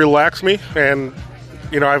actually relax me, and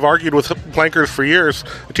I've argued with plankers for years.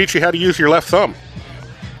 They teach you how to use your left thumb.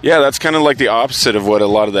 Yeah, that's kind of like the opposite of what a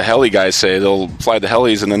lot of the heli guys say. They'll fly the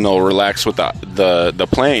helis and then they'll relax with the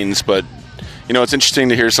planes, but it's interesting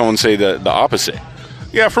to hear someone say the opposite.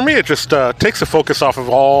 Yeah, for me it just takes the focus off of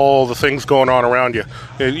all the things going on around you.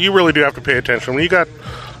 You really do have to pay attention. When you got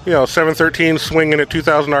 713 swinging at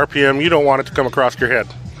 2,000 RPM, you don't want it to come across your head.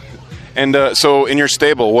 And so in your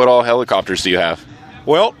stable, what all helicopters do you have?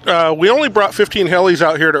 Well, we only brought 15 helis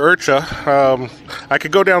out here to IRCHA. I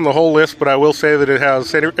could go down the whole list, but I will say that it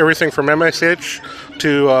has everything from MSH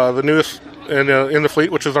to the newest in the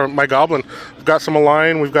fleet, which is my Goblin. We've got some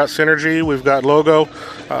Align, we've got Synergy, we've got Logo.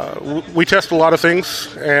 We test a lot of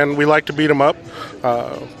things, and we like to beat them up.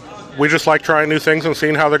 We just like trying new things and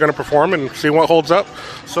seeing how they're going to perform and see what holds up.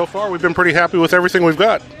 So far, we've been pretty happy with everything we've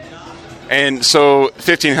got. And so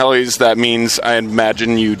 15 helis, that means I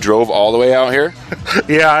imagine you drove all the way out here?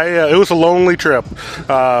 Yeah, it was a lonely trip.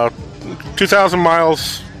 2,000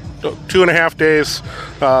 miles, 2.5 days.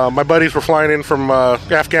 My buddies were flying in from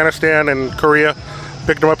Afghanistan and Korea,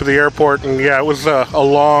 picked them up at the airport, and yeah, it was a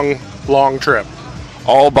long, long trip.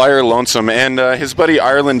 All by your lonesome. And his buddy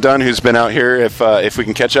Ireland Dunn, who's been out here, if we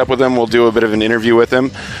can catch up with him, we'll do a bit of an interview with him.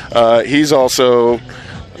 He's also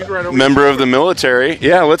member of the military.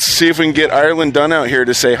 Yeah, let's see if we can get Ireland Dunn out here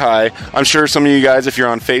to say hi. I'm sure some of you guys, if you're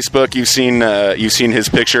on Facebook, you've seen his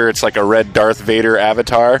picture. It's like a red Darth Vader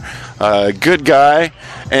avatar. Good guy,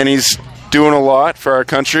 and he's doing a lot for our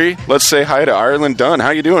country. Let's say hi to Ireland Dunn. How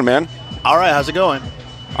you doing, man? All right, how's it going?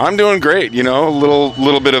 I'm doing great. A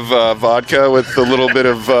little bit of vodka with a little bit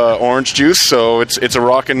of orange juice, so it's a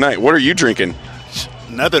rockin' night. What are you drinking?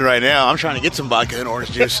 Nothing right now. I'm trying to get some vodka and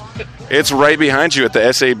orange juice. It's right behind you at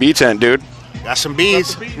the SAB tent, dude. Got some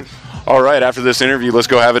bees. All right, after this interview, let's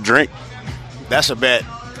go have a drink. That's a bet.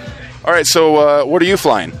 All right, so what are you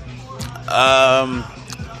flying? I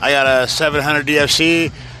got a 700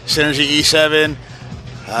 DFC, Synergy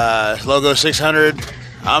E7, Logo 600.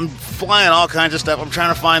 I'm flying all kinds of stuff. I'm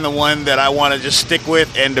trying to find the one that I want to just stick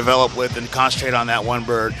with and develop with and concentrate on that one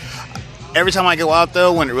bird. Every time I go out,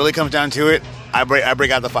 though, when it really comes down to it, I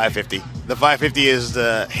break out the 550. The 550 is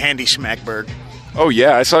the handy smack bird. Oh,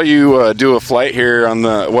 yeah. I saw you do a flight here on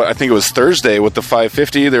I think it was Thursday with the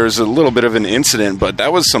 550. There was a little bit of an incident, but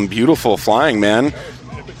that was some beautiful flying, man.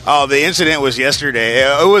 Oh, the incident was yesterday.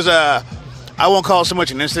 It was I won't call it so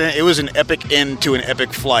much an incident. It was an epic end to an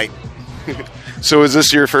epic flight. So is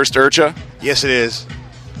this your first IRCHA? Yes, it is.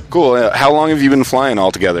 Cool. How long have you been flying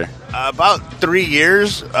altogether? About 3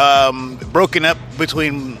 years. Broken up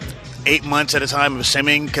between 8 months at a time of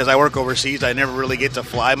simming because I work overseas. I never really get to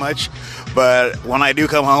fly much, but when I do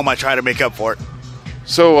come home, I try to make up for it.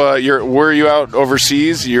 So were you out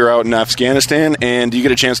overseas? You're out in Afghanistan, and do you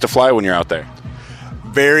get a chance to fly when you're out there?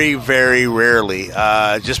 Very, very rarely,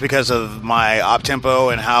 just because of my op tempo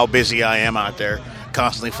and how busy I am out there,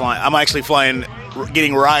 constantly flying. I'm actually flying,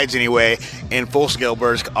 getting rides anyway, in full-scale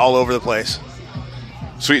birds all over the place.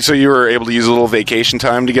 Sweet. So you were able to use a little vacation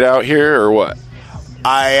time to get out here, or what?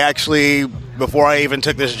 I actually, before I even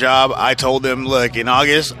took this job, I told them, look, in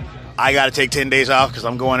August, I got to take 10 days off because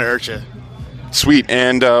I'm going to IRCHA. Sweet.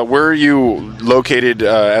 And where are you located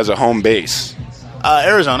as a home base?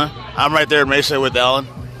 Arizona. I'm right there in Mesa with Alan.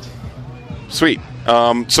 Sweet.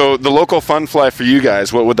 So the local fun fly for you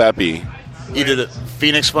guys, what would that be? Either the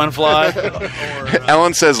Phoenix Fun Fly.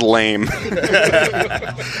 Ellen says lame.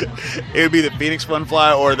 It would be the Phoenix Fun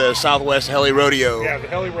Fly or the Southwest Heli Rodeo. Yeah, the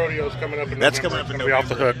Heli Rodeo is coming up in November. That's coming up in November. Off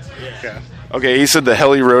the hook. Yeah. Okay, he said the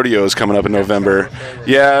Heli Rodeo is coming up in November.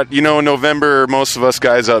 Yeah, in November, most of us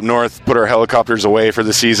guys up north put our helicopters away for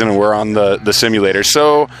the season, and we're on the simulator.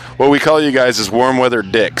 So what we call you guys is warm weather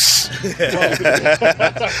dicks.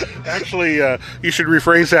 Actually, you should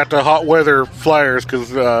rephrase that to hot weather flyers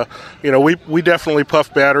because, we definitely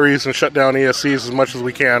puff batteries and shut down ESCs as much as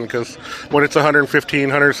we can because when it's 115,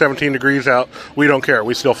 117 degrees out, we don't care.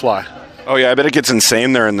 We still fly. Oh, yeah, I bet it gets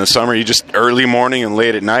insane there in the summer. You just early morning and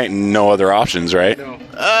late at night and no other options, right?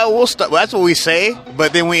 We'll that's what we say,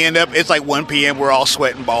 but then we end up, it's like 1 p.m., we're all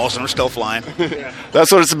sweating balls and we're still flying.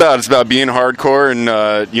 That's what it's about. It's about being hardcore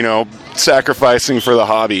and, sacrificing for the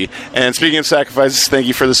hobby. And speaking of sacrifices, thank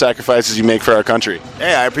you for the sacrifices you make for our country.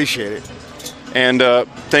 Hey, I appreciate it. And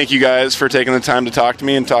thank you guys for taking the time to talk to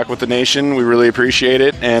me and talk with the nation. We really appreciate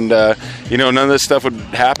it. And, none of this stuff would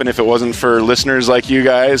happen if it wasn't for listeners like you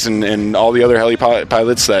guys and all the other heli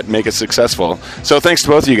pilots that make us successful. So thanks to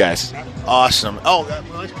both of you guys. Awesome. Oh,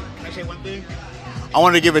 can I say one thing? I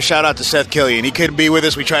wanted to give a shout out to Seth Killian. He couldn't be with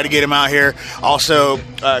us. We tried to get him out here. Also,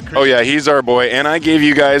 oh yeah, he's our boy. And I gave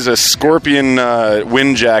you guys a Scorpion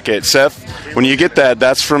wind jacket. Seth, when you get that,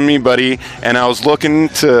 that's from me, buddy. And I was looking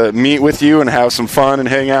to meet with you and have some fun and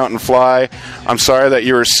hang out and fly. I'm sorry that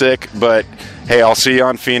you were sick, but hey, I'll see you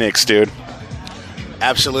on Phoenix, dude.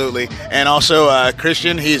 Absolutely. And also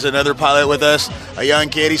Christian, he's another pilot with us, a young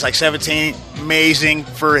kid. He's like 17, amazing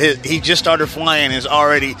for he just started flying and is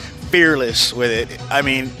already fearless with it. I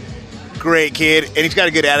mean, great kid, and he's got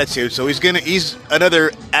a good attitude, so he's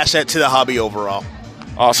another asset to the hobby overall.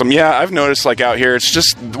 Awesome. Yeah, I've noticed like out here, it's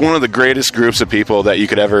just one of the greatest groups of people that you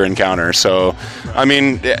could ever encounter. So, I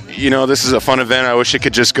mean, this is a fun event. I wish it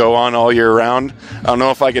could just go on all year round. I don't know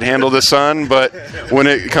if I could handle the sun, but when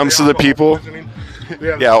it comes to the people...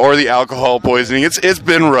 Yeah, or the alcohol poisoning. It's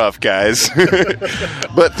been rough, guys.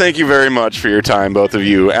 But thank you very much for your time, both of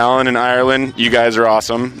you. Alan and Ireland, you guys are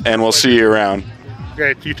awesome, and we'll see you around.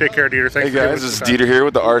 Okay, you take care, Dieter. Thanks. Hey, guys, this is Dieter here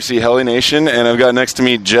with the RC Heli Nation, and I've got next to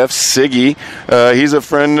me Jeff Siggy. He's a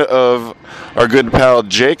friend of our good pal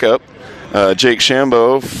Jacob, Jake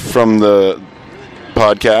Shambo from the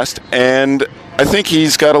podcast, and I think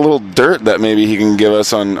he's got a little dirt that maybe he can give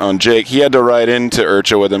us on Jake. He had to ride into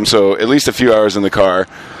IRCHA with him, so at least a few hours in the car.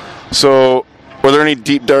 So, were there any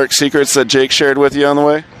deep, dark secrets that Jake shared with you on the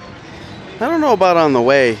way? I don't know about on the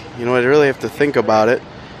way. I'd really have to think about it.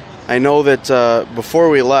 I know that before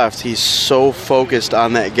we left, he's so focused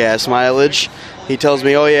on that gas mileage. He tells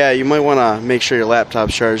me, oh, yeah, you might want to make sure your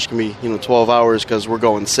laptop's charged. It can be 12 hours because we're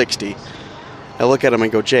going 60. I look at him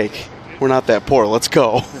and go, Jake, we're not that poor. Let's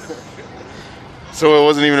go. So it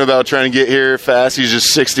wasn't even about trying to get here fast. He's just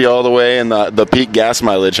 60 all the way and the peak gas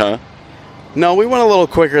mileage, huh? No, we went a little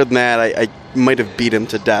quicker than that. I might have beat him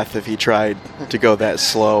to death if he tried to go that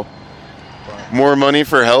slow. More money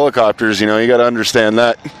for helicopters, you got to understand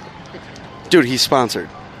that. Dude, he's sponsored.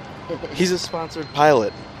 He's a sponsored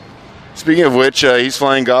pilot. Speaking of which, he's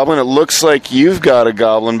flying Goblin. It looks like you've got a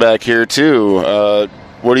Goblin back here, too.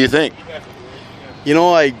 What do you think?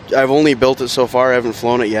 I've only built it so far. I haven't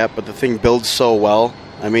flown it yet, but the thing builds so well.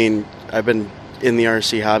 I mean, I've been in the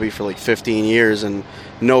RC hobby for like 15 years, and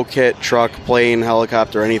no kit, truck, plane,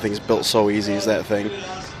 helicopter, anything's built so easy as that thing.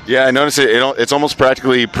 Yeah, I noticed it. It's almost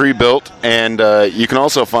practically pre-built, and you can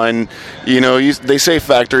also find, they say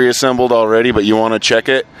factory assembled already, but you want to check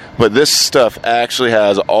it. But this stuff actually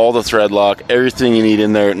has all the thread lock, everything you need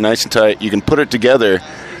in there, nice and tight. You can put it together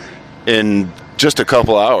in just a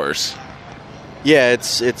couple hours. Yeah,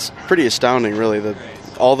 it's pretty astounding, really.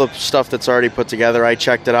 All the stuff that's already put together, I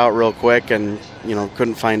checked it out real quick and,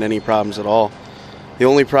 couldn't find any problems at all. The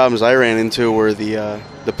only problems I ran into were the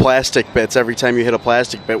plastic bits. Every time you hit a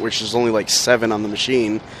plastic bit, which is only like 7 on the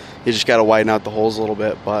machine, you just got to widen out the holes a little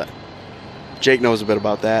bit. But Jake knows a bit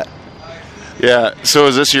about that. Yeah. So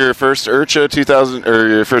is this your first IRCHA 2000 or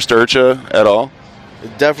your first IRCHA at all?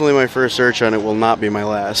 Definitely my first IRCHA, and it will not be my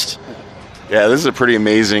last. Yeah, this is a pretty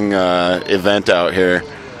amazing event out here.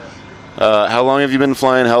 How long have you been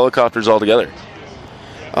flying helicopters altogether?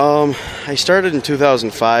 I started in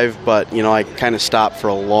 2005, but, I kind of stopped for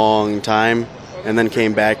a long time and then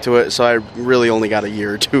came back to it. So I really only got a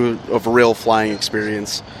year or two of real flying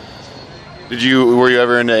experience. Were you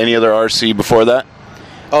ever into any other RC before that?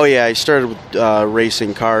 Oh, yeah. I started with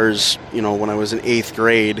racing cars, when I was in 8th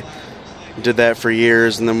grade. Did that for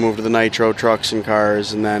years and then moved to the nitro trucks and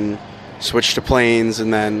cars and then switched to planes,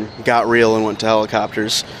 and then got real and went to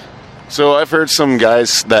helicopters. So I've heard some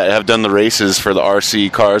guys that have done the races for the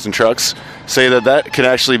RC cars and trucks say that can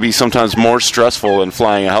actually be sometimes more stressful than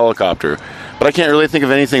flying a helicopter. But I can't really think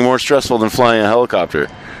of anything more stressful than flying a helicopter.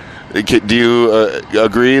 Do you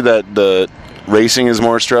agree that the racing is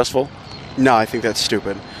more stressful? No, I think that's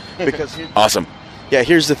stupid. Because awesome. Yeah,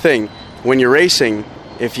 here's the thing. When you're racing,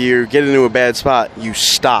 if you get into a bad spot, you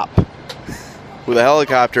stop. With a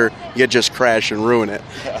helicopter, you just crash and ruin it.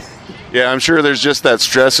 Yeah, I'm sure there's just that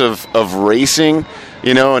stress of racing,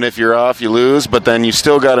 and if you're off, you lose, but then you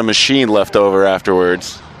still got a machine left over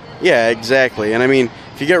afterwards. Yeah, exactly. And I mean,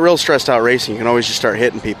 if if you get real stressed out racing, you can always just start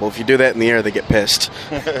hitting people. If you do that in the air, they get pissed.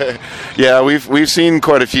 Yeah, we've seen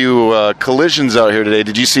quite a few collisions out here today.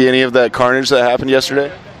 Did you see any of that carnage that happened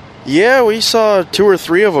yesterday? Yeah, we saw 2 or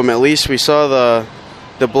 3 of them at least. We saw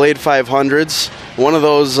the Blade 500s. One of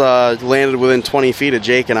those landed within 20 feet of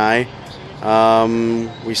Jake and I.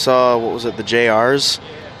 We saw, the JRs.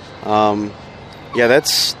 Yeah,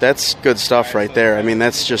 that's good stuff right there. I mean,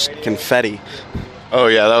 that's just confetti. Oh,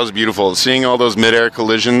 yeah, that was beautiful. Seeing all those mid-air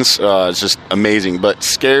collisions is just amazing, but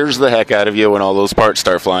scares the heck out of you when all those parts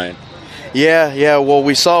start flying. Yeah, well,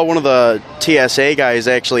 we saw one of the TSA guys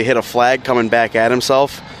actually hit a flag coming back at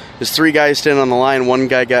himself. There's 3 guys standing on the line. One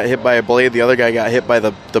guy got hit by a blade. The other guy got hit by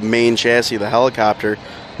the main chassis of the helicopter.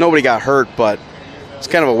 Nobody got hurt, but it's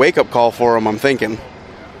kind of a wake-up call for him, I'm thinking.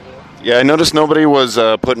 Yeah, I noticed nobody was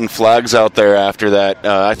putting flags out there after that.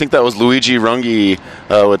 I think that was Luigi Rungi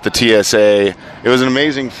with the TSA. It was an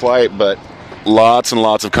amazing flight, but lots and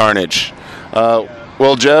lots of carnage.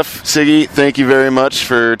 Well, Jeff, Siggy, thank you very much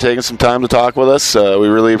for taking some time to talk with us. We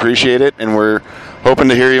really appreciate it, and we're hoping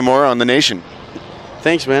to hear you more on The Nation.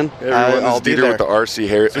 Thanks, man. Everyone, I'll this is be Dieter there. with the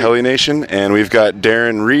RC Heli Nation, and we've got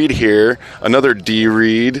Darren Reed here, another D.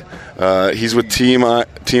 Reed. He's with Team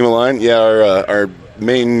Align. Yeah, our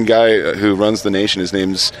main guy who runs The Nation, his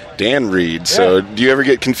name's Dan Reed. So do you ever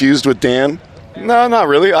get confused with Dan? No, not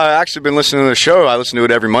really. I've actually been listening to the show. I listen to it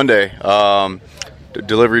every Monday.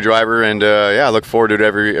 Delivery driver, and I look forward to it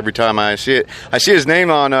every time I see it. I see his name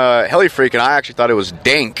on Heli Freak, and I actually thought it was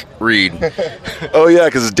Dank Reed. Oh, yeah,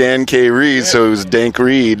 because it's Dan K. Reed, so it was Dank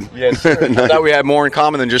Reed. Yes, sir. I thought we had more in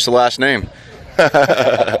common than just the last name.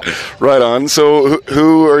 Right on. So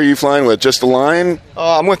who are you flying with? Just Align?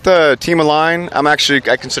 I'm with Team Align. I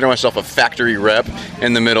consider myself a factory rep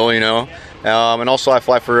in the middle, you know. And also I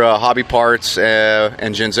fly for Hobby Parts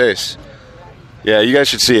and Gens Ace. Yeah, you guys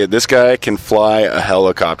should see it. This guy can fly a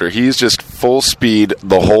helicopter. He's just full speed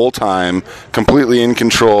the whole time, completely in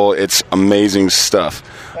control. It's amazing stuff.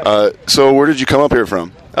 So where did you come up here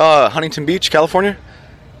from? Huntington Beach, California.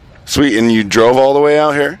 Sweet, and you drove all the way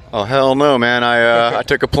out here? Oh, hell no, man. I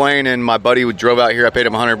took a plane, and my buddy drove out here. I paid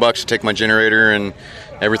him $100 to take my generator and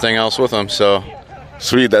everything else with him, so...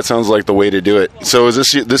 Sweet, that sounds like the way to do it. So is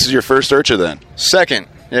this is your first IRCHA then? Second.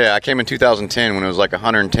 Yeah, I came in 2010 when it was like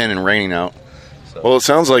 110 and raining out. Well, it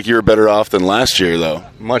sounds like you're better off than last year, though.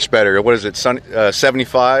 Much better. What is it?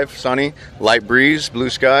 75, sunny, light breeze, blue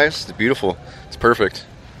skies. It's beautiful. It's perfect.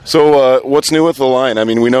 So what's new with the line? I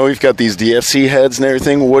mean, we know we've got these DFC heads and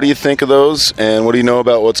everything. What do you think of those, and what do you know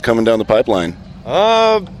about what's coming down the pipeline?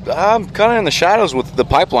 I'm kind of in the shadows with the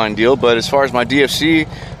pipeline deal, but as far as my DFC,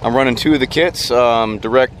 I'm running 2 of the kits,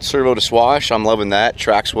 direct servo to swash. I'm loving that.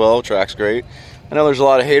 Tracks well, tracks great. I know there's a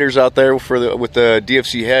lot of haters out there with the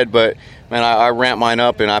DFC head, but man, I ramp mine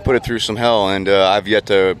up and I put it through some hell, and I've yet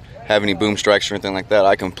to have any boom strikes or anything like that.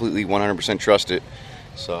 I completely 100% trust it.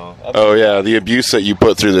 So. Oh yeah, the abuse that you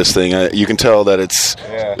put through this thing, you can tell that it's.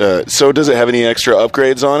 Yeah. So does it have any extra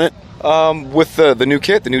upgrades on it? With the new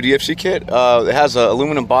kit, the new DFC kit, it has an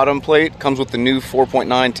aluminum bottom plate. Comes with the new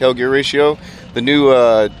 4.9 tail gear ratio, the new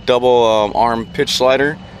double arm pitch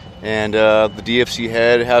slider, and the DFC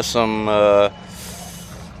head has some.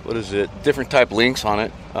 Different type links on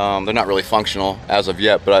it. They're not really functional as of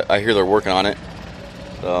yet, but I hear they're working on it.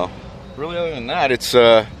 So, really, other than that, it's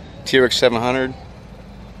TRX 700.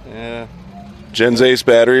 Yeah. Gens Ace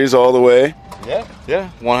batteries all the way. Yeah,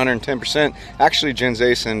 110%. Actually, Gens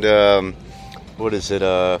Ace and Hobby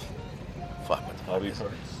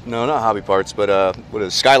Parts? No, not Hobby Parts, but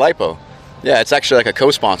Sky Lipo. Yeah, it's actually like a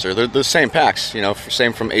co-sponsor. They're the same packs, you know,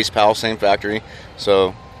 same from Ace Pal, same factory.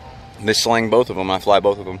 So. They slang both of them. I fly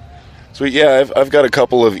both of them. Sweet. Yeah, I've got a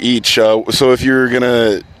couple of each. So if you're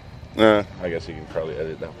gonna, I guess you can probably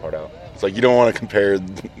edit that part out. It's like you don't want to compare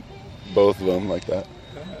both of them like that.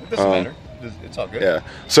 It doesn't matter. It's all good. Yeah.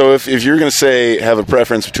 So if you're gonna have a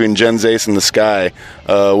preference between Gens Ace and the Sky,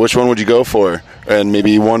 which one would you go for? And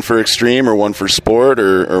maybe one for extreme or one for sport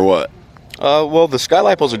or what? Well, the Sky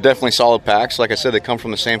Lipos are definitely solid packs. Like I said, they come from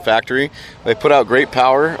the same factory. They put out great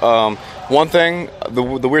power. One thing, the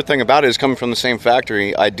weird thing about it is coming from the same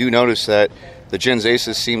factory, I do notice that the Gens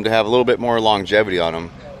Aces seem to have a little bit more longevity on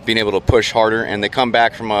them, being able to push harder, and they come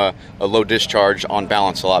back from a low discharge on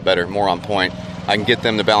balance a lot better, more on point. I can get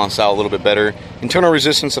them to balance out a little bit better. Internal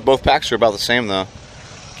resistance of both packs are about the same, though.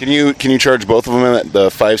 Can you charge both of them at the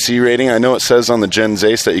 5C rating? I know it says on the Gens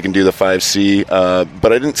Ace that you can do the 5C,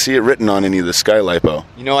 but I didn't see it written on any of the Sky Lipo.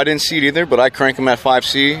 You know, I didn't see it either, but I crank them at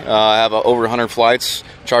 5C. I have over 100 flights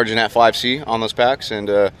charging at 5C on those packs,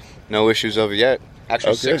 and no issues of it yet.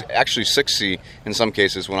 Actually, 6C in some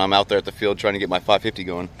cases when I'm out there at the field trying to get my 550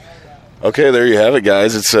 going. Okay, there you have it,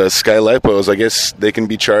 guys. It's Sky Lipos. I guess they can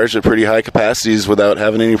be charged at pretty high capacities without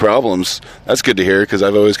having any problems. That's good to hear, because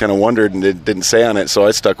I've always kind of wondered, and it didn't say on it, so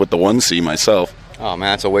I stuck with the 1C myself. Oh,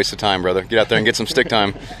 man, that's a waste of time, brother. Get out there and get some stick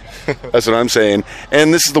time. That's what I'm saying.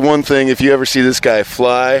 And this is the one thing, if you ever see this guy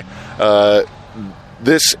fly,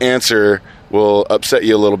 this answer will upset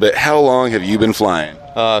you a little bit. How long have you been flying?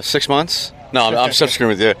 6 months? No, I'm just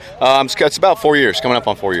screwing with you. It's about 4 years, coming up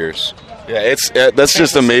on 4 years. Yeah, that's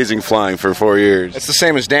just amazing flying for 4 years. It's the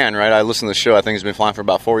same as Dan, right? I listen to the show. I think he's been flying for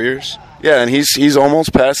about 4 years. Yeah, and he's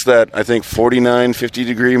almost past that, I think, 49, 50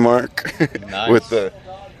 degree mark. Nice. With the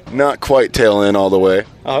not quite tail in all the way.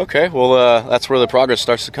 Oh, okay. Well, that's where the progress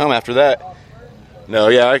starts to come after that. No,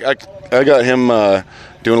 yeah, I got him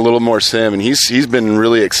doing a little more sim, and he's been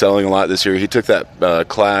really excelling a lot this year. He took that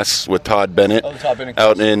class with Todd Bennett,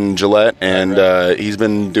 out in Gillette, and he's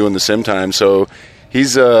been doing the sim time. So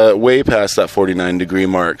he's way past that 49 degree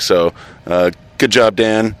mark. So good job,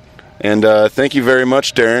 Dan. And thank you very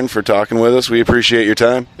much, Darren, for talking with us. We appreciate your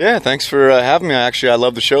time. Yeah, thanks for having me. I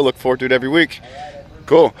love the show. Look forward to it every week.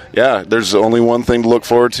 Cool. Yeah, there's only one thing to look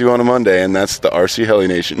forward to on a Monday, and that's the RC Heli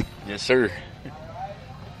Nation. Yes, sir.